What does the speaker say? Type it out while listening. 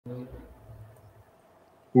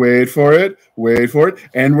Wait for it,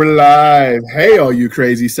 and we're live. Hey, all you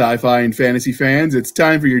crazy sci-fi and fantasy fans, it's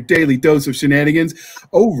time for your daily dose of shenanigans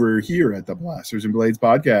over here at the Blasters and Blades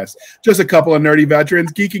podcast. Just a couple of nerdy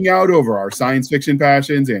veterans geeking out over our science fiction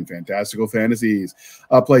passions and fantastical fantasies.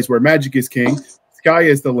 A place where magic is king, sky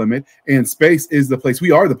is the limit, and space is the place. We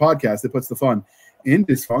are the podcast that puts the fun in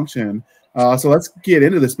dysfunction. So let's get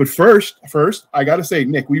into this. But first, I got to say,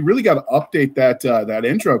 Nick, we really got to update that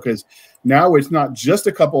intro, because now it's not just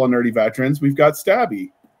a couple of nerdy veterans. We've got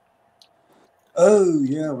Stabby. Oh,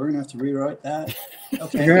 yeah, we're going to have to rewrite that.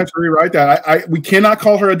 Okay. We're going to have to rewrite that. We cannot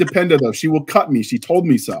call her a dependa, though. She will cut me. She told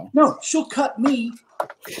me so. No, she'll cut me,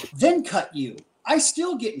 then cut you. I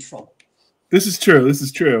still get in trouble. This is true. This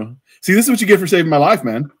is true. See, this is what you get for saving my life,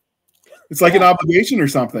 man. It's like an obligation or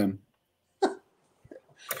something.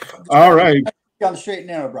 All right. Got the straight and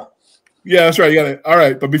narrow, bro. Yeah, that's right. You got it. All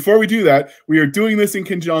right. But before we do that, we are doing this in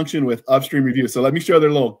conjunction with Upstream Review. So let me show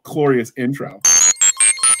their little glorious intro.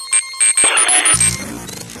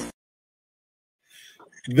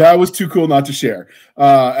 That was too cool not to share.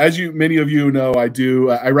 As many of you know,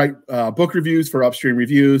 I write book reviews for Upstream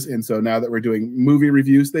Reviews. And so now that we're doing movie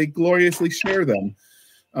reviews, they gloriously share them.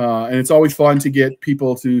 And it's always fun to get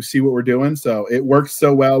people to see what we're doing. So it works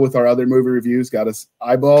so well with our other movie reviews, got us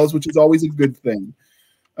eyeballs, which is always a good thing.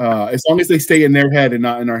 As long as they stay in their head and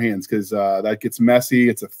not in our hands, because that gets messy.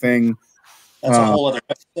 It's a thing. That's a whole other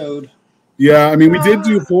episode. Yeah, I mean, we did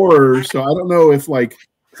do horror, so I don't know if like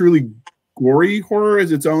truly gory horror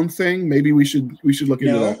is its own thing. Maybe we should look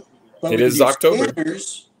into that. But it is October.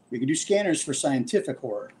 We can do scanners for scientific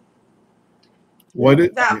horror.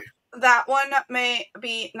 That one may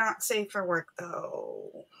be not safe for work,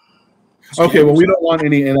 though. Okay, well, we don't want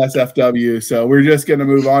any NSFW, so we're just going to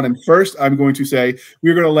move on. And first, I'm going to say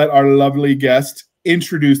we're going to let our lovely guests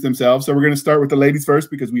introduce themselves. So we're going to start with the ladies first,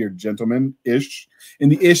 because we are gentlemen-ish. And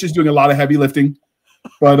the ish is doing a lot of heavy lifting.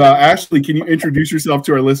 But Ashley, can you introduce yourself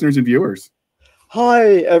to our listeners and viewers?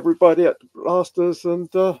 Hi, everybody at the Blasters and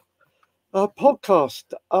podcast.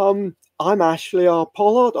 I'm Ashley R.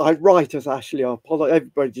 Pollard. I write as Ashley R. Pollard.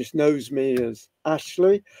 Everybody just knows me as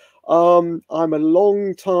Ashley. I'm a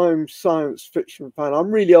long-time science fiction fan.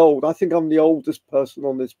 I'm really old. I think I'm the oldest person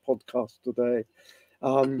on this podcast today.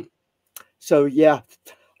 So, yeah.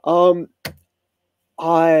 I'm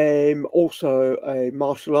also a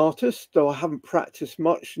martial artist, though I haven't practiced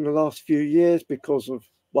much in the last few years because of,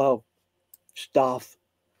 well, stuff.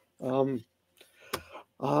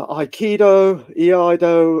 Aikido,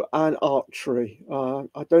 Iaido, and archery.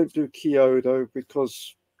 I don't do Kyoto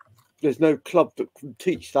because there's no club that can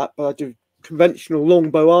teach that, but I do conventional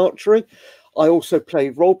longbow archery. I also play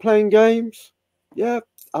role-playing games,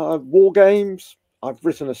 war games. I've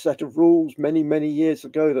written a set of rules many, many years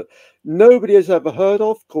ago that nobody has ever heard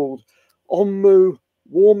of, called OMMU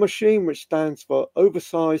War Machine, which stands for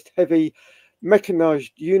Oversized Heavy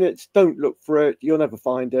Mechanized Units. Don't look for it, you'll never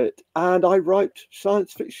find it. And I write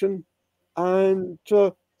science fiction and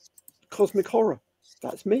cosmic horror.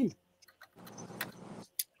 That's me.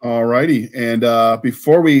 All righty. And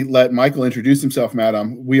before we let Michael introduce himself,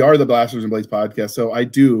 madam, we are the Blasters and Blades podcast, so I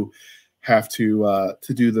do have to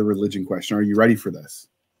do the religion question. Are you ready for this?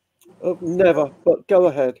 Never, but go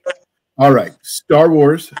ahead. All right. Star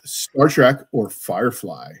Wars, Star Trek, or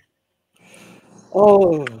Firefly?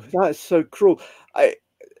 Oh, that's so cruel. It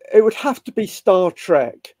would have to be Star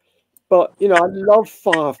Trek, but I love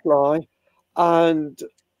Firefly and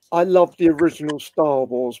I love the original Star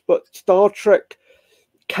Wars, but Star Trek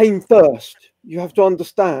came first. You have to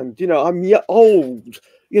understand, I'm old,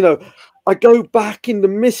 I go back in the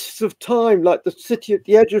mists of time, like the city at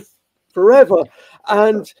the edge of forever.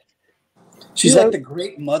 And she's like the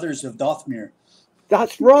great mothers of Dothmere.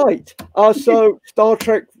 That's right. So Star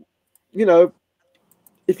Trek,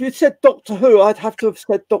 if you'd said Doctor Who, I'd have to have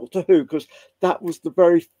said Doctor Who, because that was the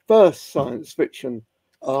very first science fiction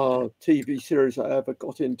TV series I ever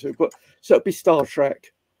got into. But so it'd be Star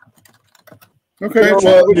Trek. Okay.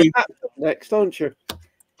 Well, next, aren't you?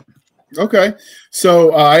 Okay,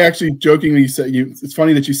 so I actually jokingly said it's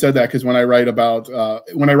funny that you said that, because when I write my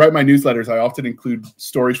newsletters, I often include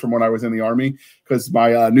stories from when I was in the Army, because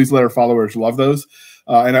my newsletter followers love those,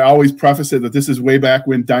 and I always preface it that this is way back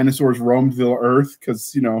when dinosaurs roamed the earth,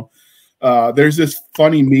 because there's this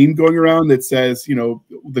funny meme going around that says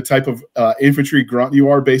the type of infantry grunt you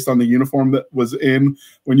are based on the uniform that was in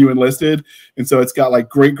when you enlisted. And so it's got like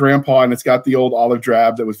great grandpa, and it's got the old olive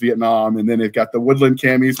drab that was Vietnam, and then it got the woodland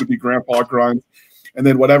camis would be grandpa grunt, and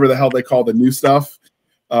then whatever the hell they call the new stuff,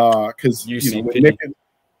 because UCP.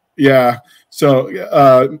 yeah.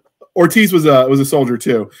 So Ortiz was a soldier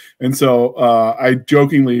too, and so I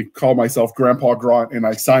jokingly call myself Grandpa Grunt, and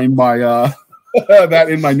I sign my that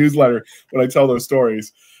in my newsletter when I tell those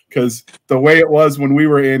stories, because the way it was when we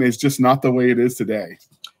were in is just not the way it is today.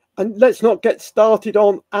 And let's not get started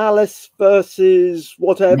on Alice versus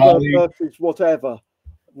whatever Molly. versus whatever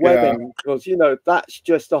webbing, because you know that's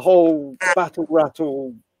just a whole battle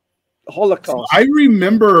rattle holocaust. I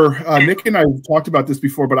remember Nick and I talked about this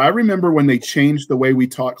before, but I remember when they changed the way we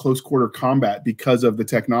taught close quarter combat because of the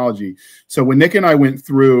technology. So when Nick and I went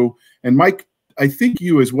through, and Mike, I think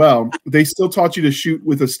you as well, they still taught you to shoot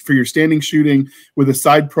with us for your standing shooting with a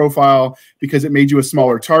side profile because it made you a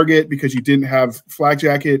smaller target because you didn't have flak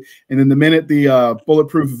jacket. And then the minute the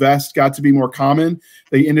bulletproof vest got to be more common,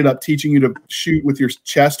 they ended up teaching you to shoot with your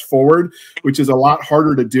chest forward, which is a lot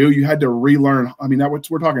harder to do. You had to relearn. I mean,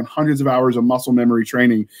 we're talking hundreds of hours of muscle memory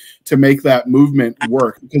training to make that movement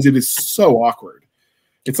work because it is so awkward.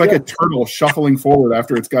 It's like a turtle shuffling forward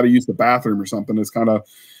after it's got to use the bathroom or something. It's kind of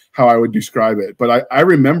how I would describe it. But I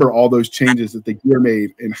remember all those changes that the gear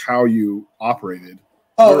made and how you operated.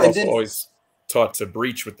 Oh, we're also always taught to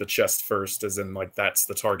breach with the chest first, as in like that's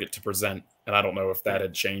the target to present. And I don't know if that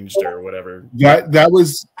had changed or whatever. That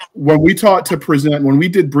was when we taught to present, when we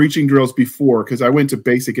did breaching drills before, because I went to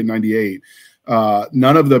basic in 98.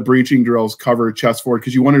 None of the breaching drills covered chest forward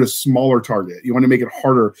because you wanted a smaller target. You wanted to make it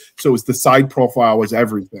harder. So it was the side profile was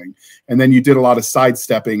everything. And then you did a lot of side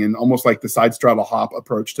stepping and almost like the side straddle hop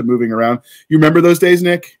approach to moving around. You remember those days,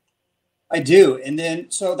 Nick? I do. And then,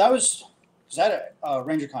 so that was at a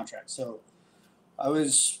Ranger contract. So I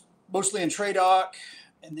was mostly in TRADOC,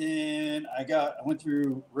 and then I went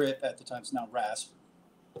through RIP at the time, it's now RASP,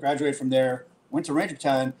 graduated from there, went to Ranger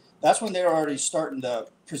Battalion. That's when they were already starting to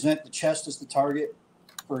present the chest as the target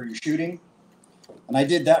for your shooting. And I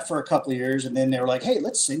did that for a couple of years. And then they were like, hey,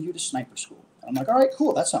 let's send you to sniper school. And I'm like, all right,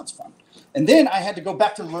 cool. That sounds fun. And then I had to go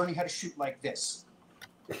back to learning how to shoot like this.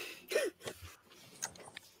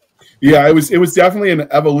 Yeah, it was definitely an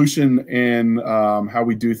evolution in how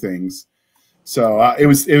we do things. So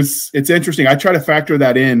it's interesting. I try to factor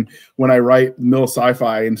that in when I write mil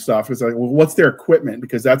sci-fi and stuff. It's like, well, what's their equipment?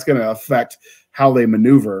 Because that's going to affect how they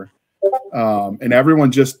maneuver. And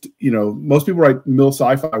everyone just, most people write mil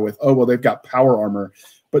sci-fi with, oh, well, they've got power armor.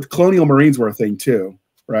 But colonial Marines were a thing too,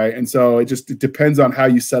 right? And so it depends on how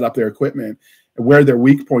you set up their equipment and where their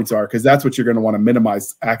weak points are, because that's what you're going to want to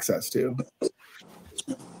minimize access to.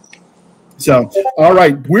 So, all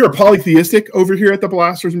right, we're polytheistic over here at the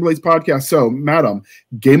Blasters and Blades podcast. So, madam,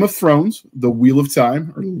 Game of Thrones, The Wheel of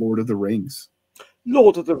Time, or Lord of the Rings?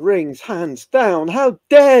 Lord of the Rings, hands down. How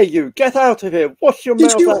dare you? Get out of here. Wash your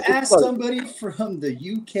mouth out. Did you ask somebody from the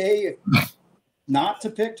UK not to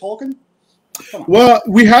pick Tolkien? Well,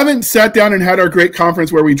 we haven't sat down and had our great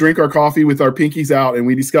conference where we drink our coffee with our pinkies out and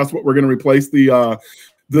we discuss what we're going to replace the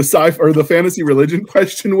sci-fi or the fantasy religion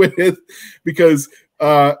question with, because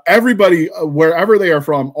everybody, wherever they are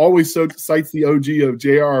from, always cites the OG of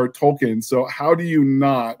J.R.R. Tolkien. So how do you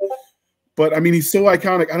not? But I mean, he's so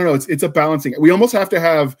iconic. I don't know. It's a balancing. We almost have to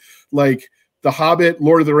have like The Hobbit,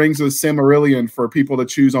 Lord of the Rings, or the Silmarillion for people to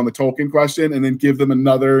choose on the Tolkien question, and then give them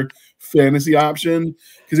another fantasy option,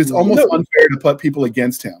 because it's almost unfair to put people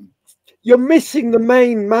against him. You're missing the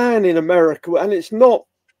main man in America, and it's not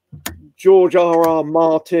George R.R.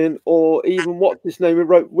 Martin or even what's his name who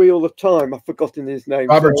wrote Wheel of Time. I've forgotten his name.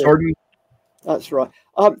 Robert Jordan. That's right.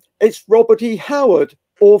 It's Robert E. Howard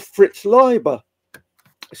or Fritz Leiber.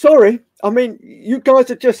 Sorry, I mean, you guys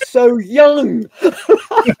are just so young. But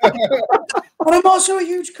I'm also a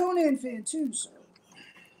huge Conan fan too. So.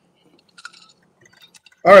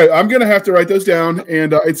 All right, I'm going to have to write those down.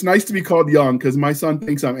 And it's nice to be called young because my son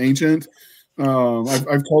thinks I'm ancient.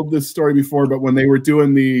 I've told this story before, but when they were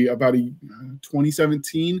doing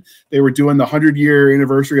 2017, they were doing the 100-year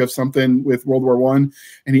anniversary of something with World War I,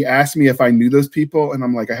 and he asked me if I knew those people, and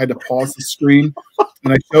I'm like, I had to pause the screen,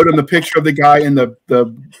 and I showed him the picture of the guy in the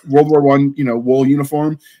World War I, wool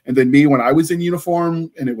uniform, and then me when I was in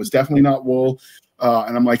uniform, and it was definitely not wool,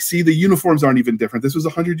 and I'm like, see, the uniforms aren't even different. This was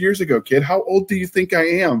 100 years ago, kid. How old do you think I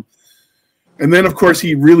am? And then, of course,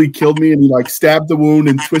 he really killed me, and he like stabbed the wound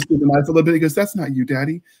and twisted the knife a little bit. He goes, "That's not you,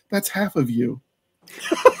 Daddy. That's half of you."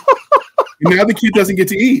 And now the kid doesn't get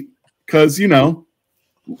to eat because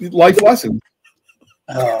life lessons.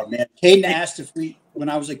 Oh man, Caden asked if when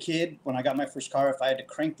I was a kid, when I got my first car, if I had to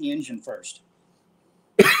crank the engine first.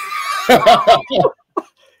 I'm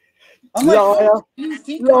like, what do you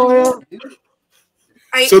think?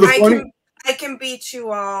 I can beat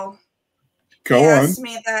you all. Go on.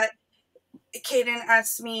 Caden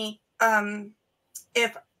asked me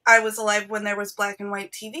if I was alive when there was black and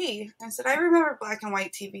white TV. I said, I remember black and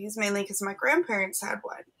white TVs, mainly because my grandparents had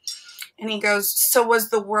one. And he goes, so was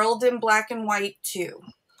the world in black and white too?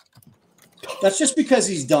 That's just because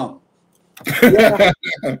he's dumb. Yeah.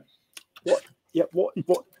 What? Yeah. What?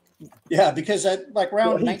 Yeah, because at like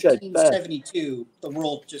around What he said there. 1972, the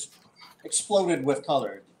world just exploded with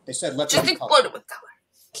color. They said, let's Just have color. exploded with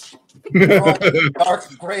color. Dark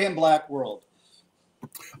gray and black world.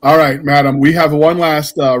 All right, madam. We have one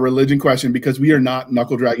last religion question because we are not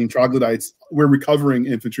knuckle dragging troglodytes. We're recovering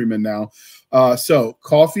infantrymen now. So,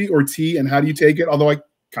 coffee or tea, and how do you take it? Although I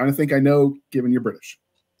kind of think I know, given you're British.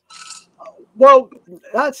 Well,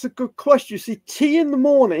 that's a good question. You see, tea in the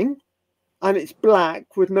morning, and it's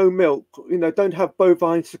black with no milk. You know, don't have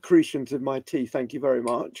bovine secretions in my tea. Thank you very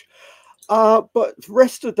much. But the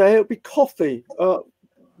rest of the day, it'll be coffee.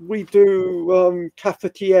 We do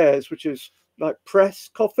cafetières, which is like press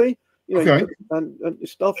coffee, you know, Okay. and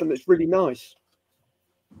stuff, and it's really nice.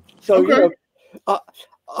 So, Okay. you know,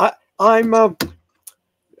 I'm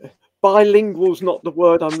bilingual's not the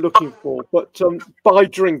word I'm looking for, but by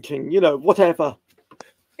drinking, you know, whatever.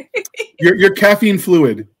 You're caffeine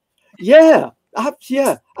fluid. Yeah,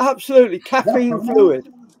 absolutely. Caffeine fluid.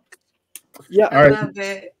 Yeah. All right. Love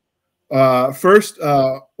it. First,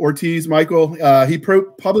 Ortiz Michael, he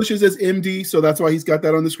publishes as MD, so that's why he's got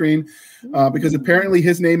that on the screen. Because apparently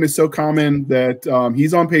his name is so common that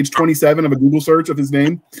he's on page 27 of a Google search of his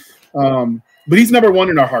name. But he's number one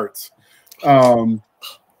in our hearts.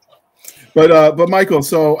 But Michael,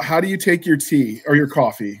 so how do you take your tea or your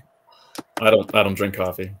coffee? I don't drink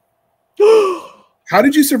coffee. How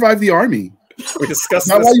did you survive the army? We discussed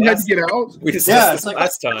Not this why you had last, to get out. we discussed this like,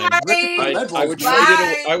 last time. I would trade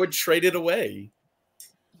it. I would trade it away.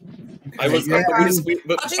 I was. Yeah. I'll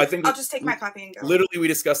just take my coffee and go. Literally, we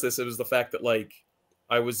discussed this. It was the fact that like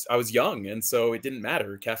I was young, and so it didn't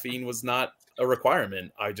matter. Caffeine was not a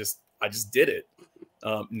requirement. I just did it.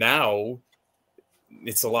 Now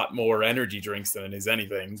it's a lot more energy drinks than it is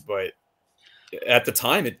anything, but at the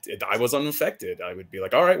time I was unaffected. I would be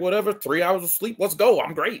like, all right, whatever, 3 hours of sleep, let's go,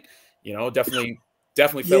 I'm great. You know, definitely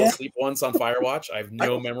fell asleep once on Firewatch. I have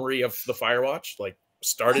no memory of the Firewatch. Like,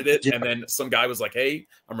 started it, and then some guy was like, hey,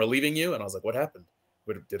 I'm relieving you, and I was like, what happened?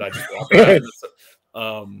 Did I just walk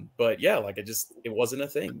around? But yeah, like it wasn't a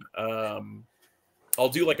thing. I'll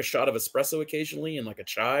do like a shot of espresso occasionally and like a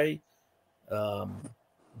chai. And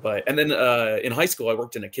then in high school I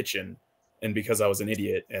worked in a kitchen, and because I was an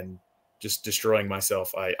idiot and just destroying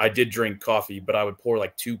myself, I did drink coffee, but I would pour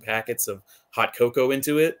like 2 packets of hot cocoa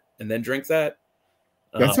into it and then drink that.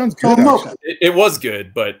 That sounds good. It was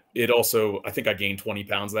good, but it also, I think I gained 20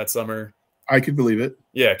 pounds that summer. I could believe it.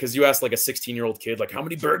 Yeah, because you ask like a 16-year-old kid, like, how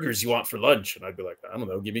many burgers you want for lunch? And I'd be like, I don't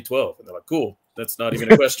know, give me 12. And they're like, cool, that's not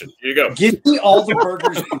even a question. Here you go. Give me all the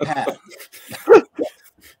burgers you have.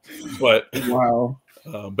 But wow.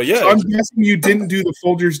 But yeah, so I'm guessing you didn't do the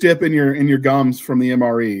Folgers dip in your gums from the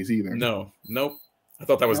MREs either. No, nope. I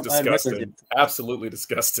thought that was disgusting. Absolutely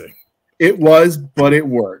disgusting. It was, but it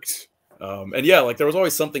worked. And yeah, like there was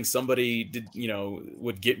always something somebody did, you know,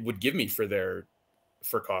 would give me for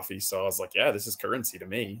coffee. So I was like, yeah, this is currency to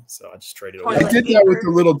me. So I just traded away. I did that with the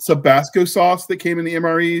little Tabasco sauce that came in the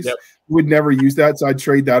MREs. Yep. Would never use that, so I'd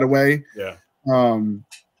trade that away. Yeah.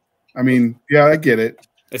 I mean, yeah, I get it.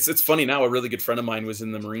 It's funny now. A really good friend of mine was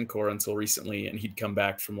in the Marine Corps until recently, and he'd come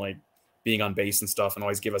back from like being on base and stuff, and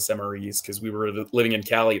always give us MREs because we were living in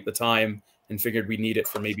Cali at the time and figured we'd need it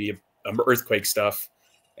for maybe earthquake stuff.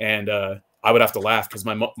 And I would have to laugh because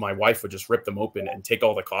my wife would just rip them open and take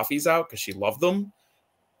all the coffees out because she loved them.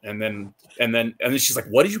 And then she's like,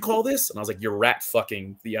 "What did you call this?" And I was like, "You're rat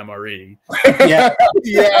fucking the MRE."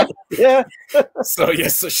 Yeah. So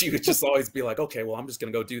she would just always be like, "Okay, well, I'm just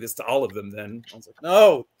gonna go do this to all of them." Then I was like,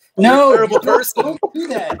 "No, no, terrible person. Don't do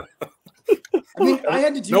that." I mean, I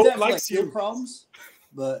had to do that for like you. problems,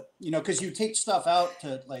 but you know, because you take stuff out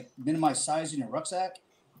to like minimize size in your rucksack.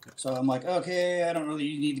 So I'm like, okay, I don't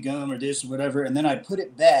really need the gum or this or whatever, and then I put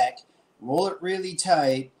it back, roll it really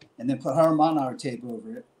tight, and then put Harmonic tape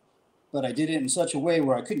over it. But I did it in such a way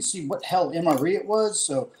where I couldn't see what hell MRE it was.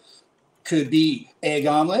 So could be egg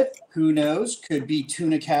omelet, who knows? Could be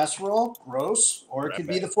tuna casserole, gross, or it could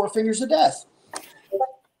be the 4 fingers of death.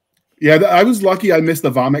 Yeah, I was lucky I missed the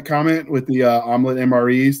vomit comment with the omelet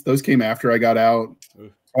MREs. Those came after I got out.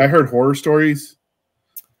 I heard horror stories.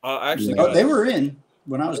 Actually, they were in,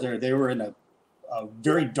 when I was there, they were in a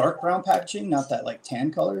very dark brown packaging, not that like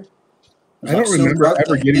tan color. I don't remember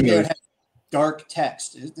ever getting those. Dark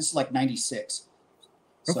text. This is like 96.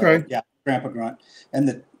 So, okay. Yeah, Grandpa Grunt.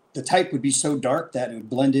 And the type would be so dark that it would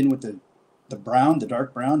blend in with the brown, the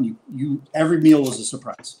dark brown. You every meal was a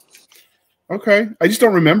surprise. Okay. I just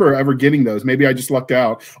don't remember ever getting those. Maybe I just lucked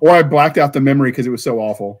out, or I blacked out the memory because it was so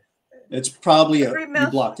awful. It's probably Every you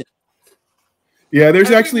meal- blocked it. Yeah, there's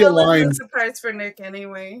Every actually a meal is line. surprise for Nick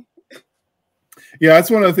anyway. Yeah, that's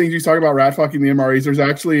one of the things you talk about rat fucking the MREs. There's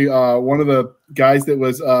actually one of the guys that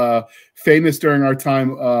was famous during our time,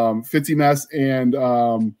 Fitzy Mess, and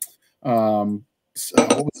what was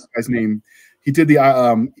the guy's name? He did the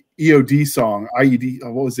EOD song, IED.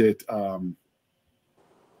 What was it?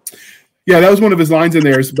 Yeah, that was one of his lines in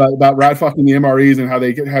there. It's about rat fucking the MREs and how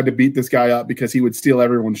they had to beat this guy up because he would steal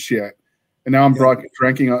everyone's shit. And now I'm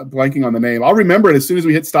blanking on the name. I'll remember it as soon as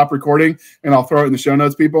we hit stop recording, and I'll throw it in the show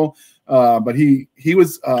notes, people. But he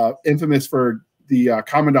was infamous for the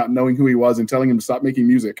commandant knowing who he was and telling him to stop making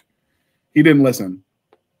music. He didn't listen.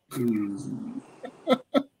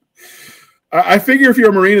 I figure if you're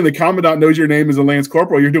a Marine and the commandant knows your name as a Lance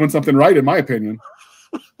Corporal, you're doing something right, in my opinion.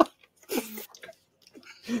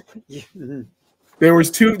 There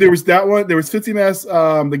was that one. There was Fitzy Mess,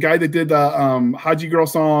 the guy that did the Haji Girl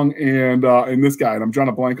song, and this guy, and I'm drawing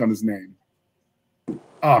a blank on his name.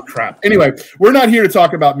 Oh, crap. Anyway, we're not here to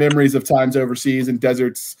talk about memories of times overseas and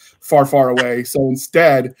deserts far, far away. So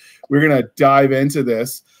instead, we're going to dive into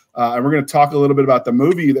this, and we're going to talk a little bit about the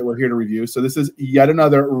movie that we're here to review. So this is yet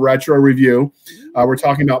another retro review. We're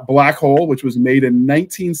talking about Black Hole, which was made in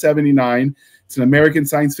 1979. It's an American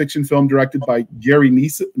science fiction film directed by Gary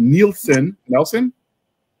Nelson.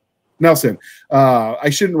 I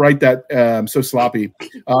shouldn't write that so sloppy.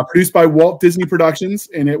 Produced by Walt Disney Productions,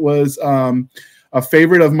 and it was a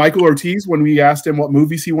favorite of Michael Ortiz when we asked him what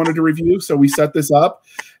movies he wanted to review. So we set this up,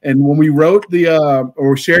 and when we wrote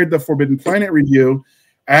or shared the Forbidden Planet review,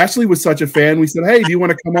 Ashley was such a fan. We said, "Hey, do you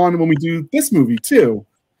want to come on when we do this movie too?"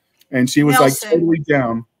 And she was like totally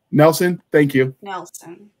down. Nelson, thank you.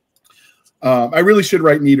 Nelson. I really should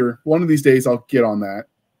write neater. One of these days I'll get on that.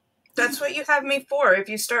 That's what you have me for. If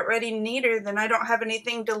you start writing neater, then I don't have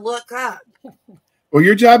anything to look up. Well,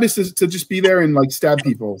 your job is to just be there and like stab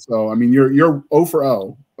people. So I mean, you're 0 for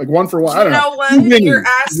 0, like 1 for 1. I don't know. What? You're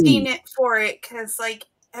asking it for it because like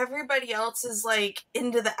everybody else is like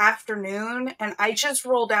into the afternoon, and I just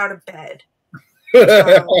rolled out of bed.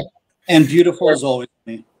 So. And beautiful as always.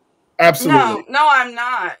 Absolutely. No, I'm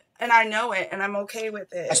not. And I know it, and I'm okay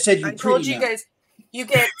with it. I said I told you guys, you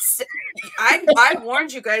get. I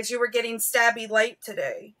warned you guys you were getting Stabby light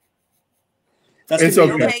today. That's it's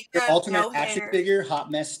okay. Okay. Makeup, Ultimate action figure,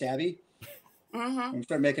 hot mess Stabby. Mm-hmm. We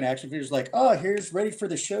start making action figures like, oh, here's ready for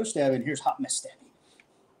the show Stabby, and here's hot mess Stabby.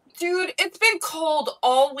 Dude, it's been cold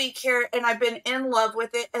all week here, and I've been in love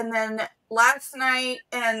with it. And then last night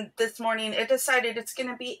and this morning, it decided it's going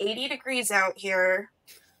to be 80 degrees out here.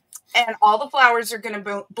 And all the flowers are going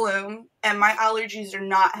to bloom, and my allergies are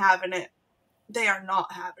not having it. They are not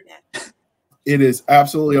having it. It is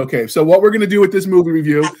absolutely okay. So what we're going to do with this movie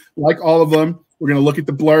review, like all of them, we're going to look at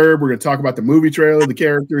the blurb. We're going to talk about the movie trailer, the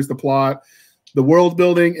characters, the plot, the world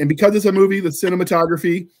building. And because it's a movie, the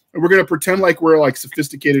cinematography, and we're going to pretend like we're like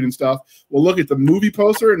sophisticated and stuff. We'll look at the movie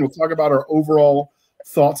poster, and we'll talk about our overall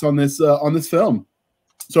thoughts on this film.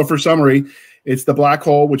 So for summary, it's The Black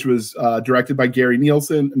Hole, which was directed by Gary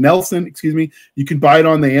Nelson. You can buy it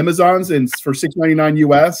on the Amazons and for $6.99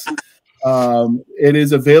 US. It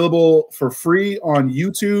is available for free on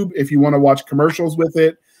YouTube if you want to watch commercials with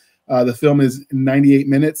it. The film is 98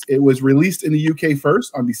 minutes. It was released in the UK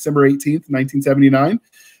first on December 18th, 1979.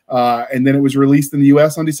 And then it was released in the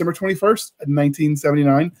US on December 21st,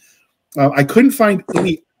 1979. I couldn't find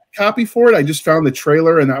any copy for it. I just found the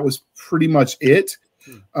trailer, and that was pretty much it.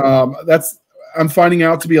 I'm finding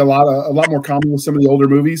out to be a lot more common with some of the older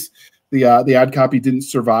movies. The ad copy didn't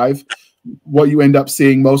survive. What you end up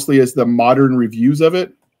seeing mostly is the modern reviews of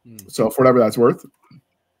it. So for whatever that's worth.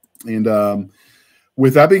 And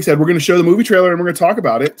with that being said, we're going to show the movie trailer and we're going to talk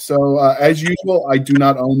about it. So as usual, I do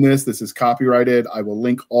not own this. This is copyrighted. I will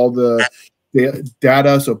link all the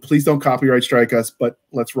data. So please don't copyright strike us, but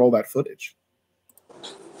let's roll that footage.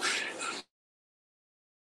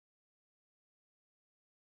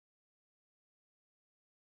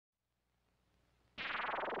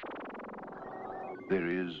 There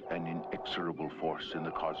is an inexorable force in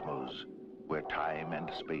the cosmos where time and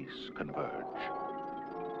space converge.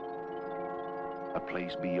 A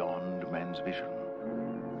place beyond man's vision,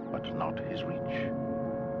 but not his reach.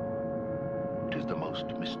 It is the most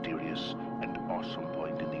mysterious and awesome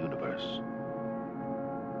point in the universe,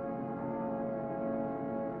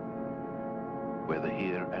 where the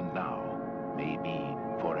here and now may be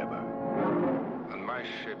forever. On my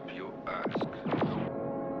ship, you ask.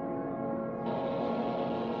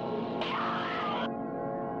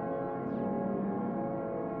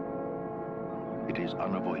 It is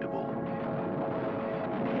unavoidable.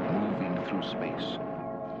 Moving through space,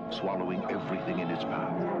 swallowing everything in its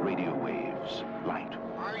path. Radio waves, light.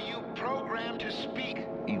 Are you programmed to speak?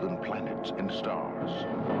 Even planets and stars.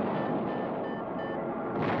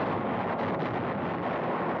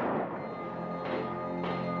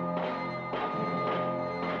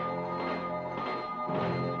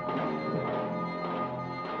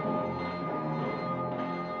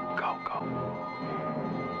 Go, go.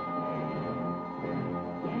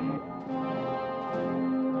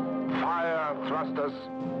 Fire thrusters.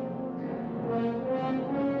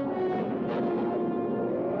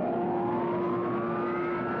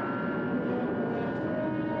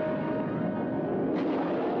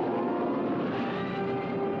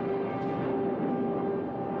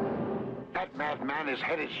 That madman is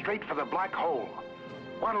headed straight for the black hole.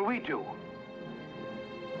 What'll we do?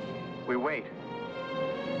 We wait.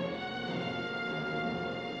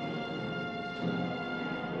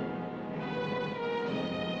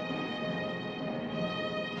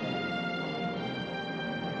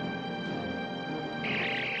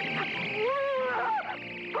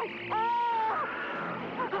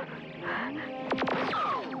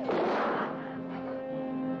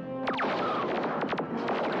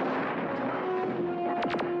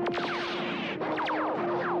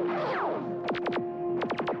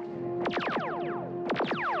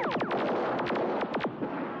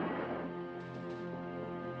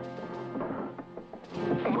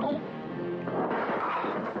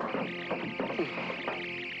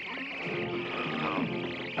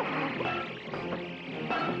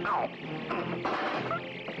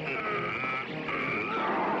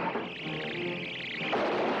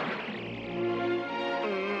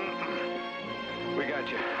 We got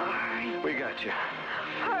you. We got you.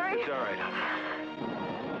 Hurry. It's all right.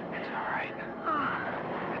 It's all right.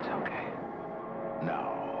 It's okay.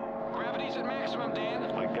 Now, Gravity's at maximum, Dan.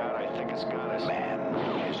 my God, I think it's got us. Man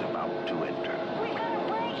is about to enter We got a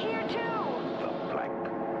break here too. the black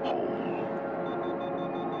hole.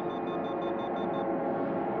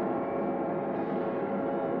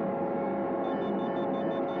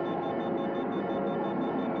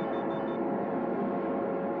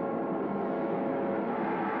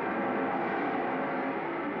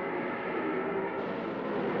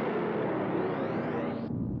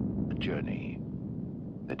 A journey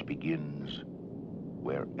that begins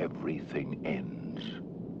where everything ends.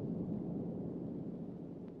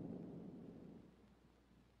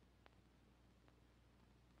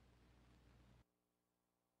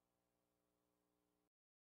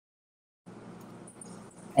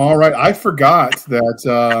 All right, I forgot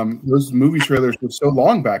that those movie trailers were so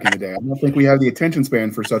long back in the day. I don't think we have the attention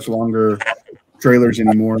span for such longer trailers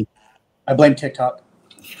anymore. I blame TikTok.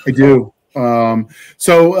 I do.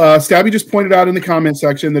 So Stabby just pointed out in the comment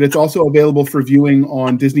section that it's also available for viewing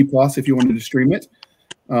on Disney Plus if you wanted to stream it.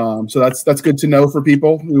 So that's good to know for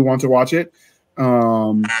people who want to watch it.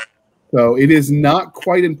 So it is not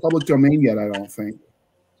quite in public domain yet, I don't think.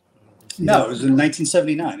 No, it was in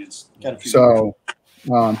 1979. It's got a few. So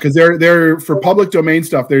because they're for public domain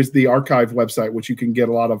stuff, there's the archive website, which you can get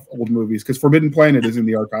a lot of old movies, because Forbidden Planet is in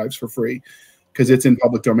the archives for free because it's in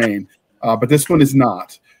public domain. But this one is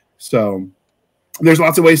not. So there's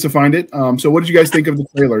lots of ways to find it. So what did you guys think of the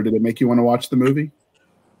trailer? Did it make you want to watch the movie?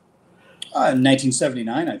 In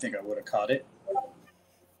 1979, I think I would have caught it.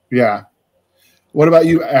 Yeah. What about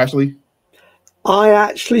you, Ashley? I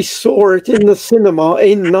actually saw it in the cinema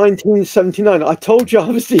in 1979. I told you I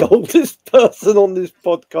was the oldest person on this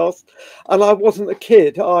podcast, and I wasn't a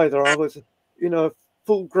kid either. I was,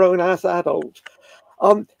 full-grown as adult.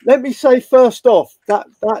 Let me say first off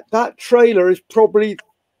that trailer is probably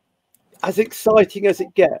as exciting as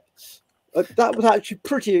it gets. That was actually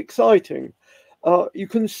pretty exciting. You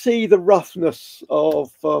can see the roughness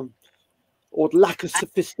of, or lack of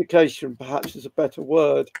sophistication, perhaps is a better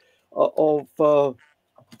word, of the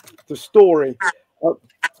story.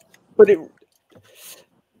 But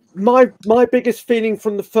my biggest feeling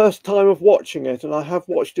from the first time of watching it, and I have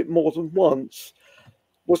watched it more than once,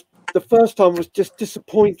 was the first time was just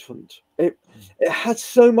disappointment. It had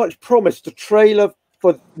so much promise. The trailer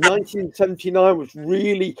for 1979 was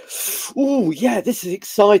really, oh yeah, this is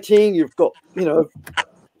exciting. You've got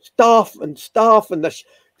stuff, and the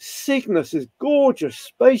Cygnus is gorgeous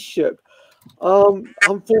spaceship.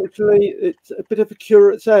 Unfortunately, it's a bit of a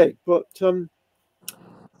curate's egg, but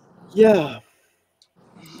yeah,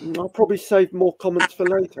 I'll probably save more comments for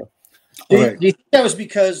later. Do you think that was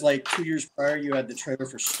because, like, 2 years prior, you had the trailer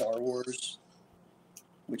for Star Wars,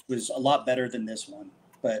 which was a lot better than this one,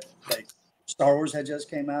 but like Star Wars had just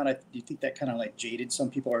came out? Do you think that kind of like jaded some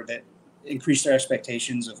people, or that increased their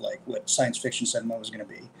expectations of like what science fiction cinema was going to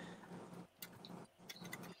be.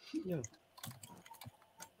 Yeah.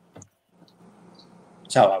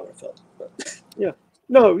 That's how I would have felt. But. Yeah.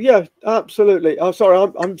 No. Yeah. Absolutely. I'm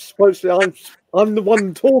sorry. I'm supposed to. I'm the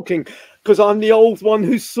one talking because I'm the old one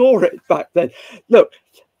who saw it back then. Look,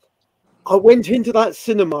 I went into that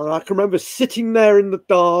cinema and I can remember sitting there in the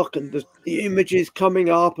dark and the images coming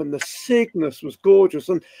up and the Cygnus was gorgeous.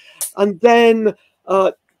 And then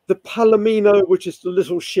the Palomino, which is the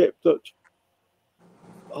little ship that,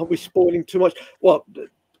 are we spoiling too much? Well,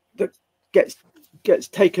 that gets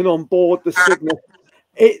taken on board the Cygnus.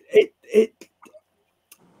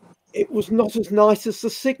 It was not as nice as the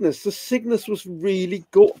Cygnus. The Cygnus was really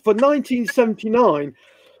good for 1979.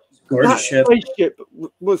 Gorgeous that ship. spaceship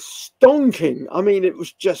was stonking. I mean, it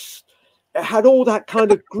was just, it had all that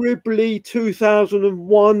kind of gribbly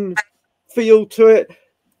 2001 feel to it,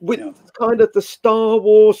 with kind of the Star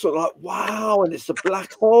Wars sort of like, wow, and it's a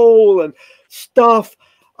black hole and stuff.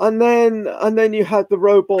 And then you had the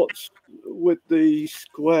robots with the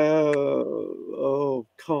square,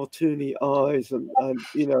 cartoony eyes, and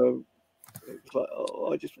you know, it's like,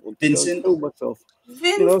 oh, I just want to go and kill myself.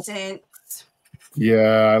 Vincent. You know?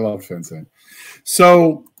 Yeah, I love Vincent.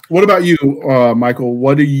 So, what about you, Michael?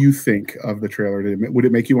 What do you think of the trailer? Would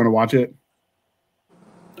it make you want to watch it?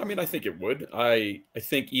 I mean, I think it would. I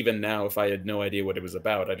think even now, if I had no idea what it was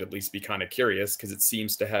about, I'd at least be kind of curious, because it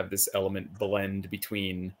seems to have this element blend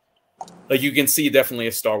between, like, you can see definitely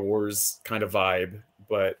a Star Wars kind of vibe,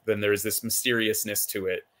 but then there's this mysteriousness to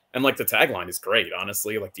it. And like the tagline is great,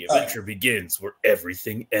 honestly. Like, the adventure begins where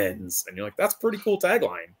everything ends. And you're like, that's a pretty cool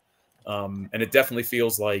tagline. And it definitely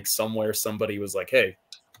feels like somewhere somebody was like, hey,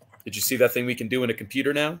 did you see that thing we can do in a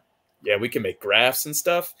computer now? Yeah, we can make graphs and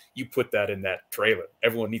stuff. You put that in that trailer.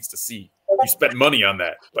 Everyone needs to see. You spent money on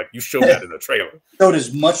that. Like, you showed that in the trailer. Showed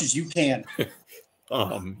as much as you can.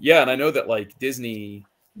 Yeah, and I know that like Disney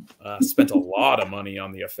spent a lot of money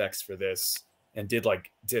on the effects for this, and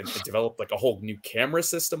develop like a whole new camera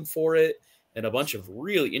system for it, and a bunch of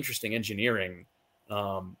really interesting engineering,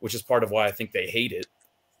 which is part of why I think they hate it,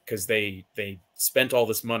 because they spent all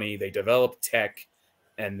this money, they developed tech,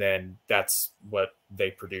 and then that's what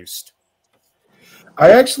they produced.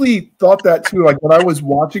 I actually thought that too. Like, when I was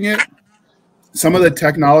watching it, some of the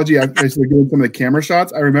technology, as they're doing some of the camera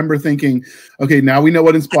shots, I remember thinking, okay, now we know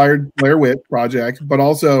what inspired Blair Witch Project, but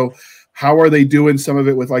also how are they doing some of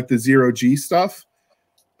it with like the zero-G stuff?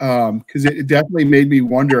 Because it definitely made me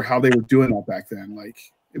wonder how they were doing that back then. Like,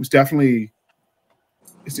 it was definitely,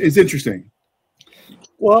 it's interesting.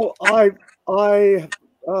 Well, I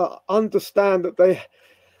understand that they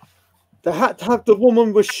had to have the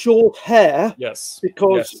woman with short hair. Yes.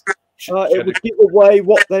 Because it would give away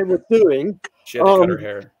what they were doing. She had to cut her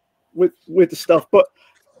hair. With the stuff. But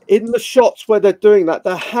in the shots where they're doing that,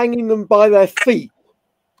 they're hanging them by their feet,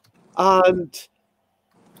 and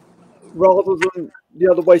rather than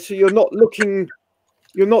the other way. So you're not looking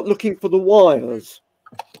for the wires,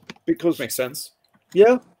 because makes sense.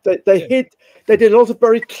 Yeah, they did a lot of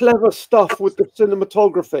very clever stuff with the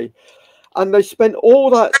cinematography, and they spent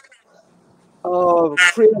all that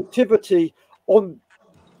creativity on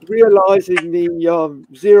realizing the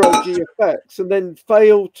zero-G effects, and then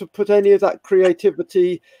failed to put any of that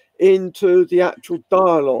creativity into the actual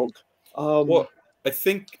dialogue. Well, I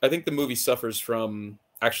think the movie suffers from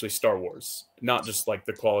actually Star Wars, not just like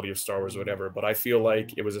the quality of Star Wars or whatever, but I feel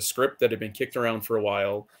like it was a script that had been kicked around for a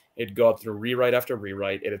while. It'd gone through rewrite after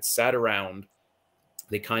rewrite. It had sat around.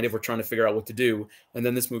 They kind of were trying to figure out what to do. And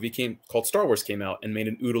then this movie called Star Wars came out and made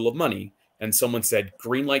an oodle of money. And someone said,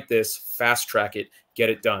 greenlight this, fast track it, get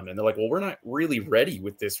it done. And they're like, well, we're not really ready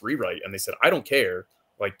with this rewrite. And they said, I don't care.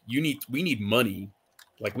 Like, we need money.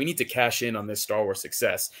 Like, we need to cash in on this Star Wars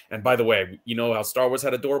success. And by the way, you know how Star Wars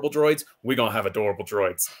had adorable droids? We're going to have adorable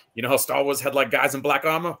droids. You know how Star Wars had like guys in black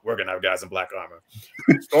armor? We're going to have guys in black armor.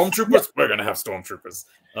 Stormtroopers? We're going to have stormtroopers.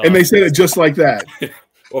 And they said it just like that.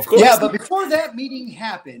 Well, of course. Yeah, but before that meeting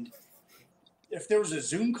happened, if there was a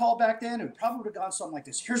Zoom call back then, it probably would have gone something like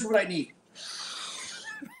this. Here's what I need.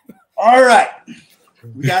 All right.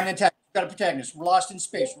 We got an antagonist. We got a protagonist. We're lost in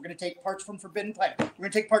space. We're going to take parts from Forbidden Planet. We're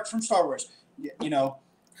going to take parts from Star Wars. You know,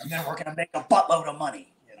 and then we're going to make a buttload of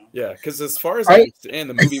money. You know? Yeah, because as far as I understand,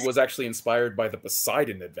 the movie was actually inspired by the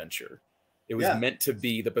Poseidon Adventure. It was meant to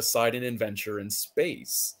be the Poseidon Adventure in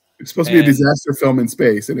space. It's supposed to be a disaster film in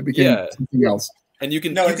space, and it became something else. And you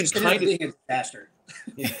can kind of being a disaster.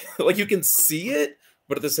 Like, you can see it,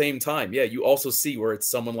 but at the same time, yeah, you also see where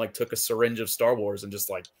it's someone like took a syringe of Star Wars and just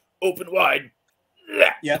like open wide.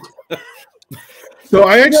 Yeah. So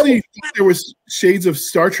I actually thought there was shades of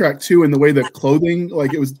Star Trek too in the way that clothing,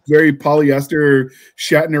 like it was very polyester,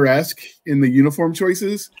 Shatner-esque in the uniform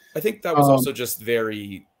choices. I think that was also just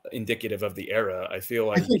very indicative of the era. I feel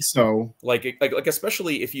like I think so. Like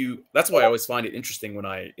especially if you. That's why I always find it interesting when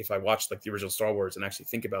if I watch like the original Star Wars and actually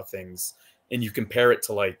think about things, and you compare it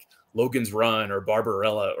to like Logan's Run or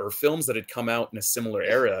Barbarella or films that had come out in a similar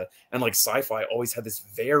era, and like sci-fi always had this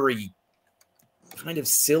very kind of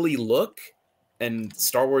silly look, and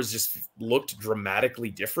Star Wars just looked dramatically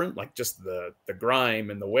different, like just the grime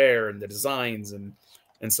and the wear and the designs, and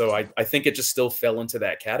so I think it just still fell into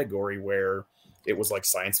that category where it was like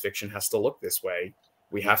science fiction has to look this way.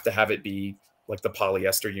 We have to have it be like the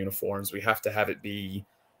polyester uniforms. We have to have it be,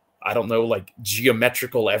 I don't know, like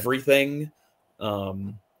geometrical everything.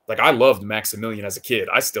 Like I loved Maximilian as a kid.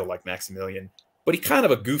 I still like Maximilian, but he kind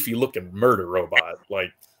of a goofy looking murder robot.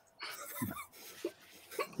 Like,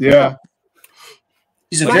 yeah.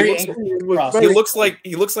 He's a Like, very he angry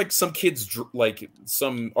he looks like some kid's like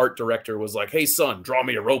some art director was like, "Hey son, draw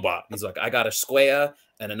me a robot." And he's like, "I got a square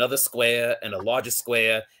and another square and a larger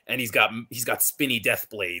square, and he's got spinny death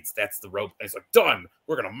blades. That's the robot." And he's like, "Done.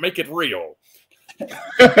 We're gonna make it real."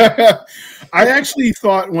 I actually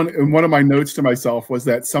thought one of my notes to myself was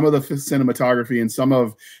that some of the cinematography and some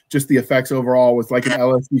of just the effects overall was like an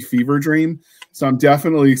LSD fever dream. So I'm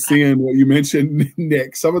definitely seeing what you mentioned,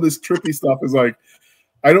 Nick. Some of this trippy stuff is like,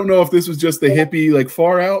 I don't know if this was just the hippie, like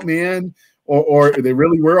Far Out man, or they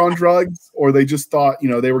really were on drugs, or they just thought,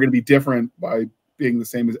 they were going to be different by being the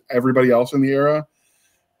same as everybody else in the era.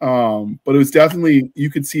 But it was definitely,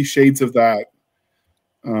 you could see shades of that.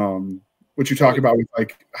 What you're talking about with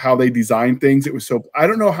like how they designed things. It was so, I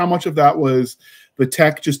don't know how much of that was the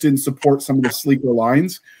tech just didn't support some of the sleeker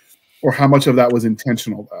lines, or how much of that was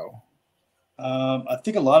intentional though. I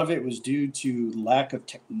think a lot of it was due to lack of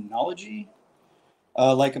technology.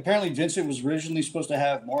 Like apparently Vincent was originally supposed to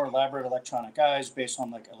have more elaborate electronic eyes based on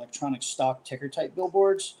like electronic stock ticker type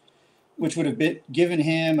billboards, which would have given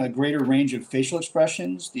him a greater range of facial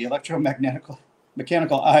expressions. The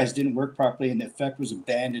mechanical eyes didn't work properly, and the effect was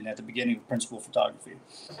abandoned at the beginning of principal photography.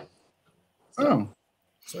 Oh,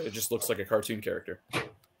 so it just looks like a cartoon character.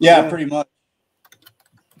 Yeah, pretty much.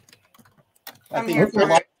 I'm here for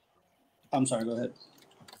it. I'm sorry, go ahead.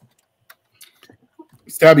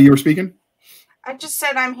 Stabby, you were speaking? I just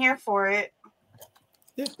said I'm here for it.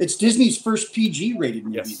 It's Disney's first PG rated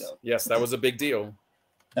movie, though. Yes, that was a big deal.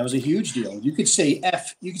 That was a huge deal. You could say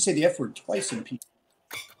the F word twice in PG.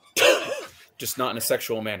 Just not in a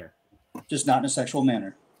sexual manner. Just not in a sexual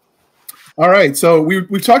manner. All right, so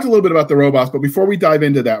we've talked a little bit about the robots, but before we dive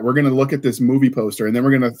into that, we're going to look at this movie poster, and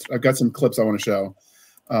then I've got some clips I want to show.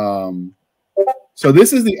 So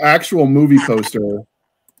this is the actual movie poster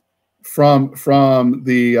from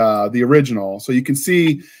the original. So you can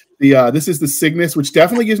see this is the Cygnus, which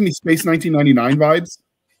definitely gives me Space 1999 vibes.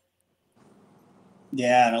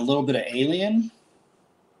 Yeah, and a little bit of Alien.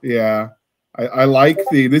 Yeah, I like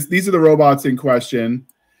these are the robots in question.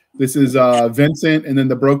 This is Vincent, and then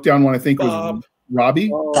the broke down one I think was Robbie.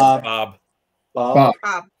 Bob.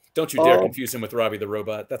 Don't you dare confuse him with Robbie the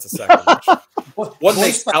robot. That's a sacrilege. One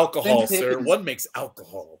makes alcohol, sir. One makes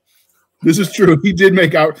alcohol. This is true. He did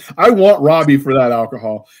make out. I want Robbie for that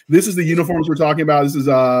alcohol. This is the uniforms we're talking about. This is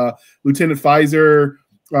Lieutenant Pfizer,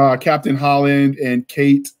 Captain Holland, and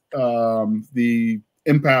Kate, the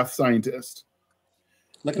empath scientist.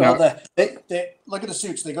 Look at all that. They look at the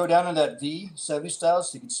suits. They go down in that V70 style,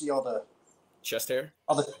 so you can see all the chest hair,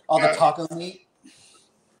 all the taco meat.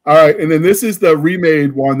 All right, and then this is the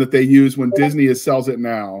remade one that they use when Disney sells it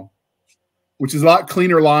now, which is a lot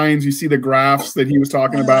cleaner lines. You see the graphs that he was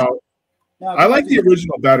talking about. No, I like the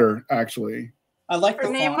original better, actually. I like her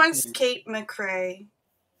name was Kate McRae.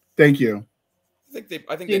 Thank you. I think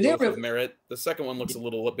they both have merit. The second one looks a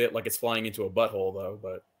little bit like it's flying into a butthole, though.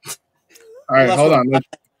 But all right, hold on.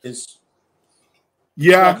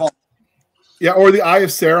 Yeah, or the Eye of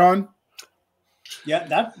Sauron.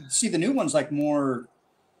 Yeah, see the new one's like more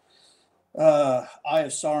Eye of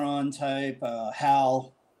Sauron type.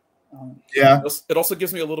 Hal. Yeah, it also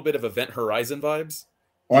gives me a little bit of Event Horizon vibes.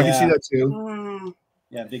 Oh, I can see that too.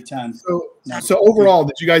 Yeah, big time. So overall,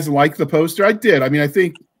 did you guys like the poster? I did. I mean, I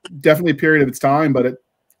think definitely a period of its time, but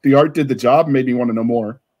the art did the job and made me want to know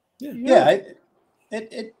more. Yeah.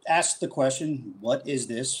 It asked the question, what is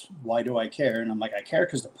this? Why do I care? And I'm like, I care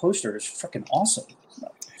because the poster is freaking awesome.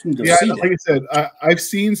 Yeah, like I said, I've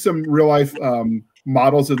seen some real life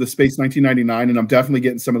models of the Space 1999, and I'm definitely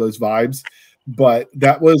getting some of those vibes. But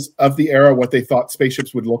that was of the era what they thought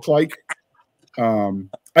spaceships would look like.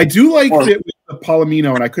 I do like it with the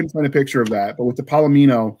Palomino, and I couldn't find a picture of that, but with the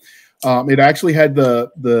Palomino, It actually had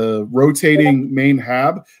the rotating main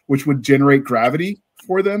hab, which would generate gravity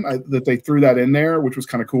for them. That they threw that in there, which was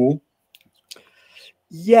kind of cool.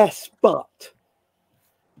 Yes, but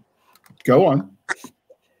go on.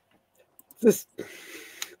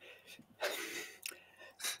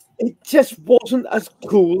 It just wasn't as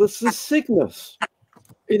cool as the Cygnus.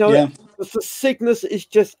 You know, the Cygnus is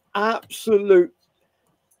just absolute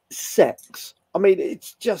sex. I mean,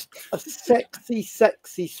 it's just a sexy,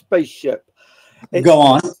 sexy spaceship. Go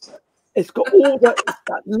on. It's got all that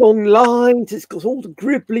long lines. It's got all the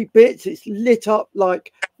gribbly bits. It's lit up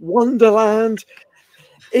like Wonderland.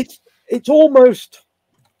 It's almost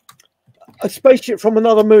a spaceship from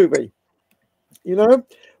another movie, you know.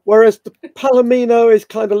 Whereas the Palomino is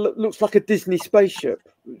kind of looks like a Disney spaceship.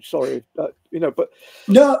 Sorry, you know, but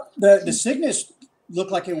no, the Cygnus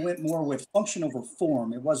looked like it went more with function over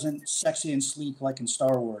form. It wasn't sexy and sleek like in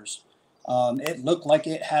Star Wars. It looked like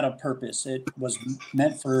it had a purpose. It was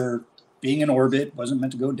meant for being in orbit. Wasn't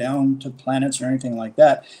meant to go down to planets or anything like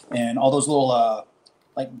that. And all those little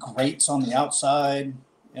like grates on the outside,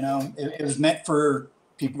 you know, it was meant for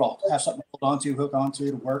people to have something to hold onto, hook onto,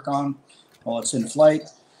 to work on while it's in flight.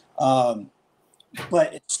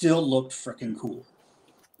 But it still looked freaking cool.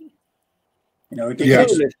 You know, it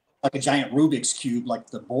didn't look like a giant Rubik's Cube like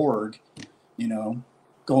the Borg, you know,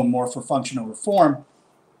 going more for function over form,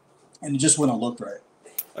 and it just wouldn't look right.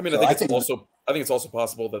 I mean, so I think it's also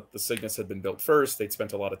possible that the Cygnus had been built first. They'd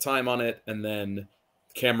spent a lot of time on it, and then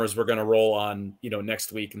cameras were going to roll on, you know,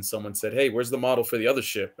 next week, and someone said, "Hey, where's the model for the other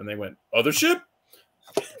ship?" And they went, "Other ship?"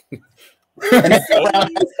 And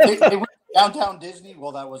they went downtown Disney.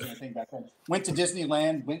 Well, that wasn't a thing back then. Went to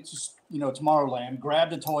Disneyland, went to, you know, Tomorrowland,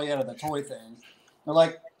 grabbed a toy out of the toy thing. They're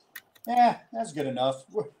like, "Yeah, that's good enough.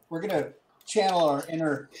 We're gonna channel our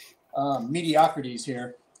inner mediocrities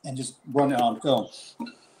here and just run it on film.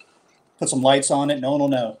 Put some lights on it. No one will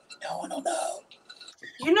know. No one will know."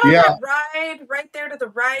 You know that ride right there to the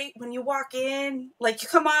right when you walk in, like you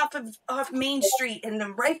come off Main Street and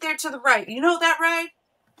then right there to the right. You know that ride?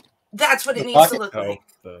 That's what it needs to look like.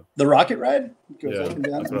 The rocket ride? Yeah,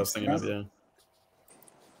 that's what I was thinking of, yeah.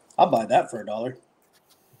 I'll buy that for $1.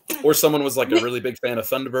 Or someone was like a really big fan of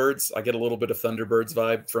Thunderbirds. I get a little bit of Thunderbirds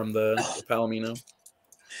vibe from the Palomino.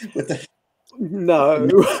 No.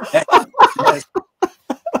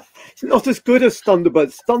 It's not as good as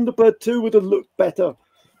Thunderbird. Thunderbird 2 would have looked better.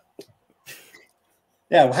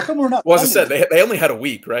 Yeah, well, how come we're not? Well, as I said, they only had a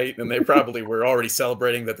week, right? And they probably were already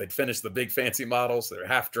celebrating that they'd finished the big fancy models. So they're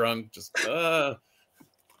half drunk, just and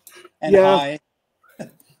high.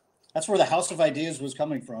 That's where the House of Ideas was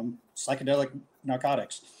coming from. Psychedelic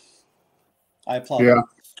narcotics. I applaud. Yeah,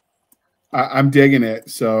 I'm digging it.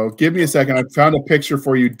 So give me a second. I found a picture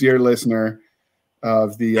for you, dear listener,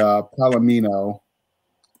 of the Palomino.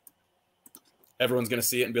 Everyone's going to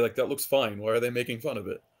see it and be like, "That looks fine. Why are they making fun of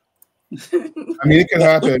it?" I mean, it could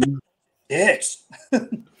happen. Yes.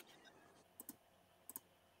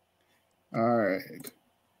 All right.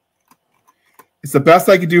 It's the best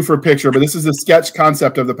I could do for a picture, but this is a sketch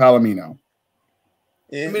concept of the Palomino.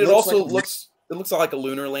 I mean, it also looks like a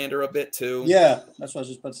lunar lander a bit too. Yeah, that's what I was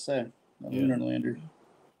just about to say. Lunar lander.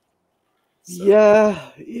 So.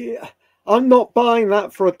 Yeah. I'm not buying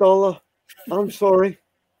that for $1. I'm sorry.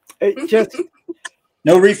 It just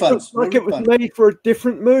no refunds. Like it was made for a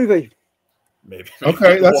different movie. Maybe.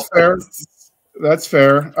 Okay, that's fair. That's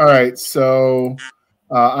fair. All right, so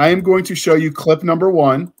I am going to show you clip number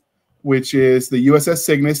 1, which is the USS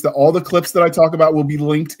Cygnus. All the clips that I talk about will be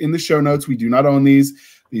linked in the show notes. We do not own these.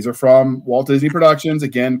 These are from Walt Disney Productions.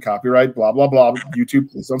 Again, copyright, blah, blah, blah.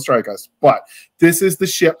 YouTube, please don't strike us. But this is the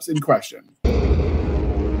ships in question.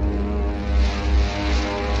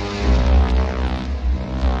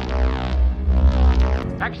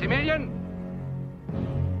 Maximilian,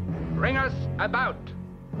 bring us about.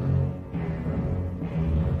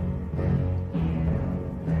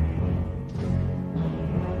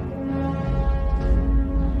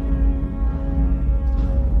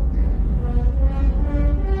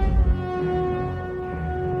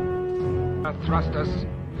 Thrusters.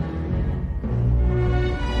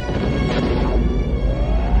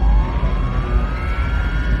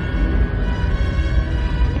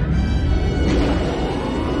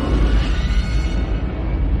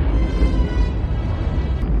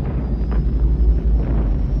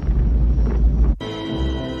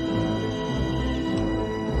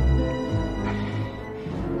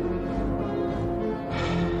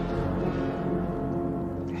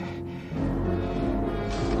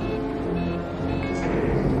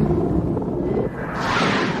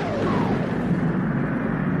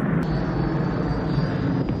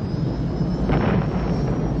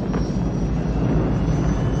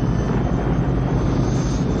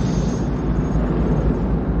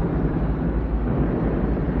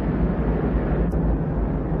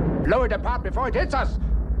 Blow it apart before it hits us!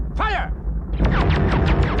 Fire!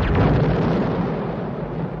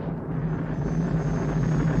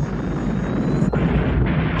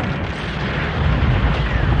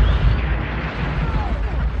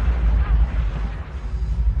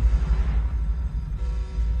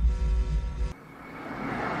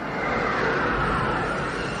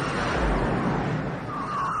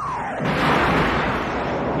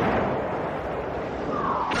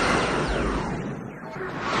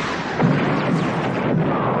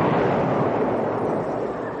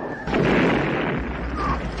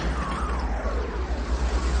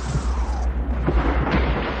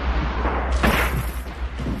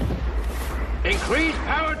 Increase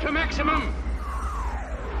power to maximum.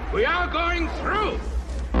 We are going through.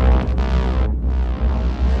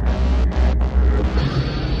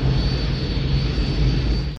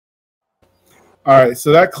 All right,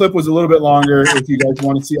 so that clip was a little bit longer. If you guys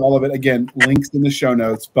want to see all of it, again, links in the show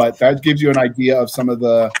notes. But that gives you an idea of some of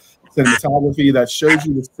the cinematography that shows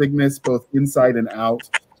you the Cygnus both inside and out.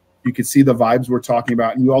 You could see the vibes we're talking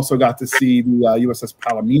about, and you also got to see the USS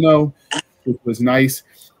Palomino, which was nice.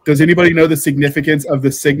 Does anybody know the significance of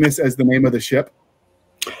the Cygnus as the name of the ship?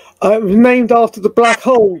 It was named after the black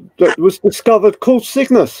hole that was discovered called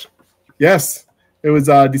Cygnus. Yes. It was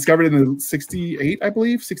discovered in the 68, I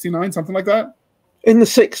believe, 69, something like that. In the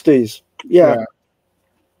 60s, yeah.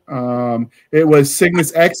 It was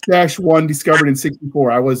Cygnus X-1 discovered in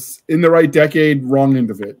 64. I was in the right decade, wrong end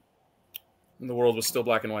of it. And the world was still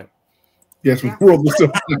black and white. Yes, the world was still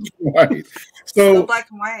black and white. So, Still black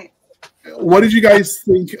and white. what did you guys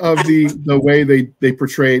think of the way they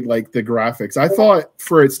portrayed like the graphics? I thought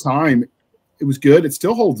for its time, it was good. It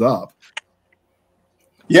still holds up.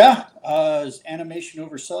 Yeah, it's animation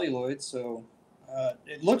over celluloid, so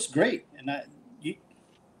it looks great, and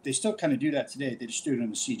they still kind of do that today. They just do it in a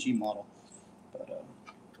CG model, but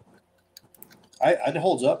it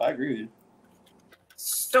holds up. I agree with you.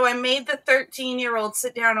 So I made the 13-year-old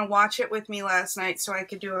sit down and watch it with me last night so I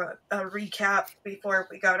could do a recap before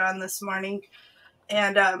we got on this morning.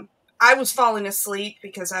 And I was falling asleep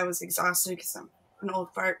because I was exhausted because I'm an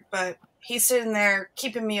old fart. But he's sitting there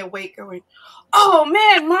keeping me awake going, "Oh,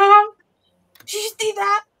 man, Mom, did you see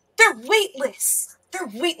that? They're weightless. They're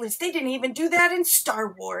weightless. They didn't even do that in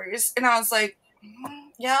Star Wars." And I was like,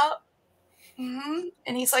 yeah. Mm-hmm.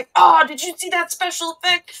 And he's like, "Oh, did you see that special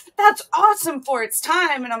effect? That's awesome for its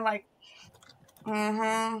time." And I'm like,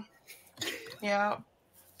 mm-hmm. Yeah.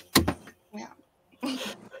 Yeah.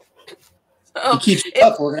 So, He keeps it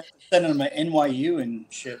up. We're going to have to send him to NYU and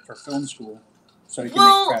shit for film school. So he can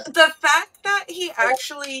make crap. The fact that he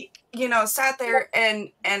actually, sat there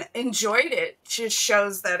and enjoyed it just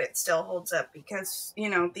shows that it still holds up because,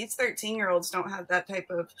 these 13-year-olds don't have that type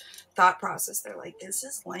of thought process. They're like, this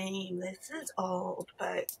is lame, this is old,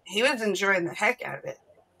 but he was enjoying the heck out of it.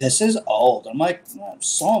 This is old. I'm like, well,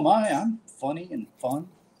 so am I. I'm funny and fun.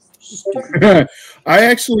 Stupid. I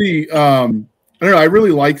actually, I don't know. I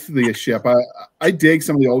really liked the ship. I dig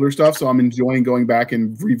some of the older stuff, so I'm enjoying going back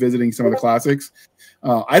and revisiting some of the classics.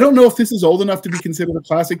 I don't know if this is old enough to be considered a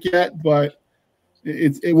classic yet, but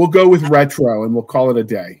it will go with retro, and we'll call it a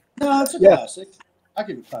day. No, it's a classic. I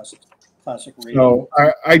give it classic rating. So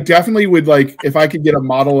I definitely would like if I could get a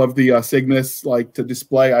model of the Cygnus like to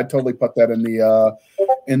display. I'd totally put that in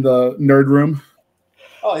the nerd room.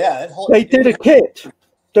 Oh yeah, they did a kit.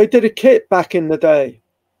 They did a kit back in the day.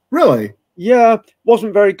 Really? Yeah,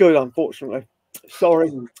 wasn't very good, unfortunately. Sorry.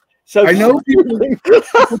 So I know people do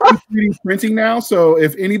 3D printing now. So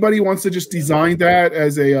if anybody wants to just design that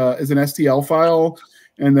as an STL file,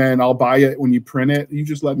 and then I'll buy it when you print it, you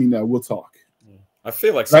just let me know. We'll talk. I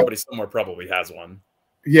feel like somebody somewhere probably has one.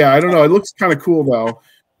 Yeah, I don't know. It looks kind of cool though.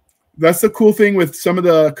 That's the cool thing with some of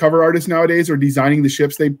the cover artists nowadays are designing the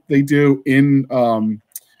ships they do in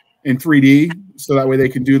 3D, so that way they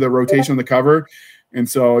can do the rotation on the cover. And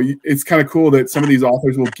so it's kind of cool that some of these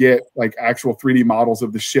authors will get like actual 3D models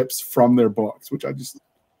of the ships from their books, which that is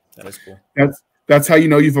cool. That's how you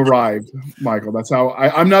know you've arrived, Michael. That's how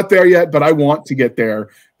I'm not there yet, but I want to get there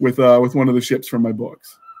with one of the ships from my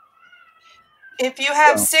books. If you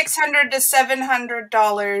have $600 to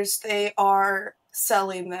 $700, they are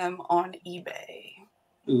selling them on eBay.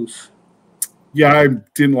 Oof. Yeah, I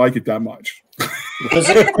didn't like it that much.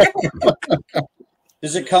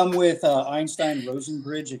 Does it come with Einstein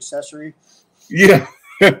Rosenbridge accessory? Yeah.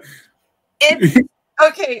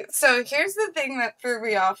 Okay, so here's the thing that threw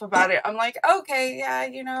me off about it. I'm like, okay, yeah,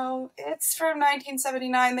 it's from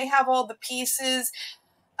 1979. They have all the pieces.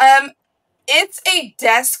 It's a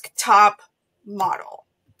desktop model.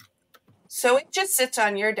 So it just sits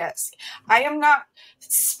on your desk. I am not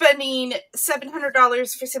spending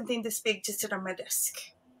 $700 for something this big to sit on my desk.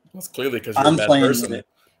 That's clearly because you're a bad playing person. with it.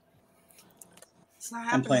 It's not I'm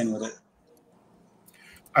happening. playing with it.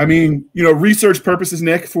 I mean, research purposes,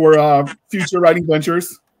 Nick, for future writing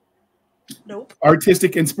ventures. Nope.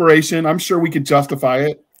 Artistic inspiration. I'm sure we could justify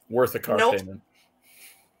it. Worth a car payment.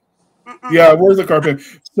 Yeah, worth a car payment.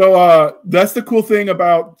 So that's the cool thing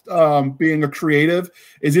about being a creative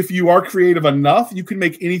is if you are creative enough, you can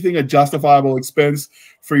make anything a justifiable expense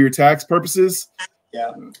for your tax purposes.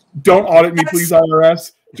 Yeah. Don't audit me, please,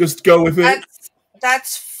 IRS. Just go with it.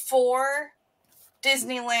 That's 4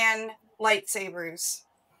 Disneyland lightsabers.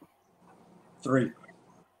 3.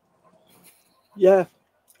 Yeah.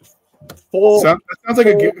 4. That sounds like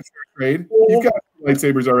a good trade. You've got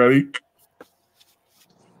lightsabers already.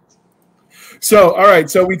 So, all right.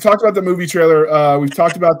 So we talked about the movie trailer. We've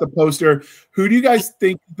talked about the poster. Who do you guys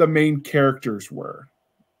think the main characters were?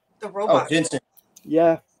 The robot. Oh, Vincent.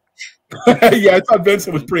 Yeah. Yeah, I thought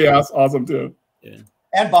Vincent was pretty awesome too. Yeah.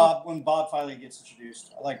 And Bob, when Bob finally gets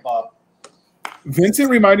introduced. I like Bob. Vincent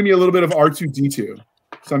reminded me a little bit of R2-D2.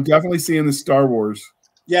 So I'm definitely seeing the Star Wars.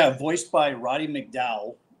 Yeah, voiced by Roddy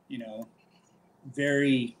McDowell.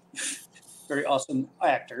 Very, very awesome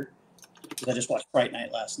actor. I just watched Fright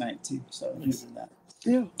Night last night too, so he's in that.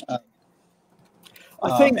 Yeah.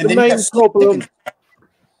 I think and the then you main got problem.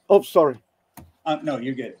 Oh, sorry. No,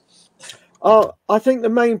 you're good. I think the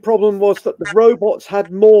main problem was that the robots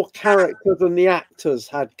had more character than the actors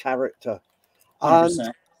had character,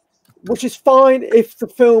 and, which is fine if the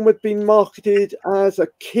film had been marketed as a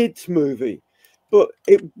kids' movie, but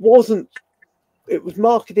it wasn't. It was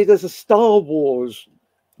marketed as a Star Wars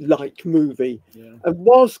like movie, and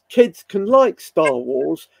whilst kids can like Star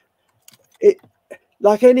Wars, it,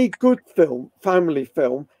 like any good film, family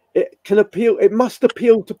film, it can appeal. It must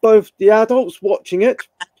appeal to both the adults watching it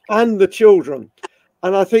and the children.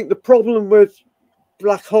 And I think the problem with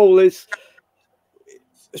Black Hole is,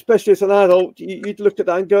 especially as an adult, you'd look at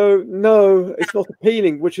that and go, no, it's not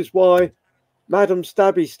appealing, which is why Madam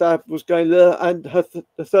Stabby Stab was going there, and the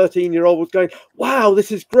 13-year-old was going, wow,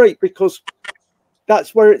 this is great, because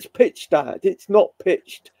that's where it's pitched at. It's not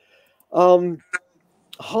pitched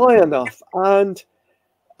high enough. And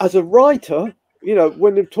as a writer,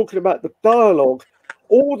 when they're talking about the dialogue,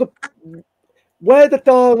 where the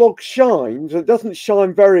dialogue shines, it doesn't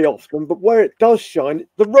shine very often, but where it does shine,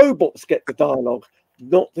 the robots get the dialogue,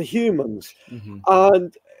 not the humans. Mm-hmm.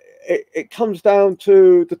 And it comes down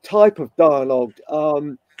to the type of dialogue.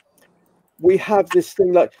 We have this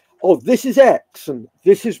thing like, oh, this is X and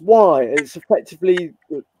this is Y. It's effectively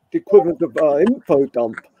the equivalent of info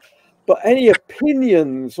dump. But any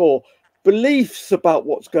opinions or beliefs about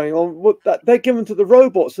what's going on, they're given to the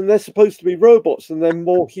robots, and they're supposed to be robots, and they're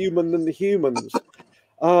more human than the humans.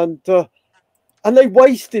 And they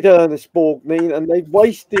wasted Ernest Borgnine, and they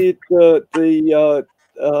wasted the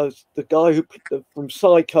guy from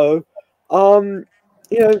Psycho.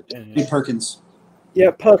 Perkins.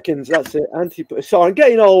 Yeah, Perkins, that's it. Sorry, I'm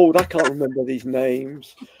getting old. I can't remember these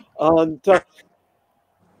names. And but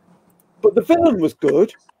the villain was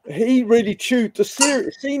good. He really chewed the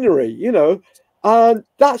scenery, and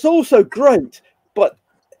that's also great. But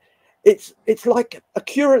it's like a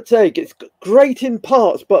curate's egg. It's great in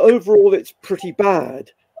parts, but overall, it's pretty bad.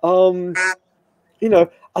 And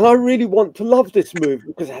I really want to love this movie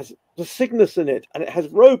because it has the Cygnus in it, and it has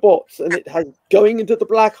robots, and it has going into the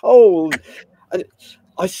black hole. And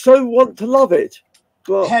I so want to love it.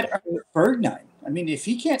 But had Bergnine. I mean, if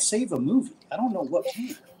he can't save a movie, I don't know what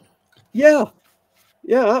can. Yeah,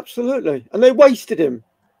 absolutely. And they wasted him.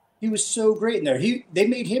 He was so great in there. They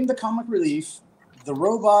made him the comic relief. The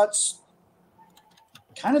robots,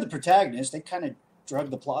 kind of the protagonist. They kind of drug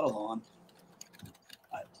the plot along.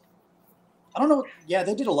 I don't know. Yeah,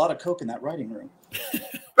 they did a lot of coke in that writing room.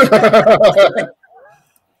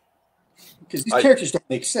 Because these characters don't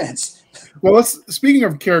make sense. Well, speaking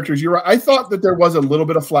of characters, you're right. I thought that there was a little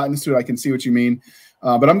bit of flatness to it. I can see what you mean.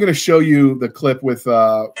 But I'm going to show you the clip with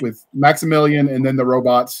Maximilian and then the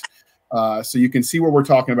robots so you can see what we're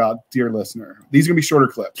talking about, dear listener. These are going to be shorter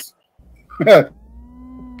clips.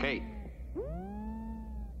 Kate,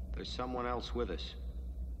 there's someone else with us.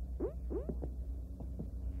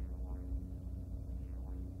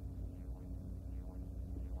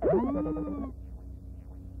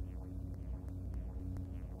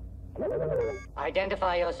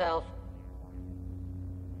 Identify yourself.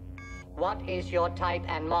 What is your type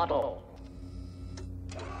and model?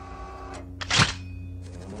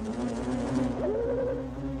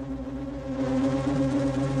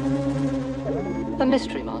 A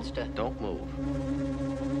mystery monster. Don't move.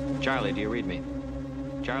 Charlie, do you read me?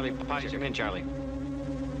 Charlie, come in, Charlie.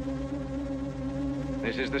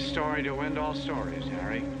 This is the story to end all stories,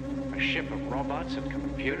 Harry. A ship of robots and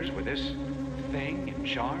computers with this thing in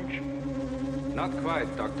charge? Not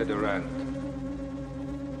quite, Dr. Durant.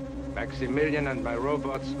 Maximilian and my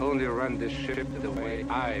robots only run this ship the way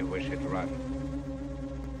I wish it run.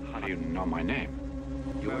 How do you know my name?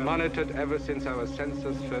 You were monitored ever since our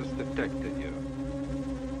sensors first detected you.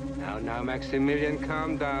 Now, Maximilian,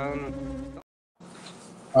 calm down.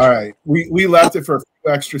 All right, we left it for a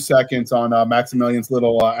few extra seconds on Maximilian's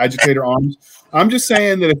little agitator arms. I'm just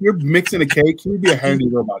saying that if you're mixing a cake, he'd be a handy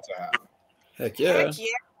robot to have. Heck yeah. Heck yeah.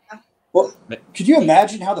 Well, could you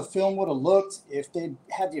imagine how the film would have looked if they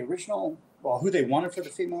had the original, well, who they wanted for the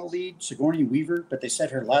female lead, Sigourney Weaver, but they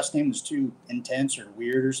said her last name was too intense or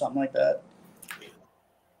weird or something like that?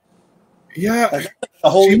 Yeah. Like, a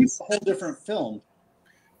whole different film.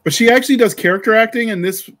 But she actually does character acting, and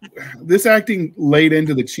this acting laid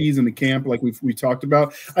into the cheese in the camp, like we talked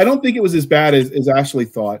about. I don't think it was as bad as Ashley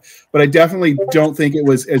thought, but I definitely don't think it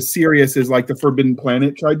was as serious as like the Forbidden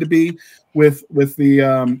Planet tried to be with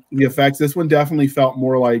the effects. This one definitely felt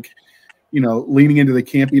more like, you know, leaning into the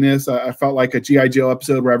campiness. I felt like a G.I. Joe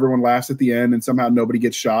episode where everyone laughs at the end and somehow nobody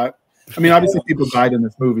gets shot. I mean, obviously people died in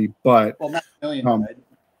this movie, but Maximilian died.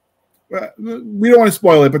 We don't want to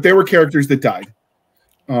spoil it, but there were characters that died.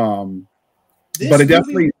 But it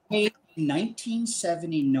definitely made in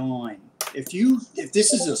 1979. If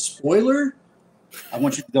this is a spoiler, I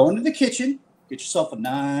want you to go into the kitchen, get yourself a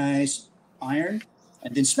nice iron,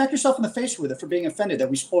 and then smack yourself in the face with it for being offended that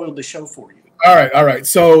we spoiled the show for you. All right.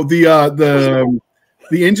 So the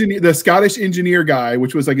engineer, the Scottish engineer guy,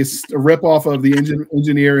 which was like a ripoff of the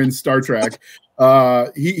engineer in Star Trek,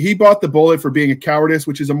 he bought the bullet for being a cowardice,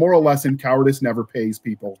 which is a moral lesson. Cowardice never pays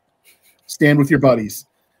people. Stand with your buddies.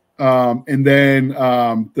 And then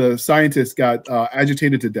the scientist got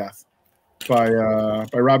agitated to death by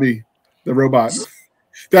Robbie the robot.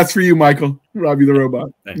 That's for you, Michael. Robbie the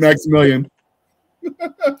robot. Thanks. Maximilian.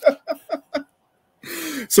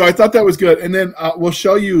 So I thought that was good. And then we'll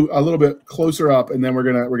show you a little bit closer up, and then we're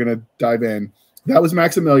gonna dive in. That was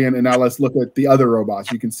Maximilian, and now let's look at the other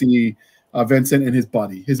robots. You can see Vincent and his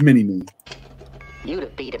buddy, his mini-me. You'd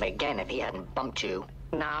have beat him again if he hadn't bumped you.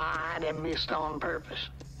 Nah, I didn't miss on purpose.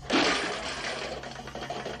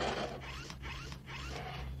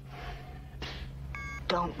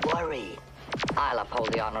 Don't worry. I'll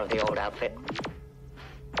uphold the honor of the old outfit.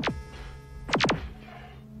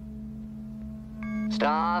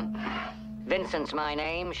 Star, Vincent's my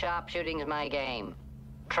name, sharpshooting's my game.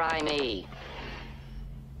 Try me.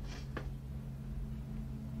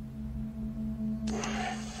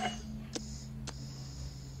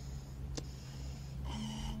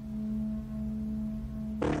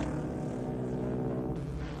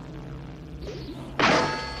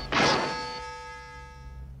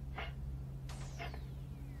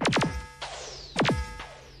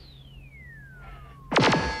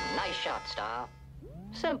 Nice shot, Star.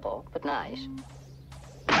 Simple, but nice.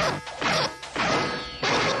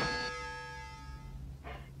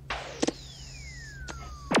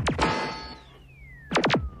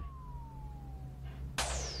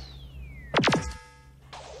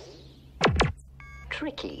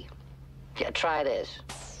 Tricky. Yeah, try this.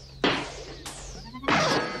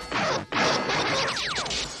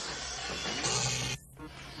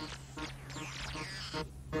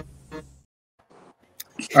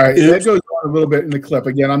 All right, that goes on a little bit in the clip.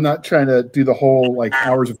 Again, I'm not trying to do the whole like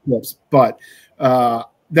hours of clips, but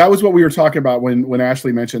that was what we were talking about when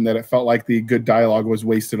Ashley mentioned that it felt like the good dialogue was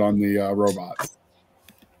wasted on the robots.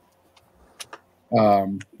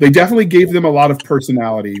 They definitely gave them a lot of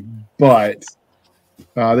personality, but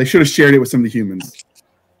they should have shared it with some of the humans.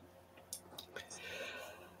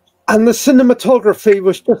 And the cinematography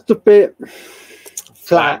was just a bit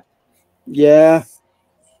flat. Yeah.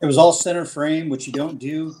 It was all center frame, which you don't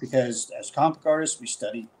do because as comic artists, we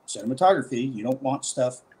study cinematography. You don't want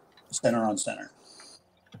stuff center on center.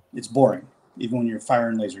 It's boring, even when you're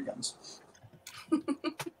firing laser guns.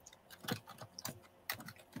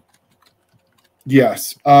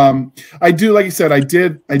 Yes. I do, like you said, I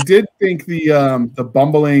did think the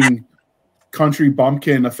bumbling country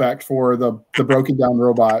bumpkin effect for the broken down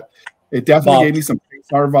robot, it definitely gave me some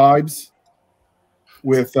Pixar vibes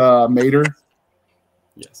with Mater.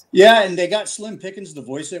 Yes. Yeah, and they got Slim Pickens to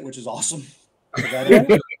voice it, which is awesome.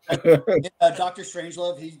 Dr.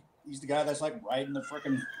 Strangelove, he's the guy that's like riding the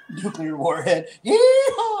freaking nuclear warhead. Yeah,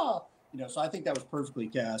 you know. So I think that was perfectly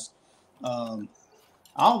cast. What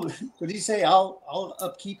did he say? I'll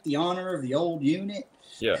upkeep the honor of the old unit.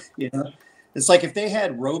 Yeah. You know, It's like if they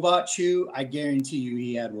had Robot Chew, I guarantee you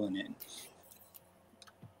he had one in.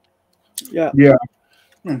 Yeah. Yeah.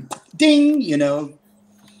 Ding, you know,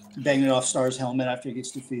 banging it off Star's helmet after he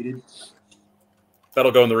gets defeated.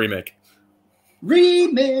 That'll go in the remake.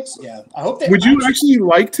 Remix. Yeah. I hope they Would you actually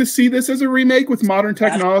like to see this as a remake with modern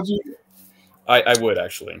technology? I would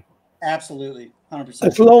actually. Absolutely. 100%.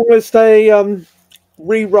 As long as they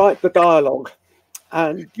rewrite the dialogue.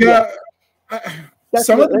 And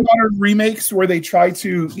some of the modern remakes where they try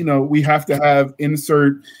to, you know, we have to have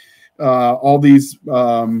insert all these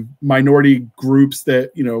minority groups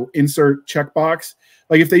that, you know, insert checkbox.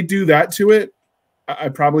 Like if they do that to it, I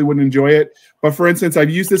probably wouldn't enjoy it. But for instance, I've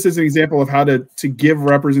used this as an example of how to give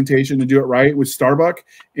representation and do it right with Starbuck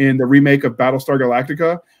in the remake of Battlestar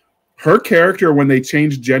Galactica. Her character, when they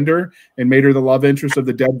changed gender and made her the love interest of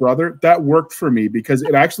the dead brother, that worked for me because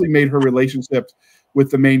it actually made her relationship with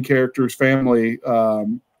the main character's family.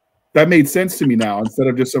 That made sense to me now instead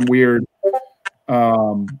of just some weird,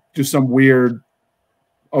 oh,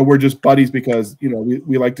 we're just buddies because, you know,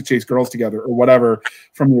 we like to chase girls together or whatever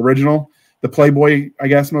from the original, the Playboy, I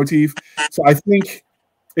guess, motif. So I think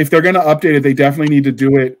if they're going to update it, they definitely need to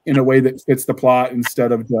do it in a way that fits the plot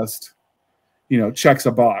instead of just, you know, checks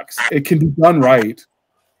a box. It can be done right.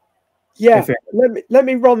 Yeah, let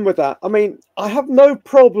me run with that. I mean, I have no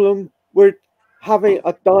problem with having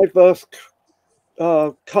a diverse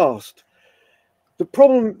cast. The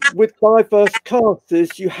problem with diverse cast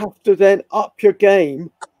is you have to then up your game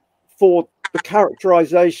for the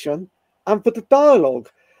characterization and for the dialogue.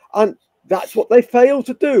 And that's what they fail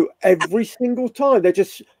to do every single time. They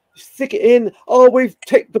just stick it in. Oh, we've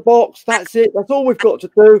ticked the box. That's it. That's all we've got to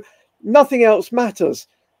do. Nothing else matters.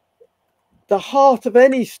 The heart of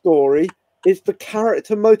any story is the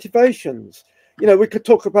character motivations. You know, we could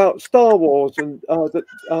talk about Star Wars and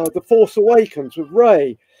the Force Awakens with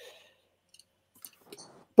Rey,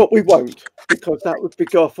 but we won't because that would be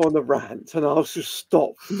go off on a rant, and I'll just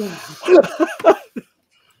stop now.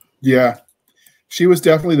 Yeah, she was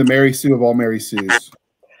definitely the Mary Sue of all Mary Sues.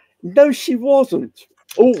 No, she wasn't.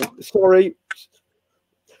 Oh, sorry.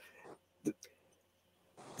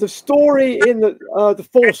 The story in the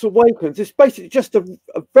Force Awakens is basically just a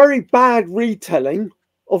very bad retelling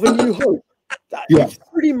of A New Hope. It's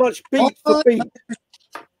pretty much beat for beat.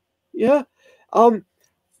 Yeah. And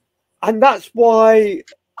that's why,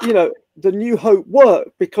 you know, The New Hope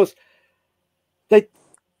worked because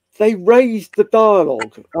they raised the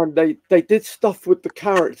dialogue and they did stuff with the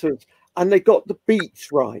characters and they got the beats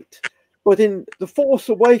right. But in The Force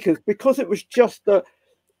Awakens, because it was just a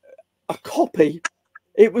copy,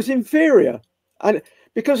 it was inferior. And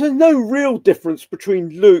because there's no real difference between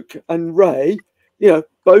Luke and Rey, you know,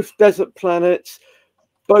 both desert planets,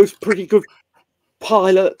 both pretty good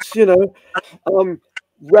pilots, you know.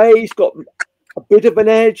 Rey's got a bit of an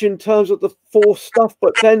edge in terms of the Force stuff,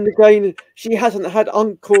 but then again, she hasn't had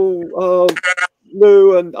Uncle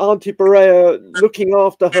Lou and Auntie Berea looking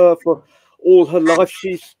after her for all her life.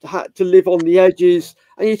 She's had to live on the edges,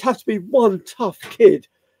 and you'd have to be one tough kid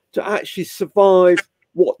to actually survive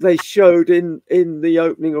what they showed in the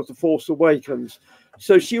opening of The Force Awakens.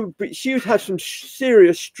 So she would have some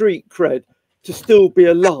serious street cred to still be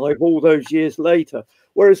alive all those years later.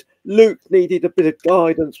 Whereas Luke needed a bit of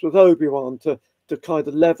guidance with Obi-Wan to kind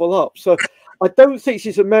of level up. So I don't think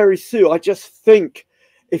she's a Mary Sue. I just think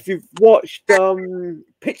if you've watched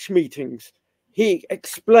pitch meetings, he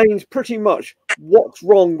explains pretty much what's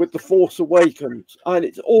wrong with The Force Awakens. And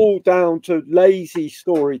it's all down to lazy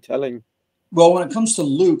storytelling. Well, when it comes to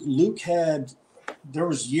Luke there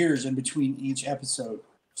was years in between each episode.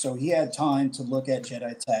 So he had time to look at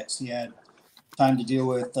Jedi texts. He had time to deal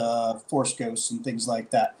with Force ghosts and things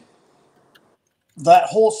like that. That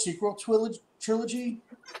whole sequel trilogy,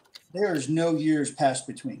 there's no years passed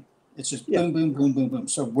between. It's just boom, boom, boom, boom, boom.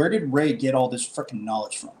 So where did Rey get all this freaking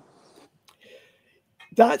knowledge from?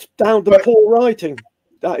 That's down to poor writing.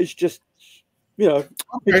 That is just, you know,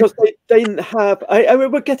 because they didn't have. I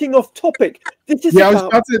mean, we're getting off topic. This is I was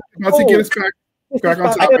about to get us back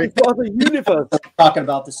on topic. Other universe. Talking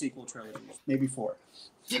about the sequel trilogies, maybe 4.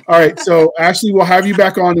 All right, so Ashley, we'll have you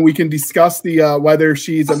back on, and we can discuss the whether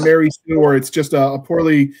she's a Mary Sue or it's just a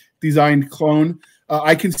poorly designed clone.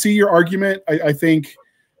 I can see your argument. I think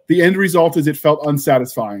the end result is it felt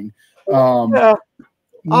unsatisfying. I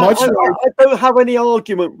don't have any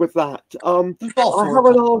argument with that. I have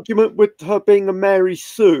an argument with her being a Mary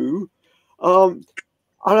Sue, and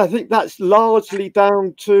I think that's largely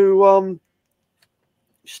down to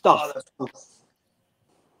stuff.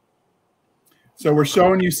 So we're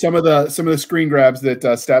showing you some of the screen grabs that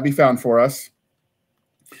Stabby found for us.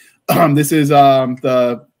 This is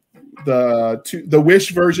the the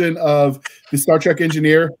Wish version of the Star Trek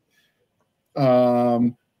engineer.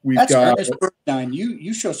 We've got Ernest Borgnine.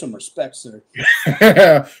 You show some respect, sir.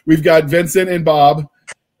 We've got Vincent and Bob,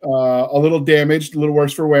 a little damaged, a little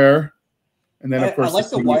worse for wear, and then of course I like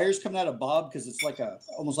the wires coming out of Bob because it's like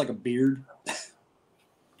almost like a beard.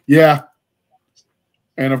 Yeah,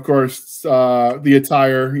 and of course the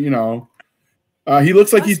attire. You know, he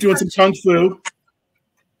looks like he's doing some kung fu.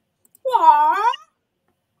 Aww.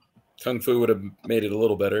 Kung Fu would have made it a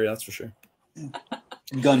little better, that's for sure.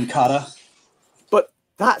 Gun kata. But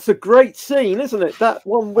that's a great scene, isn't it? That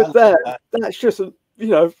one with there. That's just,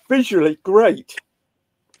 visually great.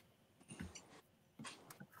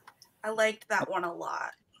 I liked that one a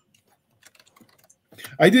lot.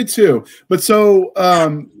 I did too. But so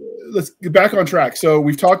let's get back on track. So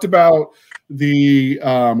we've talked about the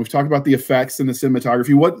effects and the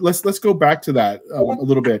cinematography. Let's go back to that a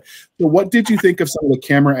little bit. So what did you think of some of the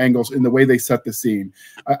camera angles and the way they set the scene?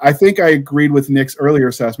 I think I agreed with Nick's earlier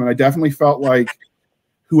assessment. I definitely felt like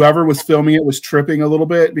whoever was filming it was tripping a little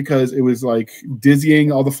bit because it was like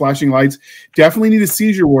dizzying, all the flashing lights. Definitely need a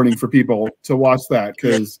seizure warning for people to watch that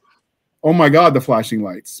because oh my God, the flashing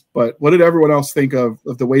lights. But what did everyone else think of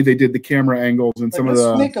the way they did the camera angles and some of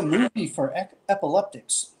the... Let's make a movie for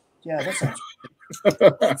epileptics. Yeah, that sounds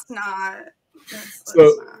That's not.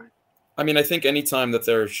 I mean, I think anytime that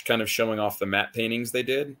they're kind of showing off the matte paintings they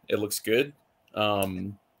did, it looks good.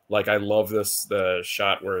 Like I love the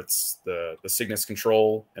shot where it's the Cygnus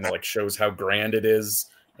control and it like shows how grand it is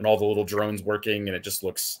and all the little drones working, and it just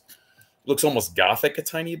looks almost gothic a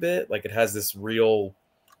tiny bit. Like it has this real,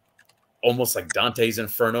 almost like Dante's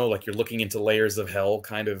Inferno, like you're looking into layers of hell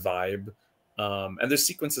kind of vibe. And there's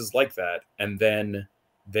sequences like that, and then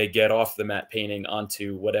they get off the matte painting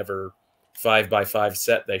onto whatever 5x5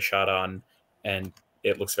 set they shot on, and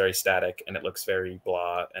it looks very static, and it looks very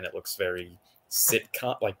blah, and it looks very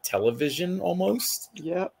sitcom, like television almost.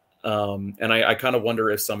 Yeah. And I kind of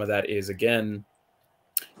wonder if some of that is, again,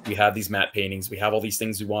 we have these matte paintings, we have all these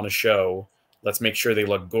things we want to show, let's make sure they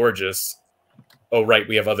look gorgeous. Oh, right,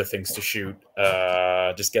 we have other things to shoot.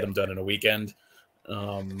 Just get them done in a weekend.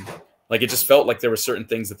 Like it just felt like there were certain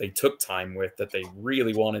things that they took time with that they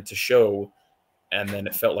really wanted to show, and then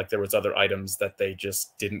it felt like there was other items that they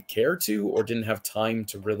just didn't care to or didn't have time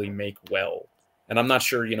to really make well. And I'm not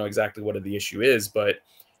sure, exactly what the issue is, but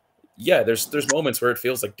yeah, there's moments where it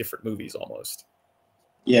feels like different movies almost.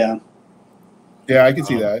 Yeah. Yeah, I can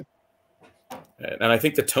see that. And I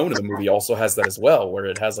think the tone of the movie also has that as well, where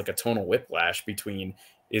it has like a tonal whiplash between,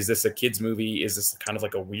 is this a kid's movie? Is this kind of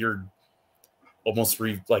like a weird, almost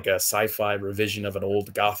like a sci-fi revision of an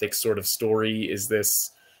old Gothic sort of story? Is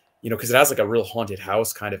this, because it has like a real haunted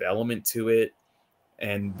house kind of element to it.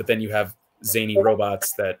 But then you have zany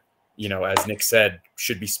robots that, as Nick said,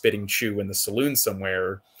 should be spitting chew in the saloon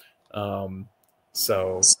somewhere.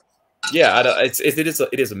 So yeah,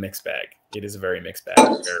 it is a mixed bag. It is a very mixed bag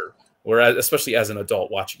whereas, especially as an adult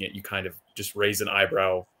watching it, you kind of just raise an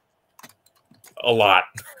eyebrow a lot.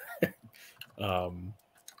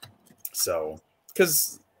 So,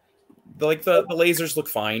 because the lasers look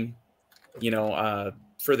fine,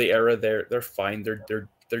 for the era, they're fine. They're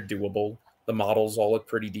doable. The models all look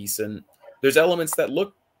pretty decent. There's elements that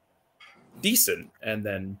look decent, and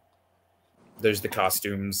then there's the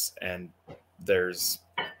costumes, and there's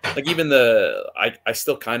like even I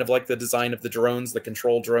still kind of like the design of the drones, the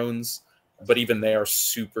control drones, but even they are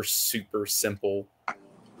super, super simple.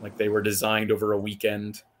 Like they were designed over a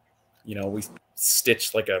weekend. We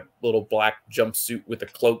stitched like a little black jumpsuit with a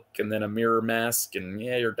cloak and then a mirror mask, and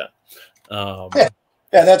yeah, you're done. Yeah,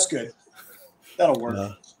 that's good. That'll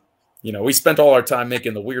work. We spent all our time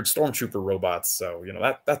making the weird stormtrooper robots, so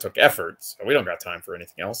that took effort. So we don't got time for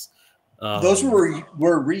anything else. Those were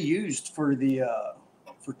reused for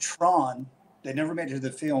Tron. They never made it to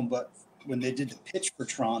the film, but when they did the pitch for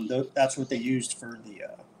Tron, that's what they used for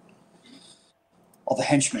all the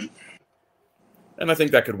henchmen. And I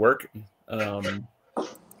think that could work.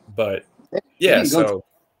 But yeah, so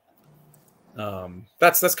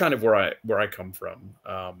that's kind of where I come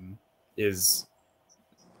from. Is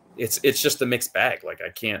it's just a mixed bag. Like I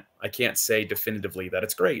can't say definitively that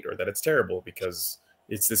it's great or that it's terrible, because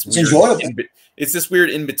it's this weird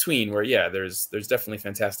in between where there's definitely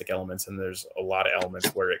fantastic elements, and there's a lot of elements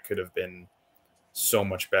where it could have been so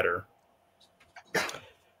much better.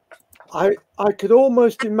 I could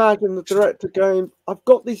almost imagine the director going, I've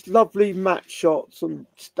got these lovely matte shots and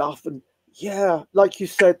stuff, and yeah, like you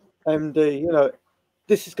said, MD,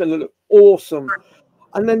 this is going to look awesome.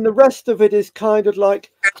 And then the rest of it is kind of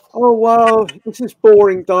like, oh, wow, this is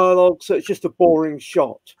boring dialogue, so it's just a boring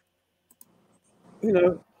shot.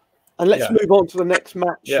 And let's Yeah. move on to the next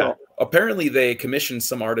matte shot. Apparently they commissioned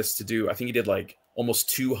some artists to do, I think he did like almost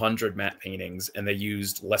 200 matte paintings, and they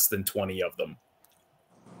used less than 20 of them.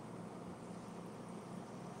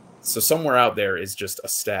 So somewhere out there is just a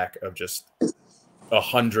stack of just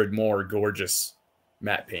 100 more gorgeous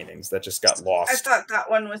matte paintings that just got lost. I thought that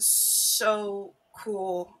one was so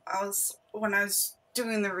cool. When I was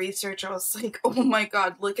doing the research, I was like, oh my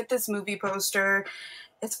god, look at this movie poster.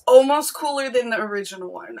 It's almost cooler than the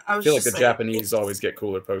original one. I feel like the Japanese always get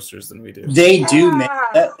cooler posters than we do. They do, man.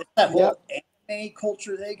 That whole anime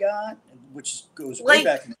culture they got, which goes way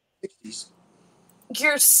back in the 60s.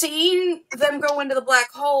 You're seeing them go into the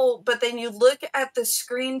black hole, but then you look at the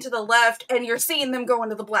screen to the left and you're seeing them go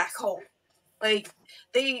into the black hole. Like,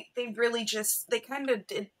 they really just, they did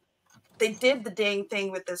the dang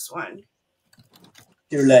thing with this one.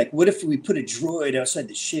 They're like, what if we put a droid outside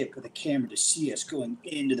the ship with a camera to see us going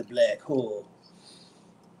into the black hole?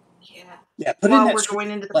 Yeah. Yeah, put While in that we're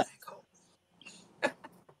going into the black hole.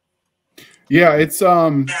 Yeah, it's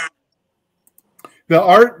the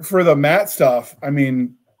art for the matte stuff. I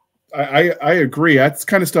mean, I agree. That's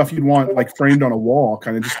kind of stuff you'd want like framed on a wall,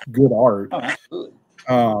 kind of just good art. Oh, absolutely.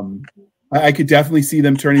 I could definitely see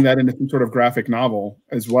them turning that into some sort of graphic novel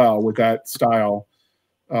as well with that style.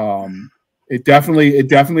 It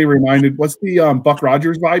definitely reminded. What's the Buck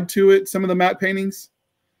Rogers vibe to it? Some of the matte paintings.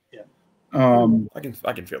 Yeah. I can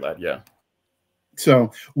feel that. Yeah.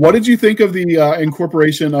 So, what did you think of the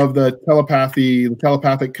incorporation of the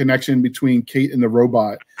telepathic connection between Kate and the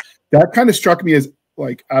robot? That kind of struck me as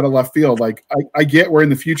like out of left field. Like, I get where in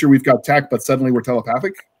the future we've got tech, but suddenly we're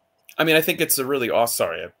telepathic. I mean, I think it's a really awesome.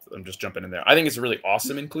 Sorry, I'm just jumping in there. I think it's a really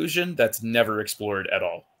awesome inclusion that's never explored at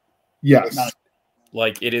all. Yes.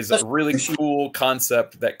 Like, it is a really cool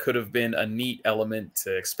concept that could have been a neat element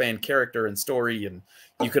to expand character and story. And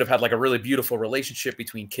you could have had like a really beautiful relationship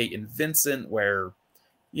between Kate and Vincent where,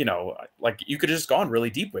 you know, like you could have just gone really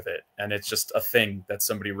deep with it. And it's just a thing that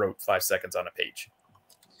somebody wrote 5 seconds on a page.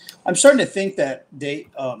 I'm starting to think that they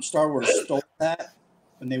Star Wars stole that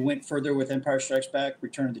when they went further with Empire Strikes Back,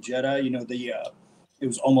 Return of the Jedi. You know, it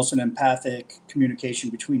was almost an empathic communication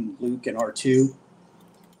between Luke and R2.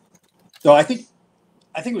 So I think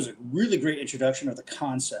it was a really great introduction of the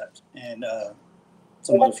concept, and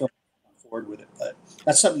some other films on forward with it. But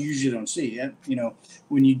that's something you usually don't see. And you know,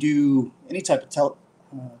 when you do any type of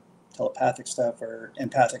telepathic stuff or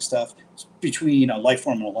empathic stuff, it's between a life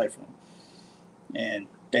form and a life form. And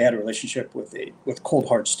they had a relationship with cold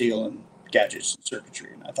hard steel and gadgets and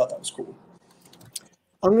circuitry, and I thought that was cool.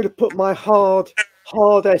 I'm going to put my hard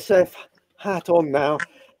SF hat on now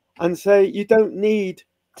and say you don't need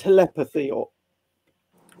telepathy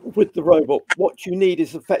with the robot. What you need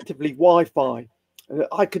is effectively Wi-Fi.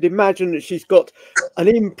 I could imagine that she's got an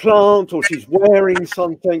implant or she's wearing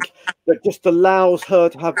something that just allows her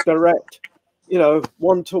to have direct, you know,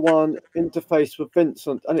 one-to-one interface with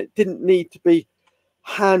Vincent, and it didn't need to be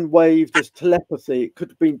hand-waved as telepathy. It could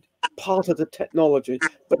have been part of the technology,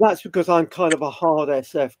 but that's because I'm kind of a hard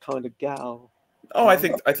SF kind of gal. Oh, I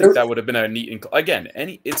think that would have been a neat. Again,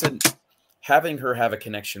 having her have a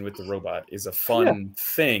connection with the robot is a fun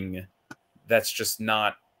thing. That's just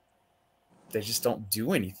not. They just don't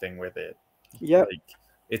do anything with it. Yeah, like,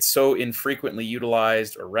 it's so infrequently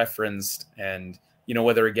utilized or referenced, and you know,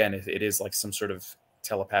 whether again if it is like some sort of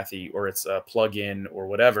telepathy or it's a plug-in or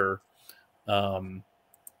whatever.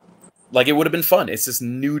 Like, it would have been fun. It's this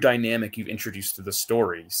new dynamic you've introduced to the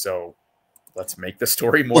story. So let's make the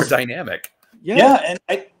story more dynamic. Yeah,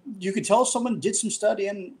 and you could tell someone did some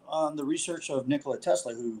studying on the research of Nikola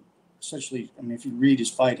Tesla, who essentially, I mean, if you read his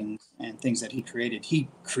findings and things that he created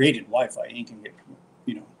Wi-Fi. He can get,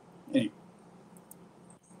 you know, any,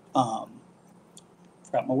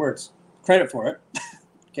 forgot my words. Credit for it.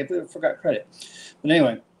 Can't believe I forgot credit. But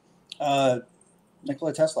anyway,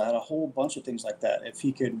 Nikola Tesla had a whole bunch of things like that. If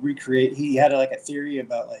he could recreate, he had like a theory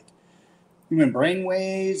about like human brain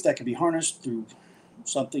waves that could be harnessed through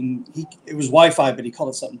something. It was Wi-Fi, but he called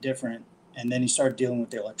it something different. And then he started dealing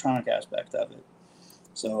with the electronic aspect of it.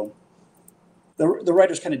 So the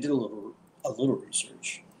writers kind of did a little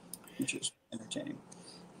research, which is entertaining.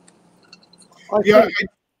 Go ahead.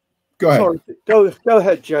 Sorry, go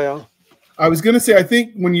ahead, JR. I was going to say, I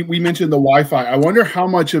think when we mentioned the Wi-Fi, I wonder how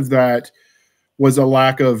much of that was a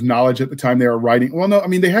lack of knowledge at the time they were writing. Well, no, I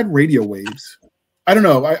mean, they had radio waves. I don't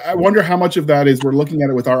know. I wonder how much of that is we're looking at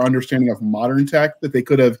it with our understanding of modern tech that they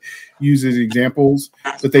could have used as examples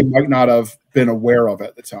that they might not have been aware of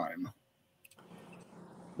at the time.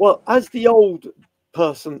 Well, as the old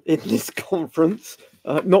person in this conference,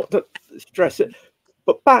 not to stress it,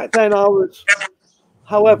 but back then I was,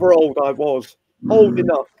 however old I was, old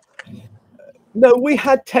enough No, we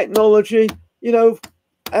had technology. You know,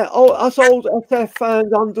 us old SF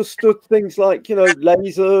fans understood things like, you know,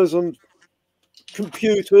 lasers and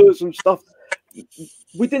computers and stuff.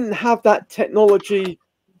 We didn't have that technology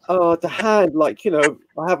to hand. Like, you know,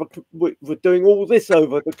 we're doing all this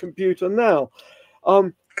over the computer now.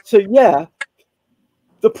 So yeah,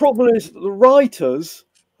 the problem is that the writers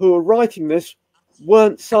who are writing this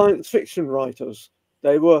weren't science fiction writers.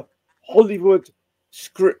 They were Hollywood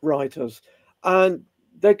script writers, and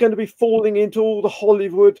they're going to be falling into all the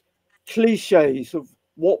Hollywood cliches of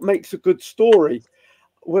what makes a good story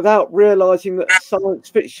without realizing that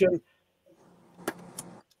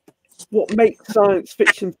what makes science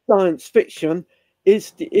fiction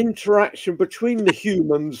is the interaction between the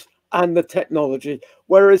humans and the technology.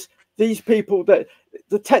 Whereas these people, that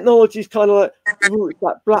the technology is kind of like, oh, it's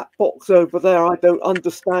that black box over there, I don't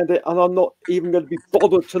understand it, and I'm not even going to be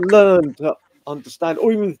bothered to learn to understand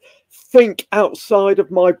or even think outside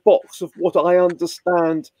of my box of what I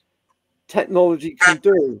understand technology can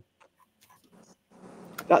do.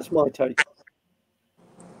 That's my take.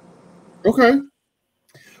 Okay.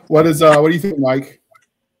 What do you think, Mike?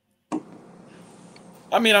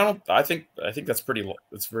 I mean, I think that's pretty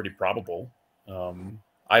probable.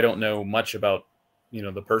 I don't know much about, you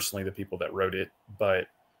know, the people that wrote it, but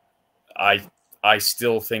I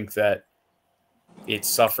still think that it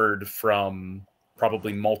suffered from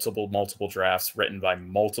probably multiple drafts written by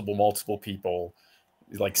multiple people,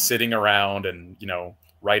 like sitting around, and, you know,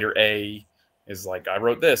 writer A is like, I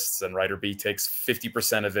wrote this, and writer B takes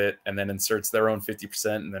 50% of it and then inserts their own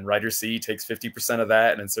 50%, and then writer C takes 50% of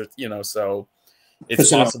that and inserts, you know, so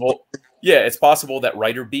it's possible. Yeah, it's possible that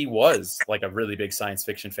writer B was like a really big science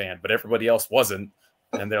fiction fan, but everybody else wasn't.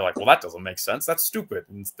 And they're like, well, that doesn't make sense. That's stupid.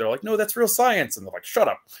 And they're like, no, that's real science. And they're like, shut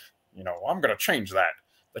up. You know, I'm going to change that.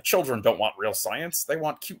 The children don't want real science. They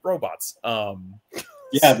want cute robots.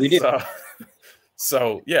 Yeah, we do.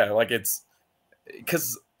 So yeah, like it's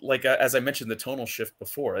because, like, as I mentioned, the tonal shift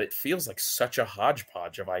before, it feels like such a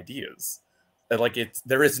hodgepodge of ideas. Like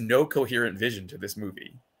there is no coherent vision to this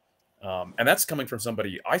movie. And that's coming from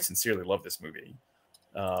somebody. I sincerely love this movie.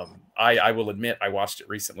 I will admit I watched it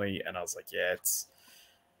recently and I was like, yeah, it's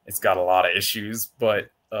got a lot of issues, but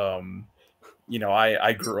you know,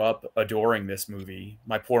 I grew up adoring this movie.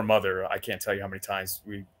 My poor mother, I can't tell you how many times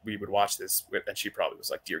we would watch this with, and she probably was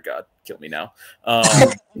like, dear God, kill me now. But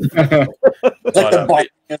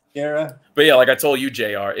yeah, like I told you,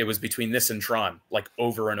 JR, it was between this and Tron, like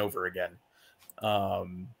over and over again.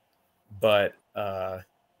 But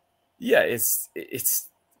yeah, it's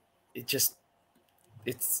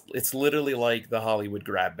literally like the Hollywood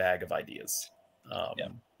grab bag of ideas.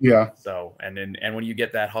 Yeah. So, and when you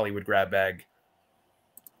get that Hollywood grab bag,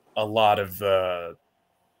 a lot of the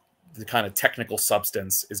kind of technical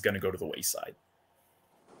substance is going to go to the wayside.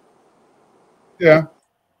 Yeah.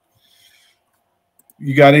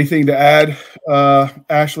 You got anything to add,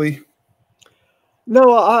 Ashley?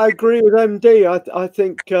 No, I agree with MD. I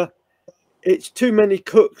think it's too many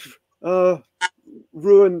cooks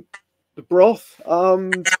ruin the broth.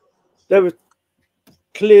 There were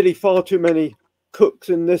clearly far too many cooks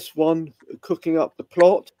in this one cooking up the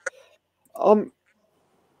plot.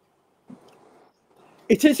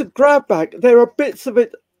 It is a grab bag. There are bits of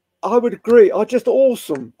it, I would agree, are just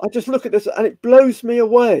awesome. I just look at this and it blows me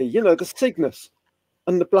away. You know, the Cygnus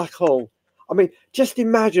and the black hole. I mean, just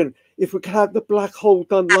imagine if we could have the black hole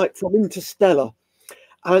done like from Interstellar,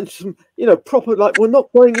 and some, you know, proper, like, we're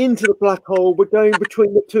not going into the black hole, we're going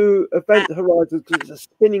between the two event horizons because it's a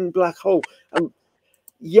spinning black hole. And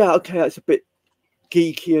yeah, okay, it's a bit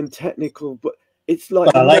geeky and technical, but it's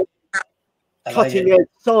like cutting edge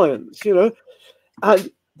science, you know.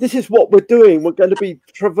 And this is what we're doing. We're going to be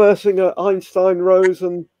traversing an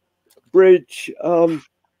Einstein-Rosen bridge to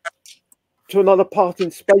another part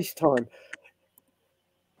in space-time.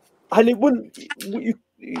 And it wouldn't,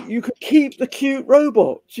 you could keep the cute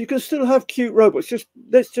robots. You can still have cute robots. Just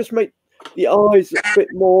let's just make the eyes a bit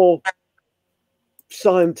more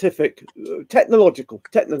scientific, technological,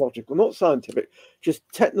 not scientific, just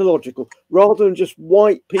technological, rather than just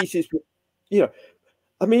white pieces with, you know,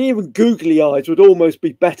 I mean, even googly eyes would almost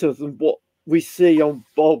be better than what we see on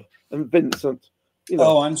Bob and Vincent. You know.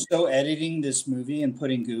 Oh, I'm so editing this movie and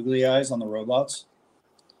putting googly eyes on the robots.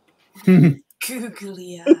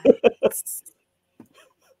 Googly eyes.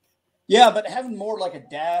 Yeah, but having more like a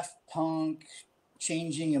Daft Punk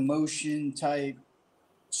changing emotion type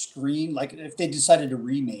screen, like if they decided to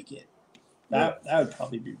remake it, that would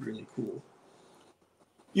probably be really cool.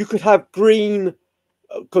 You could have green,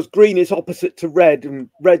 because green is opposite to red, and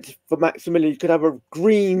red for Maximilian. You could have a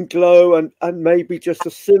green glow and maybe just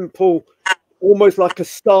a simple almost like a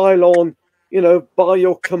style on, you know, by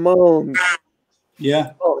your command.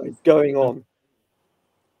 Yeah, going on.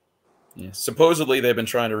 Yeah. Supposedly they've been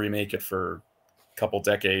trying to remake it for a couple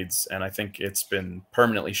decades, and I think it's been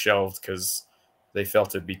permanently shelved because they felt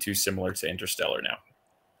it'd be too similar to Interstellar now.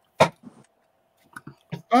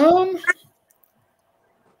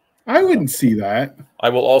 I wouldn't see that. I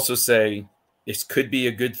will also say this could be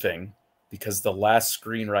a good thing because the last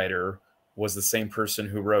screenwriter was the same person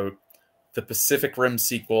who wrote the Pacific Rim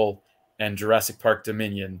sequel and Jurassic Park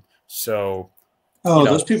Dominion. So,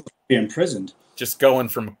 those people should be imprisoned. Just going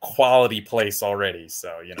from a quality place already.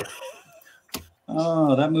 So,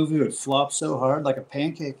 Oh, that movie would flop so hard like a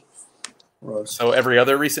pancake. Gross. So every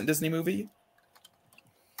other recent Disney movie?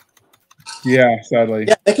 Yeah, sadly.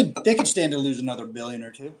 Yeah, they could stand to lose another $1 billion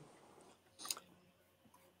or $2 billion.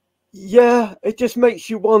 Yeah, it just makes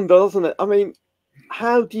you wonder, doesn't it? I mean,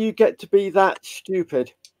 how do you get to be that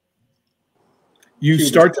stupid? You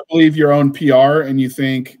start to believe your own PR, and you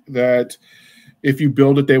think that if you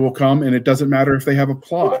build it, they will come, and it doesn't matter if they have a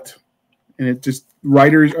plot. And it just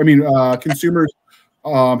consumers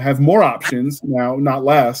have more options now, not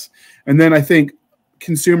less. And then I think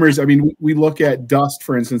consumers, we look at Dust,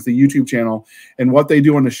 for instance, the YouTube channel, and what they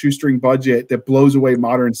do on a shoestring budget that blows away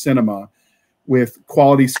modern cinema with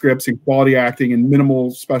quality scripts and quality acting and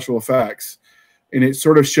minimal special effects. And it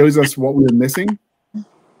sort of shows us what we were missing,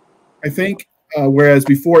 I think. Whereas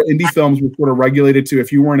before, indie films were sort of regulated to,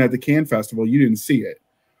 if you weren't at the Cannes Festival, you didn't see it.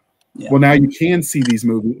 Yeah. Well, now you can see these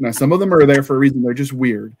movies. Now, some of them are there for a reason. They're just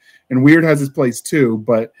weird. And weird has its place too.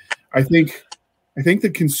 But I think the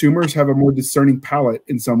consumers have a more discerning palate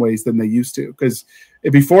in some ways than they used to. Because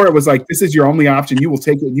before it was like, this is your only option. You will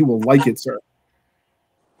take it and you will like it, sir.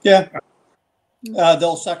 Yeah.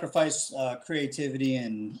 They'll sacrifice creativity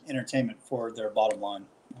and entertainment for their bottom line.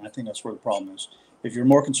 I think that's where the problem is. If you're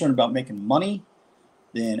more concerned about making money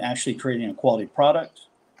than actually creating a quality product,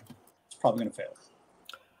 it's probably going to fail.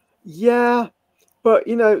 Yeah, but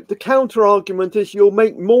the counter argument is you'll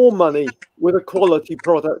make more money with a quality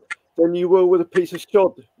product than you will with a piece of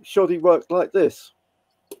shoddy work like this.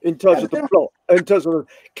 In terms of the plot, in terms of the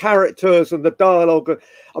characters and the dialogue.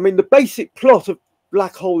 The basic plot of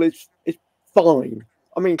Black Hole is fine.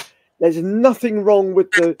 There's nothing wrong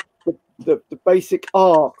with the basic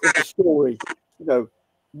arc of the story.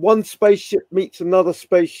 One spaceship meets another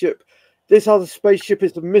spaceship. This other spaceship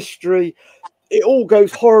is a mystery. It all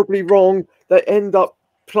goes horribly wrong. They end up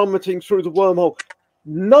plummeting through the wormhole.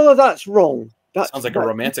 None of that's wrong. That sounds like a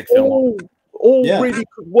romantic film. All really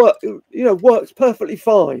could work. Works perfectly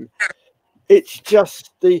fine. It's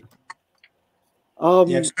just the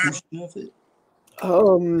execution of it.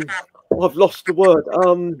 I've lost the word.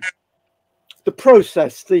 The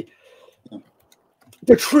process, the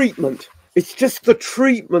treatment. It's just the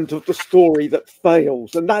treatment of the story that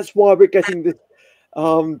fails, and that's why we're getting this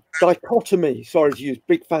dichotomy. Sorry to use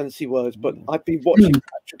big fancy words, but I've been watching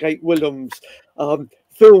Patrick H. Williams'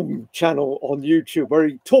 film channel on YouTube where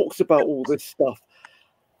he talks about all this stuff,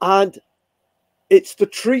 and it's the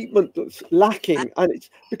treatment that's lacking, and it's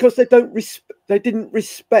because they didn't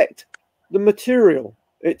respect the material.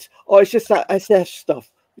 It's just that SF stuff.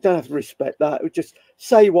 We don't have to respect that. We just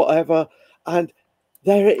say whatever, and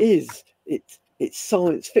there it is. It's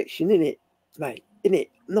science fiction, isn't it, mate? Isn't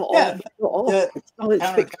it? Not art. It's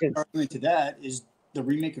science fiction. Argument to that is the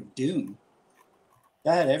remake of Dune.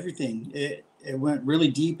 That had everything. It went really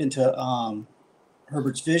deep into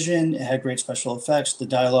Herbert's vision. It had great special effects. The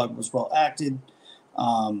dialogue was well acted,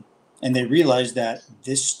 and they realized that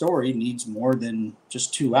this story needs more than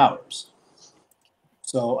just 2 hours.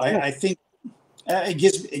 So I think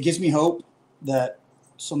it gives me hope that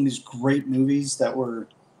some of these great movies that were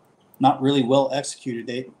not really well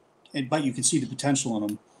executed, but you can see the potential in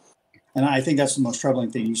them. And I think that's the most troubling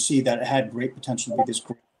thing. You see that it had great potential to be this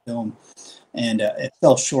great film, and it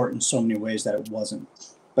fell short in so many ways that it wasn't.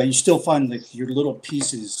 But you still find your little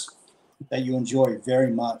pieces that you enjoy very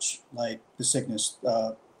much, like The Sickness,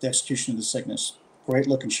 the execution of The Sickness, great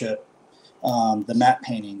looking ship, the matte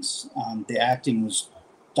paintings, the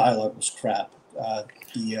dialogue was crap,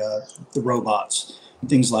 the robots,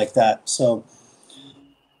 things like that. So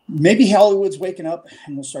maybe Hollywood's waking up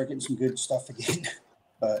and we'll start getting some good stuff again.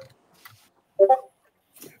 But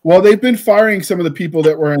well, they've been firing some of the people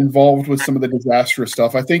that were involved with some of the disastrous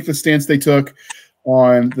stuff. I think the stance they took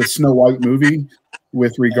on the Snow White movie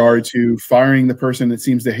with regard to firing the person that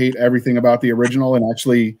seems to hate everything about the original and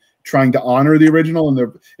actually trying to honor the original, and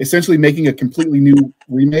they're essentially making a completely new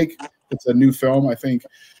remake. It's a new film. I think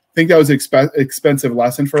that was an expensive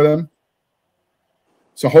lesson for them.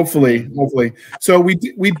 So hopefully. So we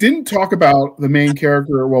didn't talk about the main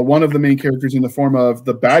character. Well, one of the main characters in the form of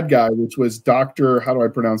the bad guy, which was Dr. How do I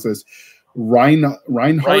pronounce this? Reinhardt.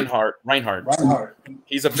 Reinhardt.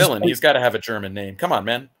 He's a villain. He's got to have a German name. Come on,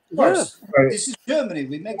 man. Of course. Right. This is Germany.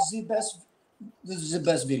 We make the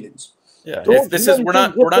best villains. Yeah, we're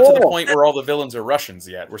not to the point where all the villains are Russians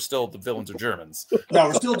yet. We're still the villains are Germans. No,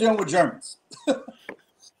 we're still dealing with Germans.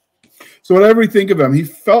 So whatever you think of him, he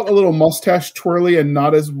felt a little mustache twirly and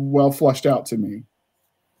not as well fleshed out to me.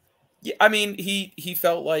 Yeah, I mean, he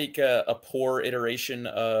felt like a poor iteration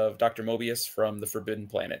of Dr. Mobius from the Forbidden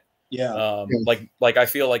Planet. Yeah. Like I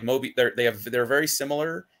feel like they're very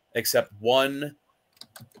similar, except one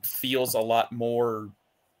feels a lot more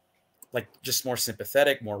like just more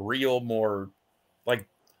sympathetic, more real, more like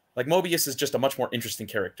Mobius is just a much more interesting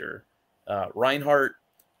character. Reinhardt,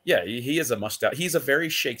 yeah, he is a mustache. He's a very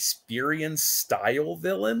Shakespearean style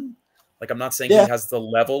villain. Like, I'm not saying he has the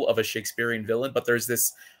level of a Shakespearean villain, but there's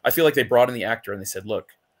this, I feel like they brought in the actor and they said, look,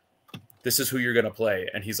 this is who you're going to play.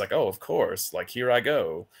 And he's like, oh, of course. Like, here I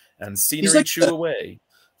go. And scenery chew away.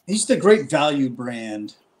 He's the great value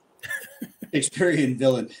brand Shakespearean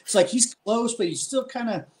villain. It's like he's close, but he's still kind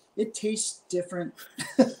of, it tastes different.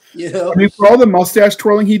 You know? I mean, for all the mustache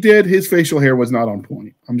twirling he did, his facial hair was not on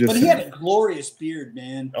point. But he had a glorious beard,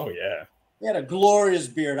 man. Oh, yeah. He had a glorious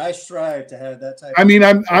beard. I strive to have that type. I mean,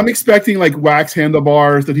 I'm expecting like wax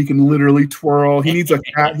handlebars that he can literally twirl. He needs a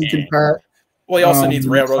cat he can pat. Well, he also needs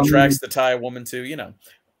railroad tracks to tie a woman to, you know.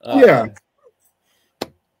 Yeah.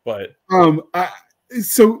 But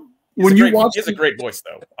so when you watched, he has a great voice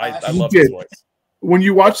though. I love did. his voice. When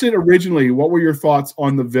you watched it originally, what were your thoughts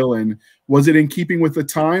on the villain? Was it in keeping with the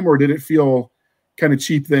time, or did it feel kind of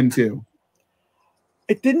cheap then too?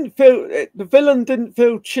 It didn't feel, the villain didn't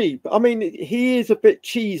feel cheap. I mean, he is a bit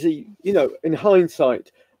cheesy, you know, in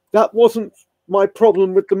hindsight. That wasn't my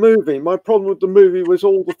problem with the movie. My problem with the movie was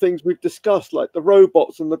all the things we've discussed, like the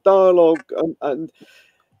robots and the dialogue and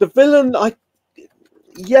the villain.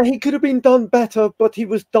 He could have been done better, but he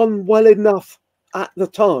was done well enough at the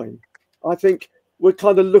time. I think we're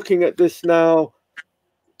kind of looking at this now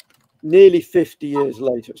nearly 50 years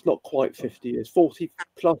later. It's not quite 50 years, 40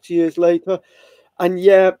 plus years later. And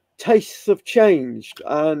yeah, tastes have changed.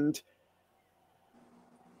 And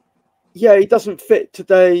yeah, he doesn't fit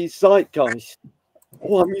today's zeitgeist.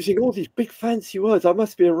 Oh, I'm using all these big fancy words. I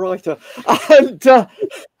must be a writer. And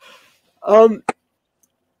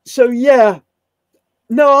so yeah,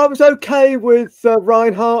 no, I was okay with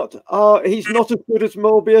Reinhardt. He's not as good as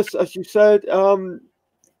Mobius, as you said,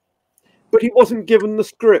 but he wasn't given the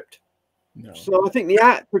script. No. So I think the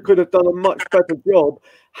actor could have done a much better job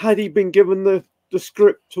had he been given the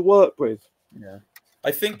script to work with. Yeah,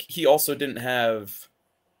 I think he also didn't have,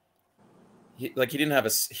 he didn't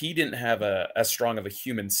have as strong of a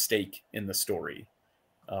human stake in the story.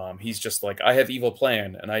 He's just like, I have evil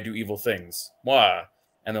plan and I do evil things. Mwah.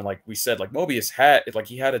 And then, like we said, like Mobius had, like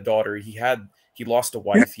he had a daughter, he lost a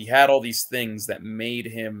wife, he had all these things that made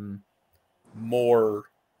him more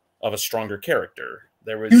of a stronger character.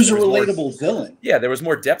 He was a relatable villain. Yeah, there was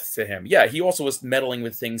more depth to him. Yeah, he also was meddling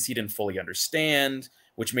with things he didn't fully understand,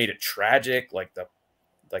 which made it tragic.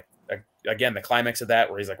 Again, the climax of that,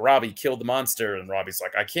 where he's like, Robbie killed the monster, and Robbie's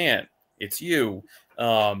like, I can't, it's you.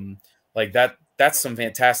 Like that's some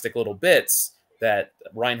fantastic little bits that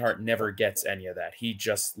Reinhardt never gets any of that. He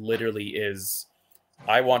just literally is,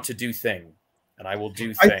 I want to do thing, and I will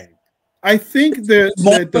do thing. I think that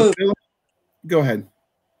the villain, go ahead.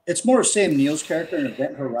 It's more Sam Neill's character in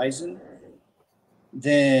Event Horizon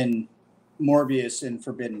than Morbius in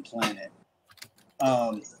Forbidden Planet.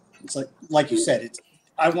 It's like you said, it's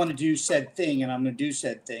I want to do said thing and I'm going to do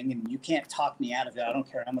said thing, and you can't talk me out of it. I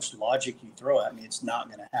don't care how much logic you throw at me; it's not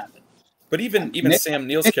going to happen. But even Sam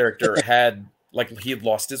Neill's character had, like, he had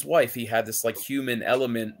lost his wife. He had this like human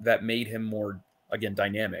element that made him more, again,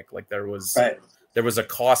 dynamic. Like there was a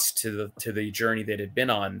cost to the journey that had been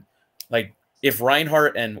on. Like if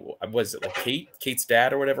Reinhardt and was it like Kate's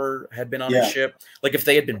dad or whatever had been on the ship, like if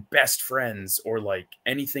they had been best friends or like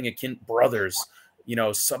anything akin, brothers, you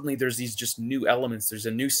know, suddenly there's these just new elements. There's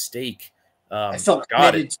a new stake. I felt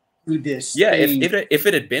committed to this. Yeah, if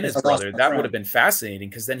it had been his brother, that would have been fascinating,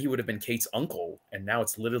 because then he would have been Kate's uncle, and now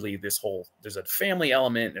it's literally this whole, there's a family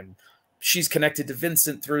element, and she's connected to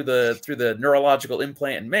Vincent through the neurological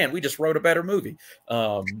implant. And man, we just wrote a better movie.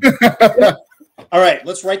 All right,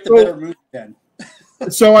 let's write the better movie then.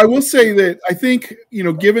 So I will say that I think, you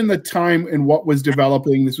know, given the time and what was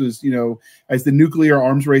developing, this was, you know, as the nuclear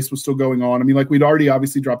arms race was still going on. I mean, like we'd already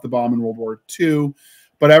obviously dropped the bomb in World War II,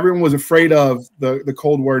 but everyone was afraid of the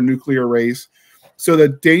Cold War nuclear race. So the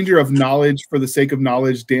danger of knowledge for the sake of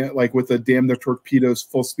knowledge, like with the damn the torpedoes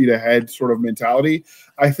full speed ahead sort of mentality,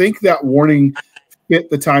 I think that warning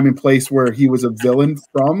fit the time and place where he was a villain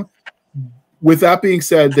from. With that being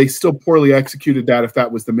said, they still poorly executed that if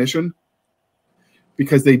that was the mission,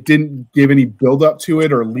 because they didn't give any build up to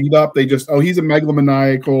it or lead up. They just, oh, he's a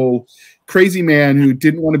megalomaniacal crazy man who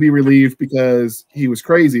didn't want to be relieved because he was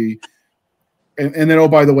crazy. And then, oh,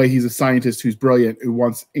 by the way, he's a scientist who's brilliant, who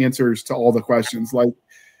wants answers to all the questions. Like,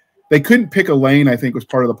 they couldn't pick a lane, I think, was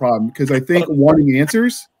part of the problem, because I think wanting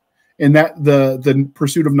answers and that the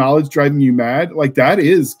pursuit of knowledge driving you mad, like, that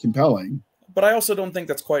is compelling. But I also don't think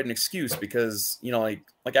that's quite an excuse, because, you know,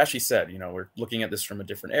 like Ashley said, you know, we're looking at this from a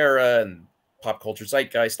different era and pop culture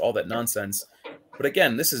zeitgeist, all that nonsense. But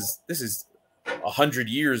again, this is 100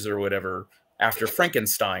 years or whatever after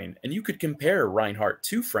Frankenstein, and you could compare Reinhardt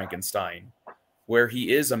to Frankenstein, where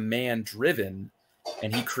he is a man driven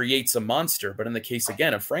and he creates a monster. But in the case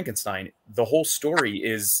again of Frankenstein, the whole story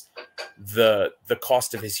is the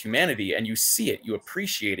cost of his humanity, and you see it, you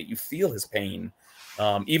appreciate it, you feel his pain,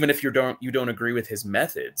 even if you don't agree with his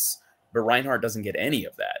methods. But Reinhardt doesn't get any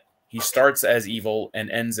of that. He starts as evil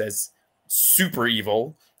and ends as super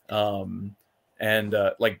evil.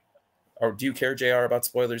 Like, or do you care, JR, about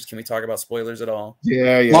spoilers? Can we talk about spoilers at all?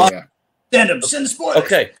 Yeah. Send the spoilers.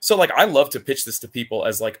 Okay, so like, I love to pitch this to people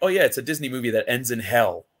as like, oh yeah, it's a Disney movie that ends in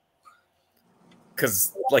hell,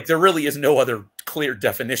 because like there really is no other clear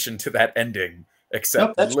definition to that ending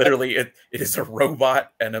except literally it is a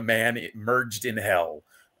robot and a man merged in hell.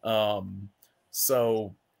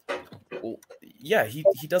 So yeah, he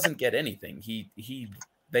doesn't get anything.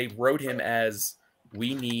 They wrote him as,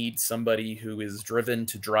 we need somebody who is driven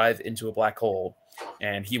to drive into a black hole,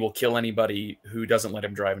 and he will kill anybody who doesn't let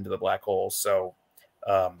him drive into the black hole. So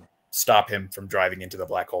stop him from driving into the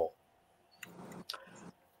black hole.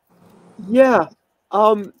 Yeah.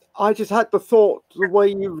 I just had the thought, the way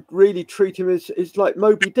you really treat him is like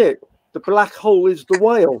Moby Dick. The black hole is the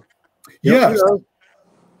whale. Yeah. You know?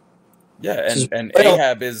 Yeah, and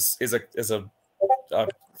Ahab is a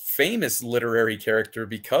famous literary character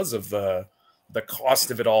because of the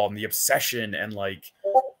cost of it all and the obsession, and like,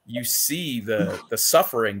 you see the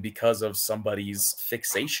suffering because of somebody's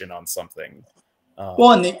fixation on something.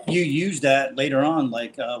 Well, and you use that later on,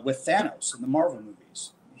 like with Thanos in the Marvel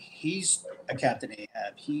movies. He's a Captain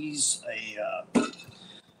Ahab. He's a,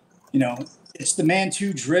 it's the man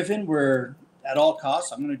too driven, where at all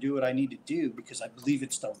costs, I'm going to do what I need to do because I believe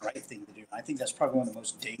it's the right thing to do. I think that's probably one of the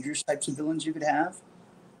most dangerous types of villains you could have,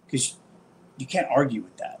 because you can't argue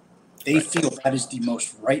with that. They feel that is the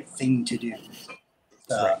most right thing to do.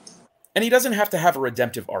 And he doesn't have to have a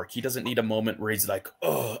redemptive arc. He doesn't need a moment where he's like,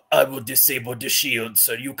 oh, I will disable the shield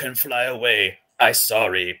so you can fly away. I'm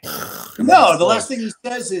sorry. No, the last thing he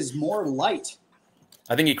says is more light.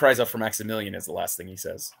 I think he cries out for Maximilian is the last thing he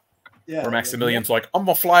says. Yeah. Where Maximilian's like, I'm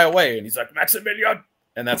going to fly away. And he's like, Maximilian.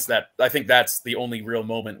 And that's that. I think that's the only real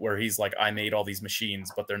moment where he's like, I made all these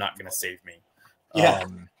machines, but they're not going to save me. Yeah.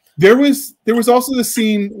 There was also the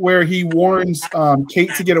scene where he warns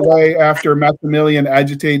Kate to get away after Maximilian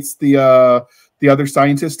agitates the other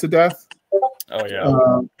scientist to death. Oh yeah.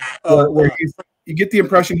 Where you get the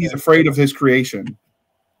impression he's afraid of his creation.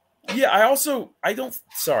 Yeah, I don't.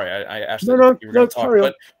 Sorry, I asked you were going to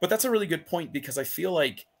talk, but that's a really good point, because I feel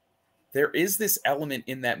like there is this element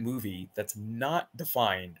in that movie that's not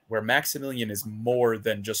defined, where Maximilian is more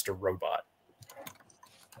than just a robot.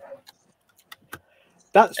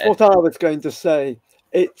 That's what I was going to say.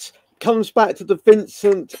 It comes back to the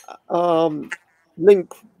Vincent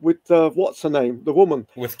link with what's her name, the woman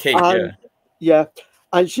with Kate. Yeah,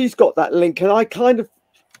 and she's got that link, and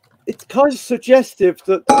it's kind of suggestive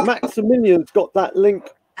that Maximilian's got that link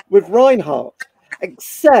with Reinhardt,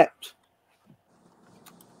 except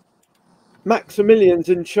Maximilian's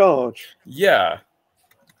in charge. Yeah,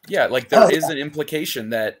 like there is an implication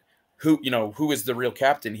that who is the real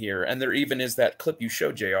captain here, and there even is that clip you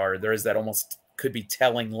showed, JR. There is that almost could be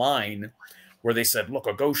telling line where they said, "Look,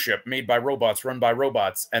 a ghost ship made by robots, run by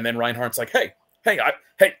robots," and then Reinhardt's like, "Hey,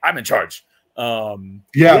 I'm in charge."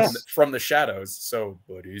 Yes, from the shadows. So,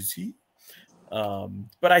 but is he?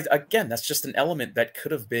 But again, that's just an element that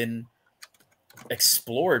could have been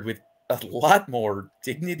explored with a lot more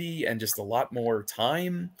dignity and just a lot more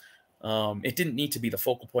time. It didn't need to be the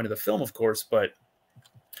focal point of the film, of course, but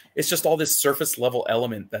it's just all this surface level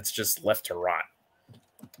element that's just left to rot.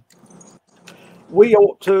 We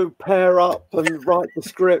ought to pair up and write the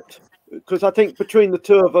script, because I think between the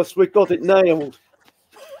two of us, we've got it nailed.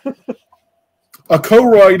 A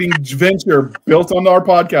co-writing venture built on our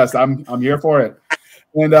podcast. I'm here for it.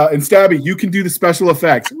 And Stabby, you can do the special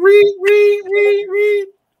effects. Read.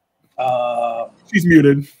 She's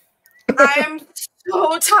muted. I am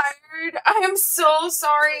so tired. I am so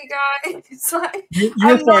sorry, guys. You're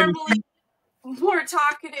I'm fine. normally more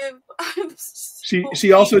talkative. I'm so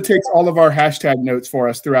She also takes all of our hashtag notes for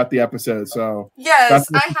us throughout the episode. So yes,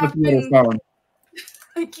 what I she's have looking at her been. phone.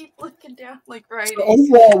 I keep looking down, like writing. So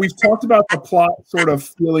overall, we've talked about the plot sort of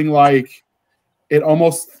feeling like it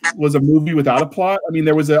almost was a movie without a plot. I mean,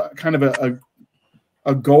 there was a kind of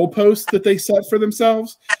a goalpost that they set for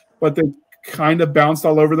themselves, but they kind of bounced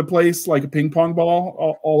all over the place like a ping pong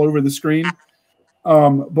ball all over the screen.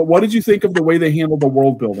 But what did you think of the way they handled the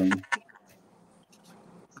world building?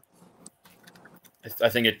 I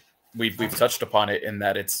think we've touched upon it in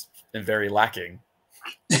that it's very lacking.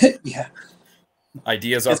 Yeah.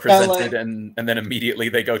 Ideas are presented and then immediately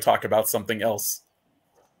they go talk about something else.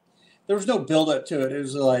 There was no build up to it. It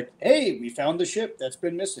was like, hey, we found the ship that's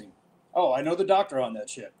been missing. Oh, I know the doctor on that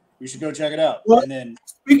ship. We should go check it out. Well, and then,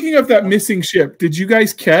 speaking of that missing ship, did you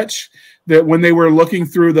guys catch that when they were looking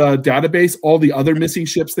through the database, all the other missing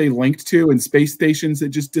ships they linked to and space stations that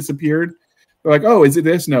just disappeared? They're like, oh, is it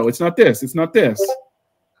this? No, it's not this. It's not this.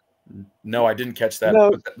 No, I didn't catch that.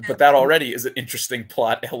 No. But that already is an interesting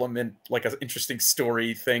plot element, like an interesting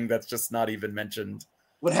story thing that's just not even mentioned.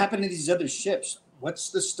 what happened to these other ships? What's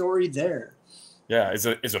the story there? Yeah, is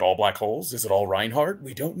it all black holes? Is it all Reinhardt?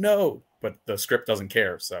 We don't know, but the script doesn't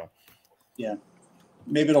care. So Yeah,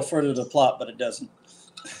 maybe it'll further the plot, but it doesn't.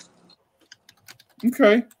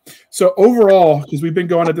 Okay. So overall, because we've been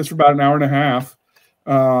going at this for about an hour and a half,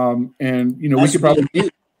 and you know, we could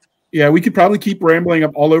probably keep rambling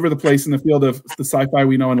up all over the place in the field of the sci-fi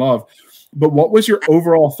we know and love. But what was your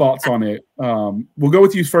overall thoughts on it? We'll go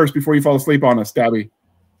with you first before you fall asleep on us, Stabby.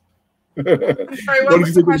 Sorry, what did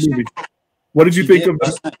you think of the movie? What did you think of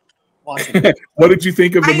what did you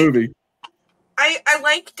think of the movie? I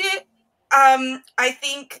liked it. I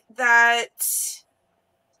think that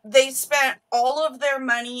they spent all of their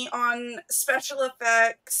money on special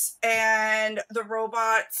effects and the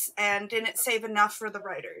robots and didn't save enough for the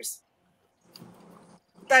writers.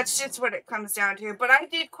 That's just what it comes down to. But I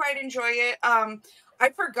did quite enjoy it. I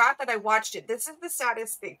forgot that I watched it. This is the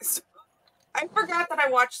saddest thing. I forgot that I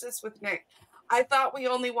watched this with Nick. I thought we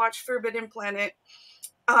only watched Forbidden Planet.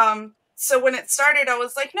 So when it started, I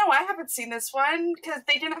was like, no, I haven't seen this one because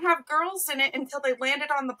they didn't have girls in it until they landed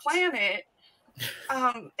on the planet.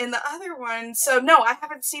 In the other one. So no, I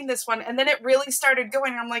haven't seen this one. And then it really started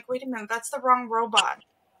going. I'm like, wait a minute, that's the wrong robot.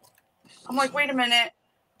 I'm like, wait a minute.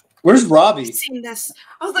 Where's Robbie? I've seen this.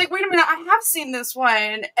 I was like, wait a minute, I have seen this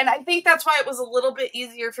one. And I think that's why it was a little bit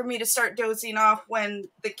easier for me to start dozing off when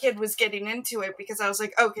the kid was getting into it, because I was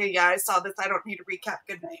like, okay, yeah, I saw this. I don't need to recap.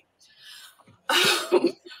 Good night.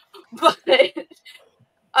 But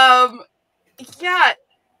yeah,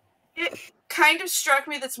 it kind of struck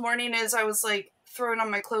me this morning as I was like throwing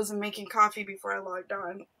on my clothes and making coffee before I logged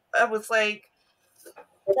on. I was like,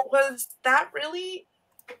 was that really,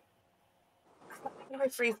 how do I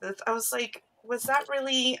phrase this? I was like, was that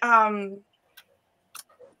really how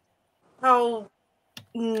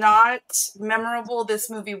not memorable this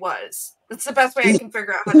movie was? It's the best way I can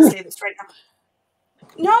figure out how to say this right now.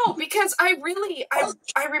 No, because I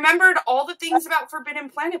remembered all the things about Forbidden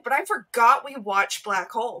Planet, but I forgot we watched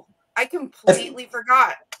Black Hole. I completely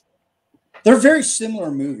forgot. They're very similar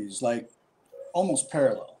movies, like almost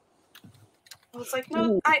parallel. I was like,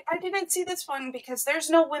 no, I didn't see this one because there's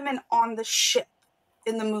no women on the ship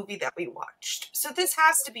in the movie that we watched. So this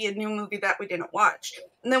has to be a new movie that we didn't watch.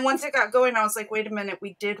 And then once it got going, I was like, wait a minute,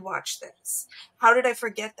 we did watch this. How did I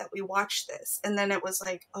forget that we watched this? And then it was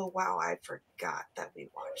like, oh, wow, I forgot that we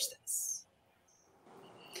watched this.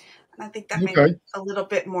 And I think that made it a little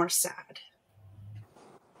bit more sad.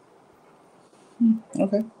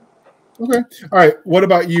 Okay. Okay. All right. What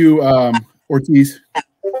about you, Ortiz?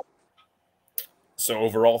 So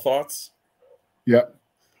overall thoughts? Yeah.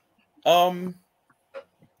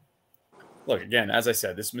 Look, again, as I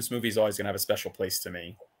said, this movie is always going to have a special place to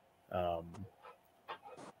me.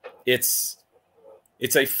 It's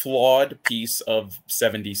a flawed piece of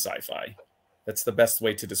 70s sci-fi. That's the best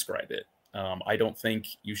way to describe it. I don't think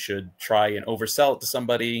you should try and oversell it to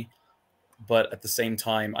somebody, but at the same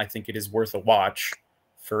time, I think it is worth a watch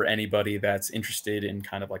for anybody that's interested in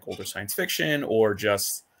kind of like older science fiction or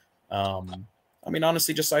just, I mean,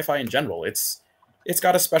 honestly, just sci-fi in general. It's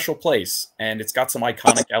got a special place and it's got some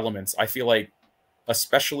iconic elements. I feel like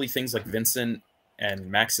especially things like Vincent and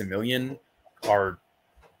Maximilian are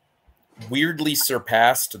weirdly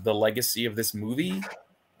surpassed the legacy of this movie.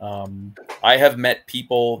 I have met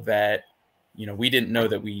people that you know, we didn't know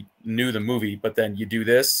that we knew the movie, but then you do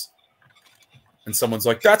this and someone's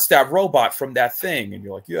like, that's that robot from that thing. And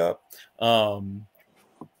you're like, yeah.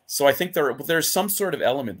 So I think there's some sort of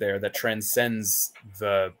element there that transcends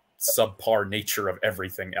the subpar nature of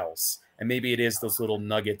everything else. And maybe it is those little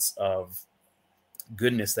nuggets of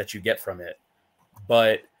goodness that you get from it.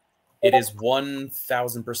 But it is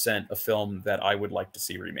 1,000% a film that I would like to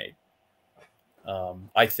see remade.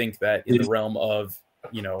 I think that in the realm of,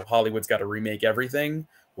 you know, Hollywood's got to remake everything.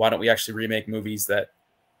 Why don't we actually remake movies that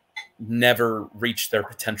never reached their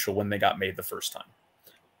potential when they got made the first time?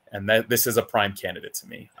 And this is a prime candidate to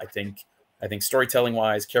me. I think storytelling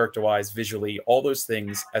wise, character wise, visually, all those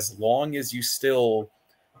things, as long as you still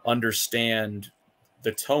understand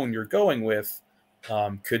the tone you're going with,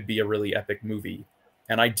 could be a really epic movie.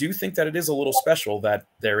 And I do think that it is a little special that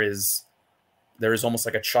there is almost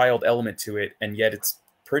like a child element to it, and yet it's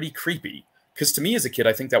pretty creepy. Because to me as a kid,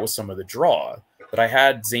 I think that was some of the draw. That I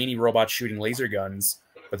had zany robots shooting laser guns,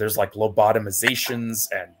 but there's like lobotomizations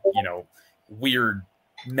and, you know, weird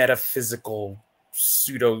metaphysical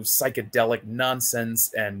pseudo psychedelic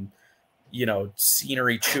nonsense and, you know,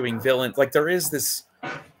 scenery chewing villains. Like there is this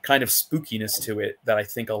kind of spookiness to it that I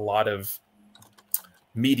think a lot of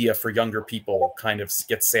media for younger people kind of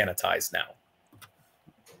gets sanitized now.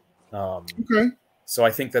 Okay. So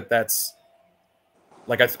I think that's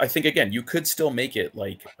like, I think again, you could still make it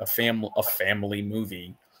like a family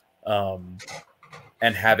movie,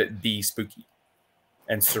 and have it be spooky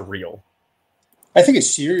and surreal. I think a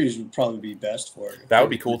series would probably be best for it. That would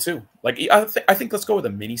be cool too. Like I think let's go with a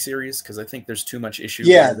mini series, because I think there's too much issue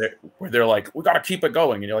where they're like, we got to keep it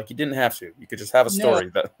going, and you're like, you didn't have to. You could just have a story.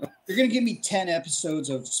 That you're gonna give me 10 episodes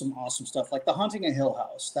of some awesome stuff, like The Haunting of Hill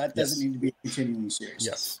House. That doesn't need to be a continuing series.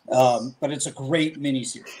 Yes. But it's a great mini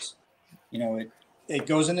series. You know, it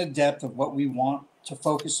goes into depth of what we want to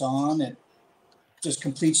focus on. It just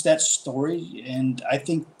completes that story, and I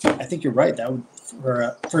think you're right. That would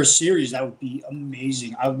for a series, that would be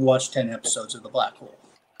amazing. I would watch 10 episodes of The Black Hole.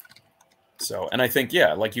 So, and I think,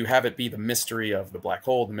 yeah, like you have it be the mystery of the black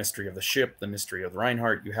hole, the mystery of the ship, the mystery of the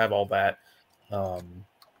Reinhardt. You have all that.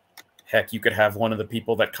 Heck, you could have one of the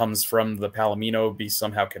people that comes from the Palomino be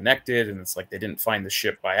somehow connected, and it's like they didn't find the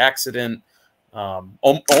ship by accident.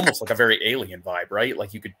 Almost like a very Alien vibe, right?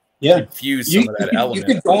 Like you could infuse some of that element.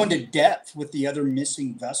 You could go into depth with the other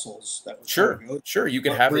missing vessels. That Sure. You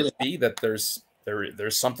could have it be that there's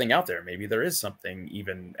something out there. Maybe there is something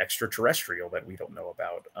even extraterrestrial that we don't know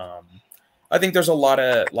about. I think there's a lot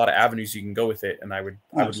of avenues you can go with it, and I would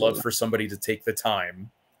love for somebody to take the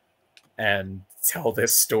time and tell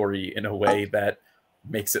this story in a way that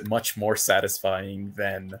makes it much more satisfying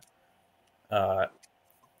than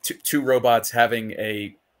two robots having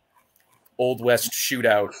a Old West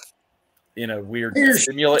shootout in a weird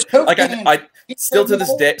simulation. Like I still to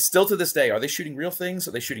this day, are they shooting real things?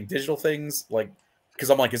 Are they shooting digital things? Like, because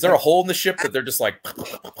I'm like, is there a hole in the ship that they're just like?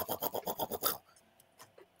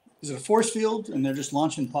 Is it a force field and they're just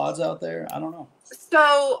launching pods out there? I don't know.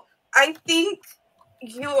 So I think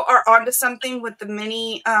you are onto something with the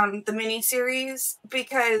mini series,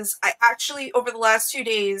 because I actually, over the last 2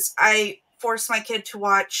 days, I forced my kid to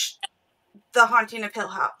watch The Haunting of Hill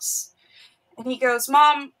House. And he goes,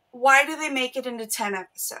 Mom, why do they make it into 10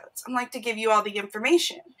 episodes? I'm like, to give you all the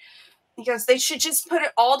information. He goes, they should just put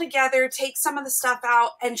it all together, take some of the stuff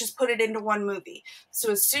out, and just put it into one movie.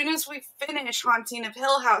 So as soon as we finish Haunting of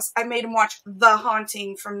Hill House, I made him watch The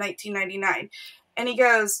Haunting from 1999. And he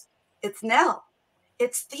goes, it's Nell.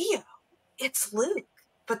 It's Theo. It's Luke.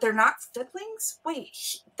 But they're not siblings?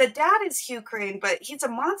 Wait, the dad is Hugh Crane, but he's a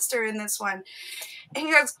monster in this one. And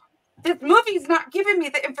he goes, this movie's not giving me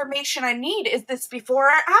the information I need. Is this before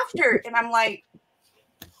or after? And I'm like,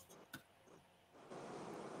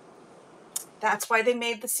 that's why they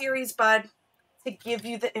made the series, bud, to give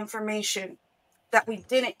you the information that we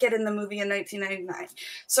didn't get in the movie in 1999.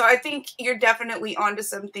 So I think you're definitely onto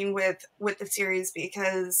something with the series,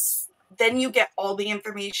 because then you get all the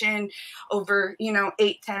information over,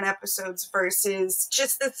 8-10 episodes versus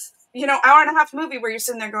just this, hour and a half movie where you're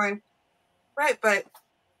sitting there going, right, but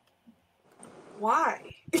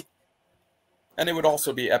why? And it would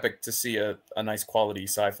also be epic to see a nice quality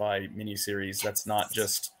sci-fi miniseries that's not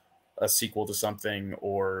just a sequel to something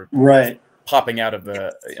or popping out of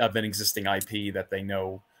an existing IP that they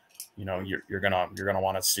know, you're gonna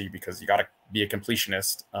want to see, because you got to be a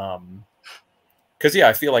completionist. Because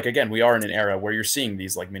I feel like, again, we are in an era where you're seeing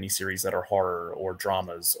these like miniseries that are horror or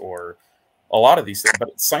dramas or a lot of these things,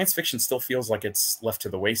 but science fiction still feels like it's left to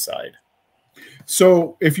the wayside.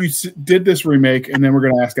 So if you did this remake, and then we're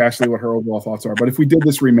going to ask Ashley what her overall thoughts are, but if we did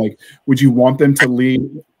this remake, would you want them to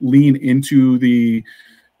lean into the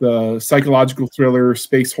psychological thriller,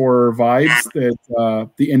 space horror vibes that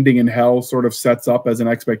the ending in hell sort of sets up as an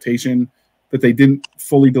expectation that they didn't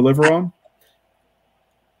fully deliver on?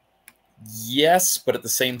 Yes, but at the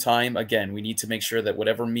same time, again, we need to make sure that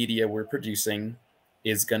whatever media we're producing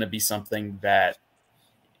is going to be something that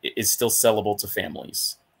is still sellable to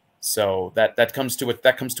families. So that comes to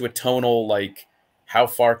a tonal, like, how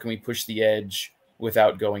far can we push the edge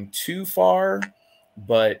without going too far?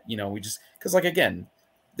 But we just, because, like, again,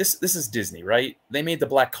 this is Disney, right? They made the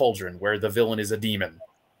Black Cauldron where the villain is a demon,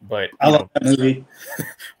 but I love that movie.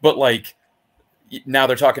 But like, now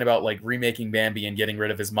they're talking about like remaking Bambi and getting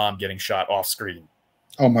rid of his mom getting shot off screen.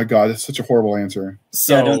 Oh my God, that's such a horrible answer.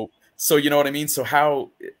 So you know what I mean? So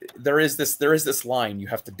how there is this line you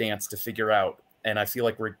have to dance to figure out. And I feel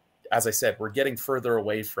like as I said, we're getting further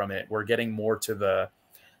away from it. We're getting more to the,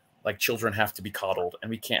 like, children have to be coddled and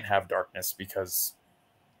we can't have darkness because,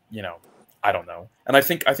 I don't know. And I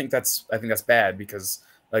think that's bad because,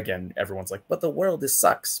 again, everyone's like, but the world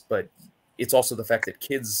sucks. But it's also the fact that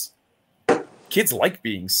kids like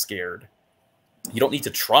being scared. You don't need to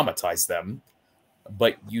traumatize them,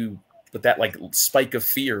 but that, like, spike of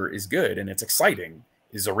fear is good and it's exciting.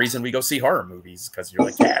 Is a reason we go see horror movies, because you're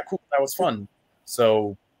like, yeah, cool, that was fun.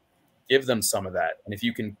 So give them some of that. And if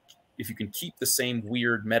you can keep the same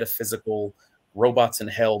weird metaphysical robots in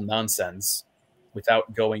hell nonsense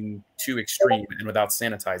without going too extreme and without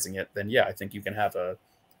sanitizing it, then yeah, I think you can have a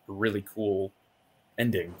really cool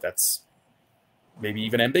ending that's maybe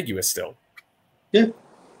even ambiguous still. Yeah.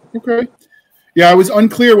 Okay. Yeah, I was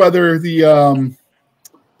unclear whether the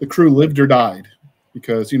crew lived or died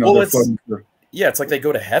because they're floating through. Yeah, it's like they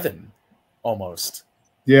go to heaven almost.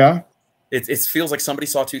 Yeah. It feels like somebody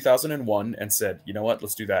saw 2001 and said, you know what,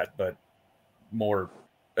 let's do that, but more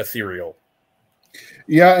ethereal.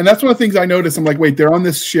 Yeah, and that's one of the things I noticed. I'm like, wait, they're on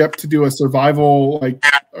this ship to do a survival, like,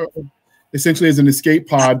 essentially as an escape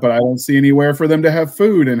pod, but I don't see anywhere for them to have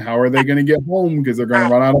food. And how are they going to get home? Because they're going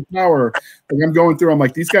to run out of power. Like, I'm going through, I'm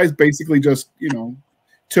like, these guys basically just,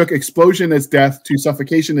 took explosion as death to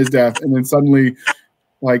suffocation as death. And then suddenly,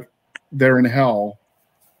 like, they're in hell.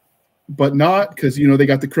 But not because, they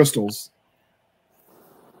got the crystals.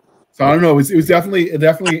 So I don't know. It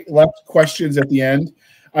definitely left questions at the end.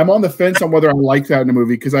 I'm on the fence on whether I like that in a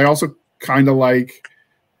movie because I also kind of like,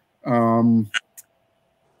 it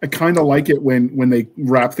when they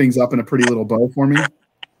wrap things up in a pretty little bow for me.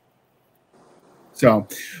 So,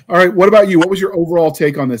 all right. What about you? What was your overall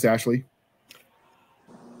take on this, Ashley?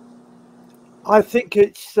 I think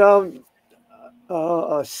it's a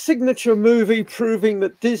signature movie proving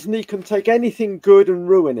that Disney can take anything good and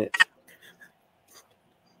ruin it.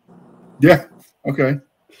 Yeah. Okay.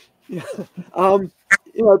 Yeah.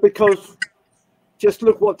 Because just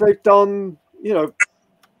look what they've done. Ugh.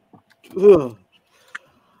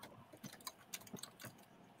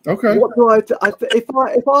 Okay. What do if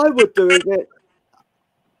I were doing it,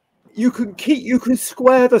 you can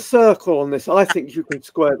square the circle on this. I think you can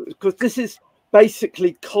square it because this is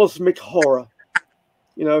basically cosmic horror.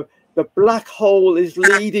 The black hole is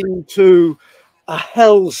leading to a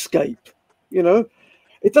hellscape.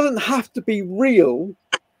 It doesn't have to be real,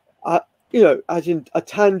 as in a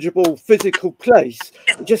tangible physical place.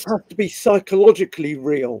 It just has to be psychologically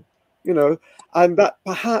real, and that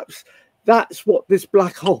perhaps that's what this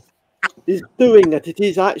black hole is doing, that it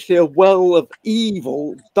is actually a well of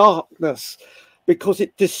evil, darkness, because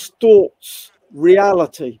it distorts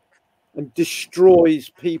reality and destroys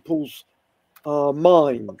people's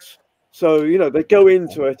minds. So, they go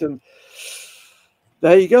into it and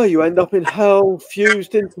there you go. You end up in hell,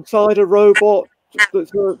 fused inside a robot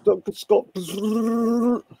that's got,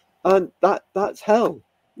 and that's hell.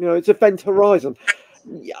 It's Event Horizon.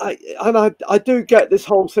 I do get this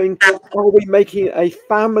whole thing. Are we making a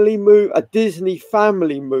family movie, a Disney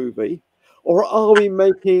family movie, or are we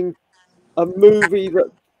making a movie that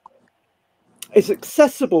is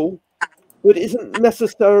accessible but isn't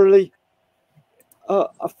necessarily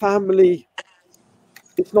a family?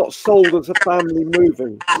 It's not sold as a family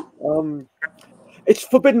movie. It's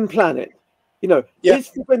Forbidden Planet. Is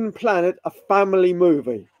Forbidden Planet a family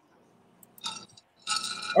movie?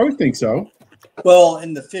 I would think so. Well,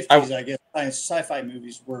 in the 50s, I guess sci-fi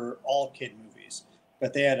movies were all kid movies,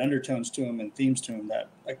 but they had undertones to them and themes to them that,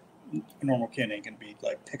 like, a normal kid ain't gonna be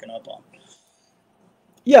like picking up on.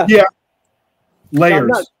 Yeah.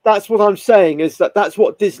 Layers. That's what I'm saying, is that's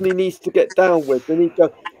what Disney needs to get down with. They need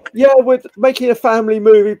to go, we're making a family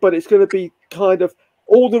movie, but it's going to be kind of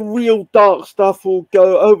all the real dark stuff will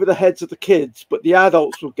go over the heads of the kids, but the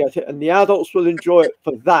adults will get it, and the adults will enjoy it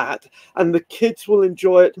for that, and the kids will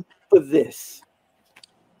enjoy it for this.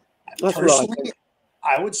 That's Personally, right.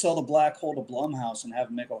 I would sell the black hole to Blumhouse and have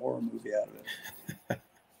them make a horror movie out of it.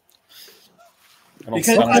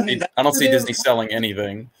 I don't see Disney selling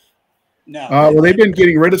anything. No. Well, they've been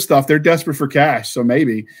getting rid of stuff. They're desperate for cash, so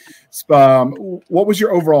maybe. What was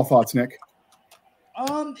your overall thoughts, Nick?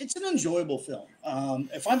 It's an enjoyable film.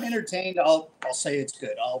 If I'm entertained, I'll say it's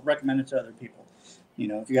good. I'll recommend it to other people. You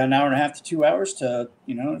know, if you got an hour and a half to 2 hours to,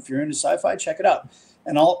 you know, if you're into sci-fi, check it out.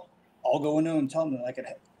 And I'll go into and tell them, like,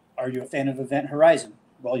 are you a fan of Event Horizon?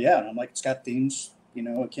 Well, yeah. And I'm like, it's got themes, you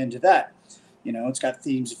know, akin to that. You know, it's got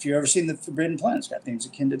themes. If you've ever seen The Forbidden Planet, it's got themes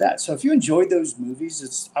akin to that. So if you enjoyed those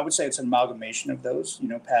movies, I would say it's an amalgamation of those, you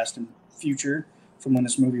know, past and future from when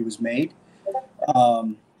this movie was made.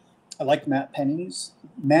 I like matte paintings.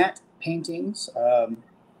 I'll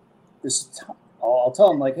tell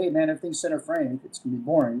them, like, hey, man, everything's center framed. It's going to be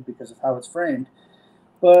boring because of how it's framed.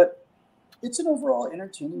 But it's an overall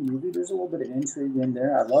entertaining movie. There's a little bit of intrigue in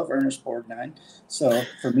there. I love Ernest Borgnine. So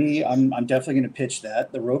for me, I'm definitely going to pitch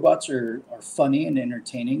that. The robots are funny and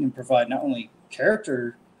entertaining and provide not only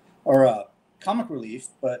character or comic relief,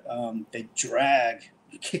 but they drag,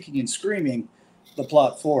 kicking and screaming, the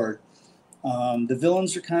plot forward. The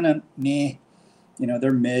villains are kind of meh. You know,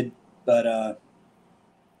 they're mid. But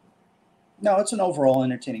no, it's an overall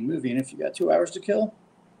entertaining movie. And if you got 2 hours to kill,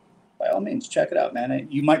 by all means, check it out, man.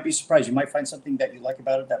 You might be surprised. You might find something that you like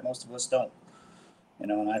about it that most of us don't. You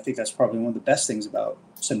know, and I think that's probably one of the best things about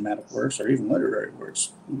cinematic works or even literary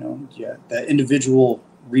works. You know, yeah, the individual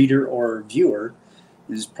reader or viewer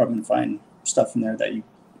is probably going to find stuff in there that you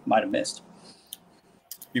might have missed.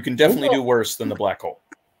 You can definitely do worse than the black hole.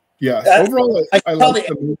 Yeah. Overall, I love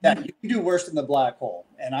that. You can do worse than the black hole,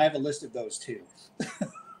 and I have a list of those too.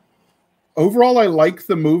 Overall, I like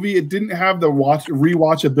the movie. It didn't have the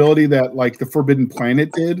rewatchability that like The Forbidden Planet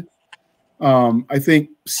did. I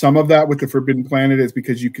think some of that with The Forbidden Planet is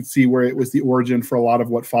because you could see where it was the origin for a lot of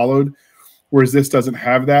what followed, whereas this doesn't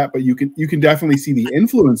have that. But you can definitely see the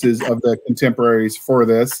influences of the contemporaries for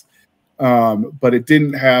this, but it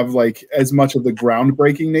didn't have like as much of the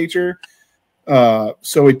groundbreaking nature.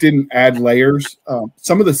 So it didn't add layers.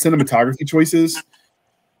 Some of the cinematography choices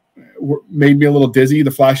made me a little dizzy,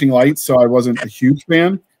 the flashing lights, so I wasn't a huge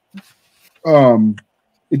fan.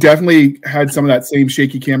 It definitely had some of that same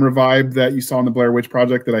shaky camera vibe that you saw in the Blair Witch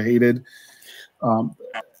Project that I hated.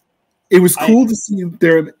 It was cool to see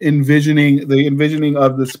their envisioning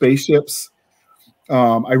of the spaceships.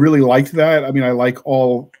 I really liked that. I mean, I like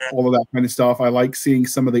all of that kind of stuff. I like seeing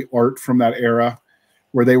some of the art from that era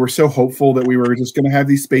where they were so hopeful that we were just going to have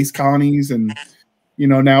these space colonies, and you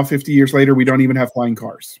know, now 50 years later, we don't even have flying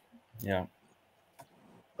cars. Yeah.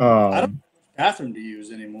 I don't have a bathroom to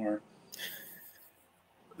use anymore.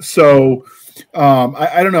 So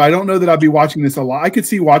I don't know. I don't know that I'd be watching this a lot. I could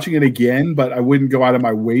see watching it again, but I wouldn't go out of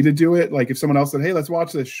my way to do it. Like if someone else said, hey, let's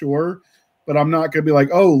watch this, sure. But I'm not going to be like,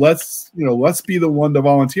 oh, let's be the one to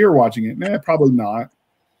volunteer watching it. Nah, probably not.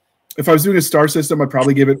 If I was doing a star system, I'd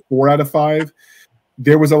probably give it 4 out of 5.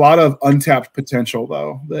 There was a lot of untapped potential,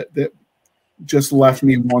 though, that just left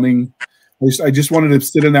me wanting. I just wanted to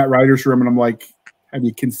sit in that writer's room, and I'm like, have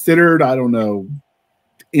you considered, I don't know,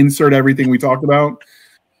 insert everything we talked about?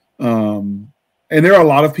 And there are a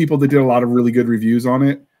lot of people that did a lot of really good reviews on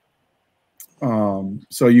it.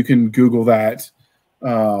 So you can Google that.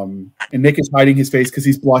 And Nick is hiding his face because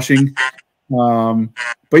he's blushing. But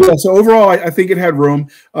yeah, so overall, I think it had room.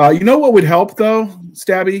 You know what would help, though,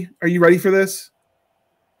 Stabby? Are you ready for this?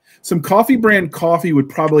 Some coffee brand coffee would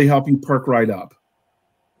probably help you perk right up.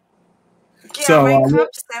 Yeah, so, my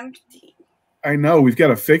cup's empty. I know. We've got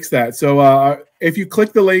to fix that. So if you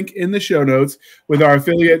click the link in the show notes with our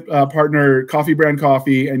affiliate partner, Coffee Brand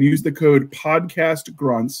Coffee, and use the code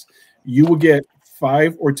PODCASTGRUNTS, you will get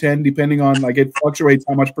 5 or 10, depending on, like, it fluctuates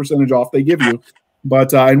how much percentage off they give you.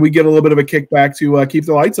 But and we get a little bit of a kickback to keep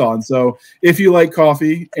the lights on. So if you like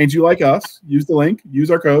coffee and you like us, use the link,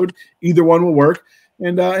 use our code. Either one will work.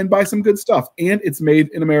 And buy some good stuff. And it's made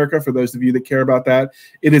in America for those of you that care about that.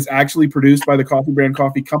 It is actually produced by the Coffee Brand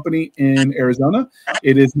Coffee Company in Arizona.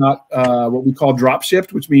 It is not what we call drop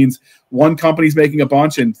shipped, which means one company's making a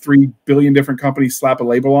bunch and 3 billion different companies slap a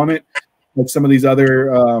label on it, like some of these other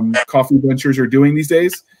coffee ventures are doing these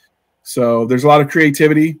days. So there's a lot of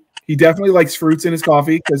creativity. He definitely likes fruits in his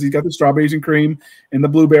coffee because he's got the strawberries and cream and the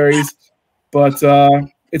blueberries. But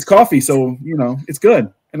it's coffee, so, you know, it's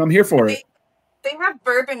good. And I'm here for it. They have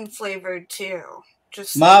bourbon flavored too.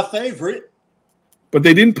 Just my favorite. but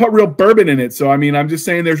they didn't put real bourbon in it. So I mean, I'm just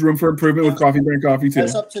saying there's room for improvement with coffee brand coffee too.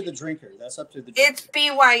 That's up to the drinker. That's up to the drinker. It's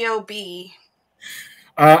BYOB.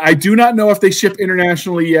 I do not know if they ship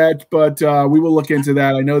internationally yet, but we will look into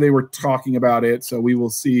that. I know they were talking about it, so we will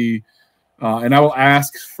see. And I will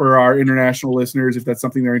ask for our international listeners if that's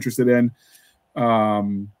something they're interested in.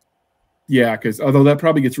 Yeah, because although that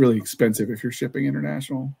probably gets really expensive if you're shipping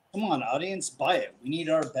international. Come on, audience, buy it. We need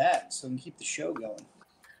our bags so we can keep the show going.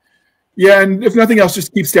 Yeah, and if nothing else,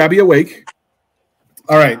 just keep Stabby awake.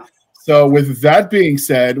 All right. So with that being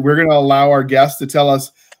said, we're going to allow our guests to tell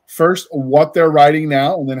us first what they're writing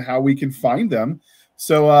now and then how we can find them.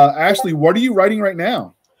 So Ashley, what are you writing right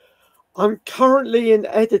now? I'm currently in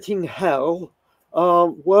editing hell,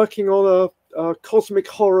 working on a cosmic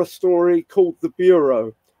horror story called The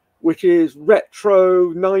Bureau, which is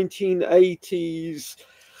retro 1980s.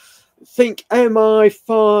 Think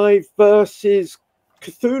MI5 versus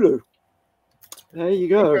Cthulhu. There you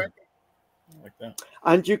go. Okay. Like that.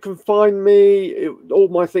 And you can find me, all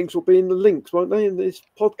my things will be in the links, won't they, in this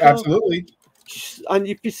podcast? Absolutely. And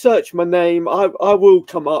if you search my name, I will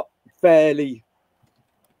come up fairly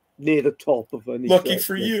near the top of any. Lucky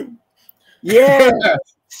for you. Yeah.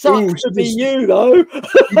 Sucks to be you, though.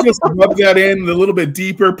 You just rub that in a little bit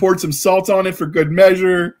deeper, poured some salt on it for good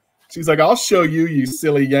measure. She's like, I'll show you, you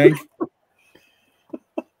silly yank.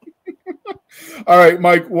 All right,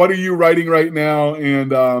 Mike, what are you writing right now?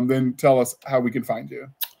 And then tell us how we can find you.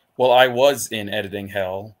 Well, I was in editing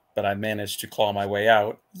hell, but I managed to claw my way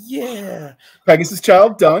out. Yeah. Pegasus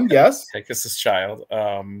Child, done, yes. Pegasus Child,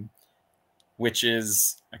 which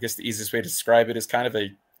is, I guess the easiest way to describe it is kind of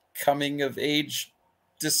a coming-of-age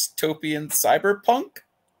dystopian cyberpunk,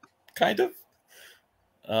 kind of.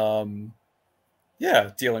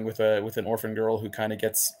 Yeah, dealing with an orphan girl who kind of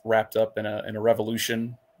gets wrapped up in a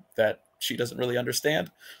revolution that she doesn't really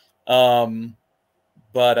understand.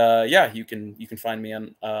 But yeah, you can find me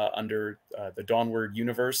on under the Dawnward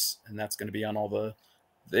Universe, and that's going to be on all the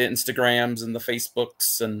Instagrams and the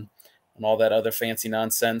Facebooks and all that other fancy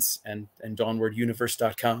nonsense, and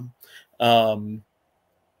dawnwarduniverse.com.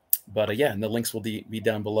 But yeah, and the links will be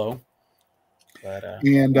down below. But,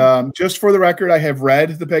 and just for the record, I have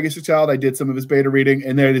read The Pegasus Child. I did some of his beta reading,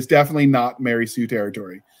 and there is definitely not Mary Sue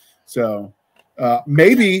territory. So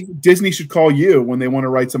maybe Disney should call you when they want to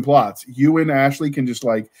write some plots. You and Ashley can just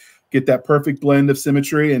like get that perfect blend of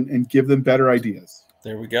symmetry and give them better ideas.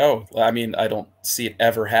 There we go. I mean, I don't see it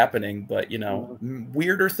ever happening, but, you know,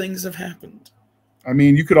 weirder things have happened. I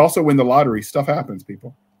mean, you could also win the lottery. Stuff happens,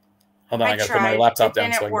 people. Hold on, I got to put my laptop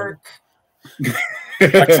down. So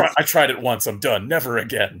I tried it once. I'm done. Never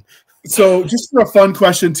again. So, just for a fun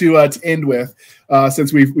question to end with,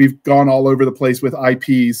 since we've gone all over the place with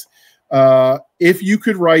IPs, if you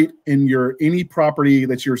could write in any property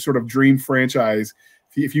that's your sort of dream franchise,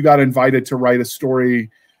 if you got invited to write a story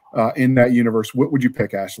in that universe, what would you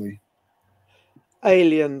pick, Ashley?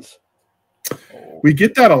 Aliens. We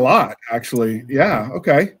get that a lot, actually. Yeah.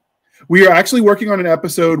 Okay. We are actually working on an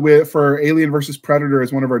episode for Alien versus Predator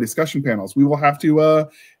as one of our discussion panels. We will have to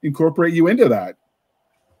incorporate you into that.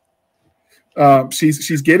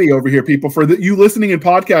 She's giddy over here, people. For you listening in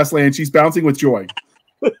podcast land, she's bouncing with joy.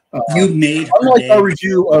 You made her unlike day. our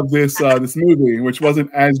review of this movie, which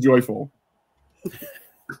wasn't as joyful.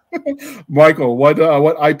 Michael, what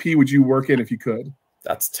IP would you work in if you could?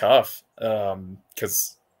 That's tough,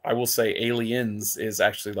 because I will say Aliens is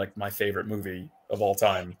actually like my favorite movie of all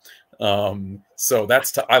time. So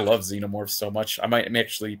I love xenomorphs so much. I'm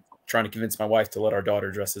actually trying to convince my wife to let our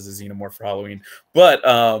daughter dress as a xenomorph for Halloween. But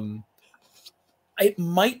it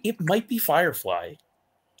might be Firefly.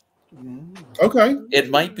 Okay. It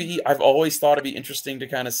might be. I've always thought it'd be interesting to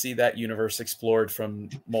kind of see that universe explored from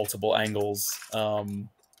multiple angles.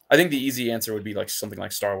 I think the easy answer would be like something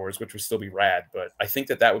like Star Wars, which would still be rad. But I think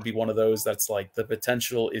that would be one of those that's like the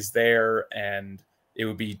potential is there, and it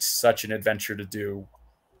would be such an adventure to do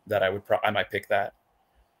that I might pick that.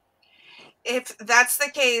 If that's the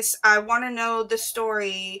case, I want to know the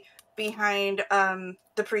story behind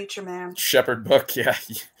the Preacher Man. Shepherd book, yeah.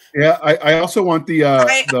 Yeah, I also want the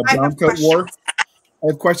Browncoat War. I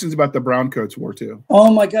have questions about the Browncoats War too.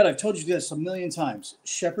 Oh my God, I've told you this a million times.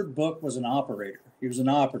 Shepherd Book was an operator. He was an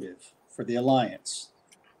operative for the Alliance.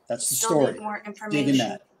 That's the story. More information. Dig in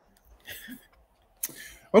that.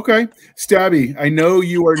 Okay, Stabby, I know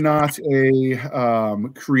you are not a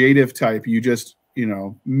creative type. You just,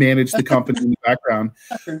 manage the company in the background.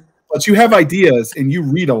 But you have ideas and you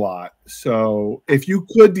read a lot. So if you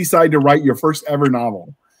could decide to write your first ever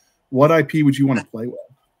novel, what IP would you want to play with?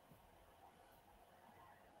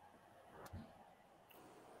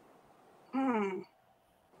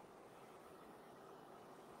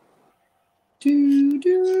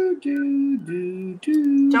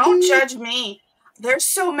 Don't judge me. There's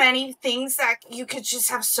so many things that you could just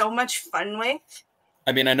have so much fun with.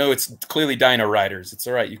 I mean, I know it's clearly Dino Riders. It's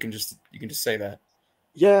all right. You can just say that.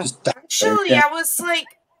 Yeah. Actually, I was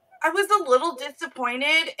a little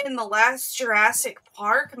disappointed in the last Jurassic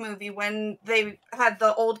Park movie when they had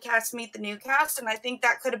the old cast meet the new cast, and I think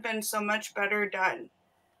that could have been so much better done.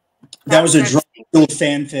 That was a drunk little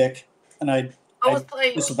fanfic, and I was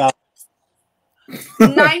like, was about 90%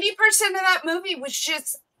 of that movie was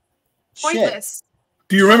just pointless.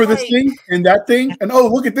 Do you remember this thing and that thing? And oh,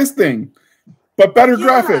 look at this thing, but better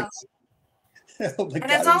graphics. And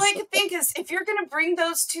it's all I could think is, if you're going to bring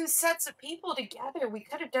those two sets of people together, we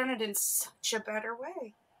could have done it in such a better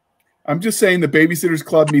way. I'm just saying, the Babysitters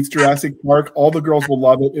Club meets Jurassic Park. All the girls will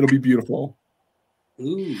love it. It'll be beautiful.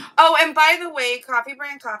 Ooh. Oh, and by the way, Coffee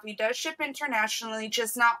Brand Coffee does ship internationally,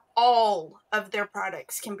 just not all of their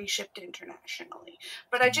products can be shipped internationally.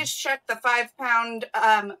 But I just checked the 5-pound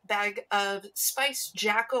bag of spiced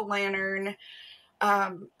jack-o'-lantern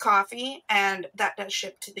coffee, and that does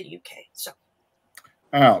ship to the UK. So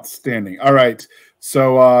outstanding. All right.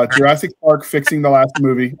 So Jurassic Park fixing the last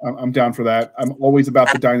movie. I'm down for that. I'm always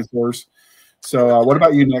about the dinosaurs. So what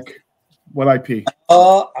about you, Nick? What IP?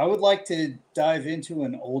 I would like to dive into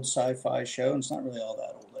an old sci-fi show. And it's not really all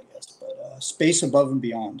that old, I guess, but Space Above and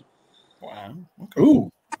Beyond. Wow. Okay.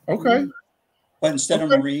 Ooh. Okay. But instead of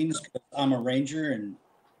Marines, 'cause I'm a Ranger, and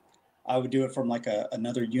I would do it from like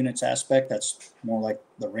another unit's aspect. That's more like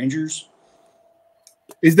the Rangers.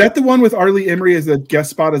 Is that the one with Arlie Emery as a guest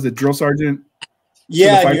spot as a drill sergeant?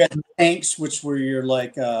 Yeah, you had tanks, which were your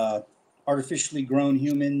like artificially grown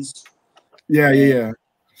humans. Yeah.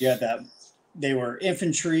 Yeah, that they were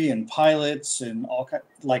infantry and pilots and all kind.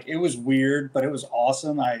 Like, it was weird, but it was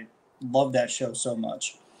awesome. I loved that show so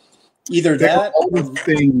much. Either that all these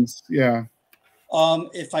things. Yeah.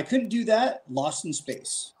 If I couldn't do that, Lost in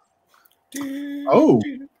Space. Oh.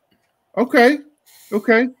 Okay.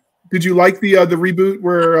 Did you like the reboot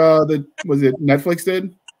where was it Netflix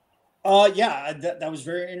did? Yeah, that was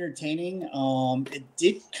very entertaining. It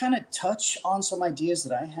did kind of touch on some ideas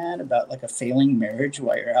that I had about like a failing marriage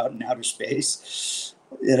while you're out in outer space.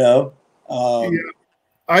 You know,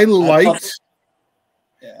 I liked.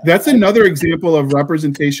 That's another example of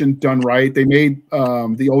representation done right. They made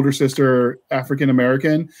the older sister African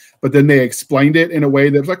American, but then they explained it in a way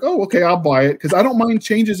that's like, oh, okay, I'll buy it, because I don't mind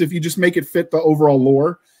changes if you just make it fit the overall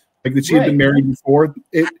lore. Like that she had been married before.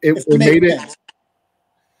 It made it.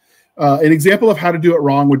 An example of how to do it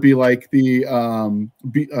wrong would be like the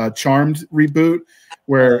Charmed reboot,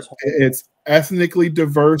 where it's ethnically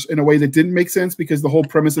diverse in a way that didn't make sense because the whole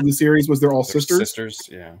premise of the series was they're all sisters. Sisters,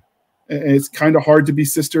 yeah. And it's kind of hard to be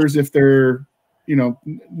sisters if they're,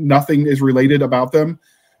 nothing is related about them.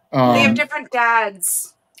 They have different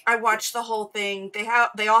dads. I watched the whole thing. They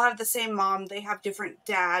all have the same mom. They have different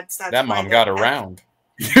dads. That's that mom got around.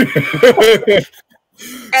 And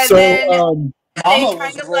so, then Mama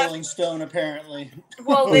was a Rolling Stone, apparently.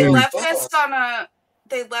 Well, they left us on a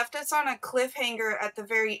cliffhanger at the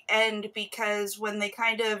very end, because when they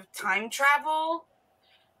kind of time travel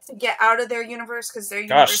to get out of their universe, because their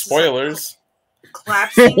universe spoilers is like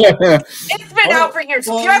collapsing. It's been out for years.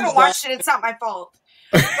 If you haven't watched it, it's not my fault.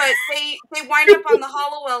 But they wind up on the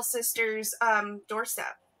Hollowell sisters'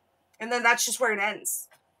 doorstep, and then that's just where it ends,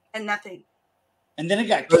 and nothing. And then it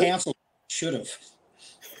got canceled. Should have.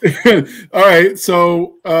 All right,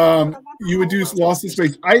 so you would do Lost in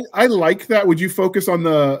Space. I like that. Would you focus on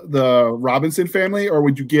the Robinson family, or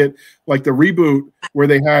would you get like the reboot where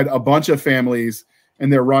they had a bunch of families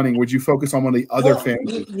and they're running? Would you focus on one of the other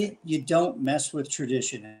families? You don't mess with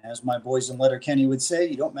tradition, as my boys in Letterkenny would say.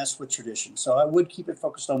 You don't mess with tradition. So I would keep it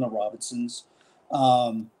focused on the Robinsons.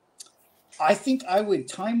 I think I would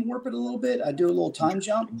time warp it a little bit. I'd do a little time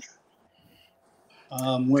jump,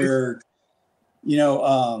 where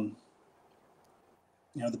the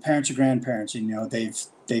parents or grandparents,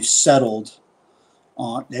 they've settled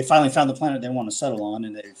on. They finally found the planet they want to settle on,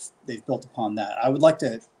 and they've built upon that. I would like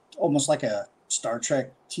to almost like a Star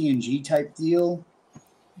Trek TNG type deal.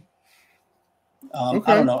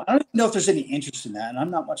 Okay. I don't know. I don't know if there's any interest in that, and I'm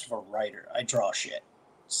not much of a writer. I draw shit,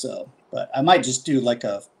 but I might just do like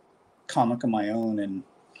a comic of my own, and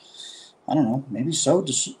I don't know, maybe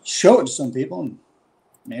just show it to some people, and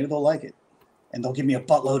maybe they'll like it. And they'll give me a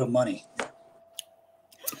buttload of money.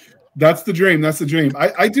 That's the dream. That's the dream.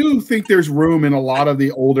 I do think there's room in a lot of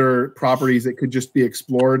the older properties that could just be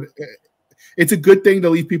explored. It's a good thing to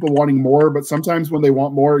leave people wanting more, but sometimes when they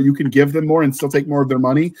want more, you can give them more and still take more of their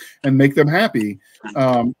money and make them happy.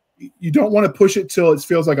 you don't want to push it till it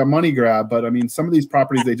feels like a money grab. But I mean, some of these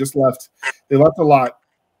properties they left a lot.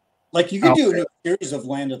 Like you could do a series of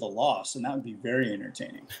Land of the Lost, and that would be very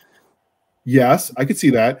entertaining. Yes, I could see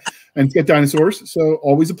that, and get dinosaurs. So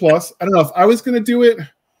always a plus. I don't know if I was going to do it.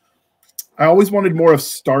 I always wanted more of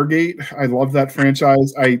Stargate. I love that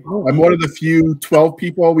franchise. I'm one of the few 12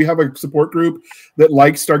 people. We have a support group that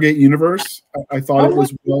likes Stargate Universe. I thought it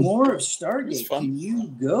was more of Stargate. Can you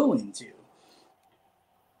go into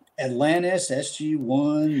Atlantis,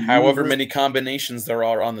 SG-1? However many combinations there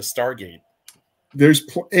are on the Stargate.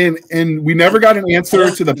 And we never got an answer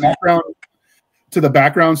to the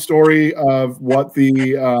background story of what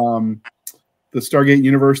the Stargate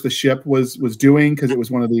universe, the ship was doing, because it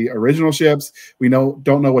was one of the original ships. We don't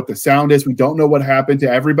know what the sound is. We don't know what happened to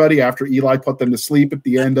everybody after Eli put them to sleep at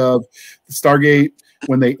the end of the Stargate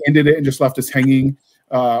when they ended it and just left us hanging.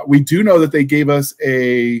 We do know that they gave us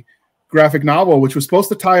a graphic novel, which was supposed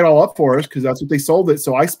to tie it all up for us because that's what they sold it.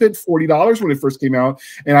 So I spent $40 when it first came out,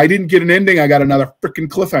 and I didn't get an ending. I got another freaking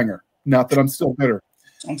cliffhanger. Not that I'm still bitter.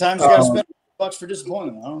 Sometimes you got to spend $100 for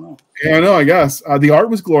disappointment. I don't know. Yeah, I know. I guess the art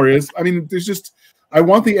was glorious. I mean, I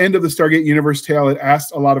want the end of the Stargate Universe tale. It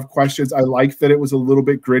asked a lot of questions. I like that it was a little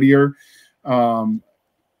bit grittier.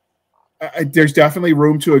 There's definitely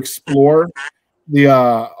room to explore.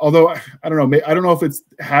 Although I don't know if it's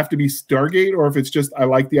have to be Stargate or if it's just I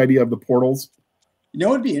like the idea of the portals. You know,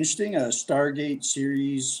 it'd be interesting, a Stargate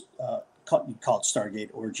series. You call it Stargate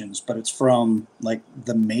Origins, but it's from like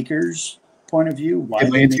the makers' point of view. Why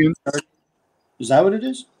Atlanteans? Is that what it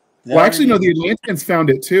is? Well, actually, no, the Atlanteans found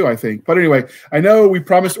it too, I think. But anyway, I know we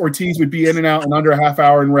promised Ortiz would be in and out in under a half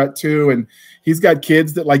hour, and we're at 2, and he's got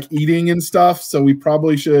kids that like eating and stuff, so we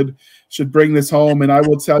probably should bring this home. And I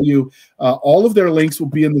will tell you, all of their links will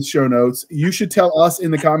be in the show notes. You should tell us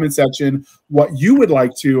in the comment section what you would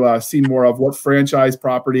like to see more of, what franchise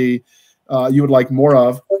property you would like more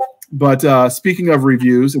of. But speaking of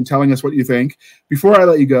reviews and telling us what you think, before I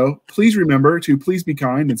let you go, please remember to please be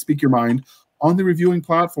kind and speak your mind on the reviewing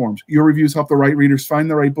platforms. Your reviews help the right readers find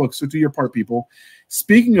the right books, so do your part, people.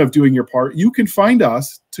 Speaking of doing your part, you can find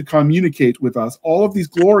us to communicate with us all of these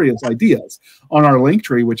glorious ideas on our link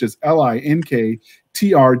tree, which is linktr.ee,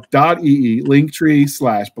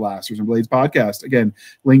 linktree/Blasters and Blades podcast. Again,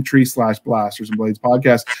 linktree/Blasters and Blades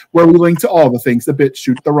podcast, where we link to all the things, the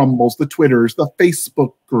BitChute, the Rumbles, the Twitters, the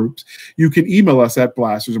Facebook groups. You can email us at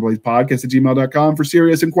blastersandbladespodcast@gmail.com for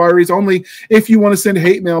serious inquiries only. If you want to send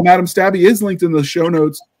hate mail, Madam Stabby is linked in the show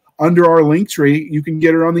notes under our link tree. You can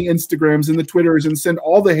get her on the Instagrams and the Twitters and send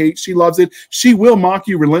all the hate. She loves it. She will mock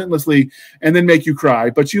you relentlessly and then make you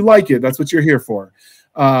cry, but you like it. That's what you're here for.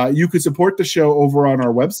 You could support the show over on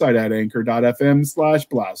our website at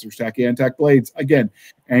anchor.fm/blasters-and-blades. Again,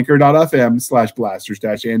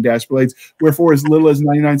 anchor.fm/blasters-and-blades, where for as little as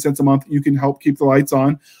 99 cents a month, you can help keep the lights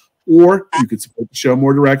on. Or you could support the show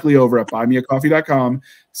more directly over at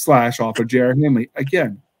buymeacoffee.com/author J.R. Handley.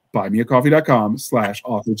 Again,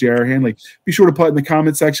 buymeacoffee.com/author J.R. Handley. Be sure to put in the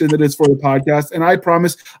comment section that it's for the podcast, and I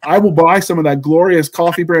promise I will buy some of that glorious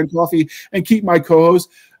coffee brand coffee and keep my co-host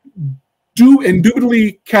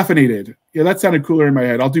indubitably caffeinated. Yeah, that sounded cooler in my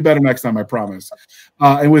head. I'll do better next time, I promise.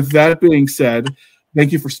 And with that being said,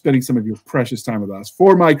 thank you for spending some of your precious time with us.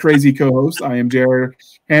 For my crazy co-host, I am J.R.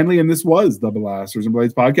 Handley, and this was the Blasters and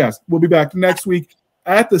Blades podcast. We'll be back next week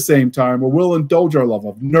at the same time, where we'll indulge our love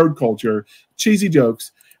of nerd culture, cheesy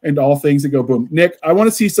jokes, and all things that go boom. Nick, I want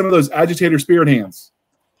to see some of those agitator spirit hands.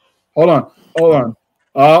 Hold on.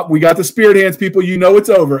 We got the spirit hands, people. You know it's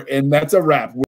over, and that's a wrap.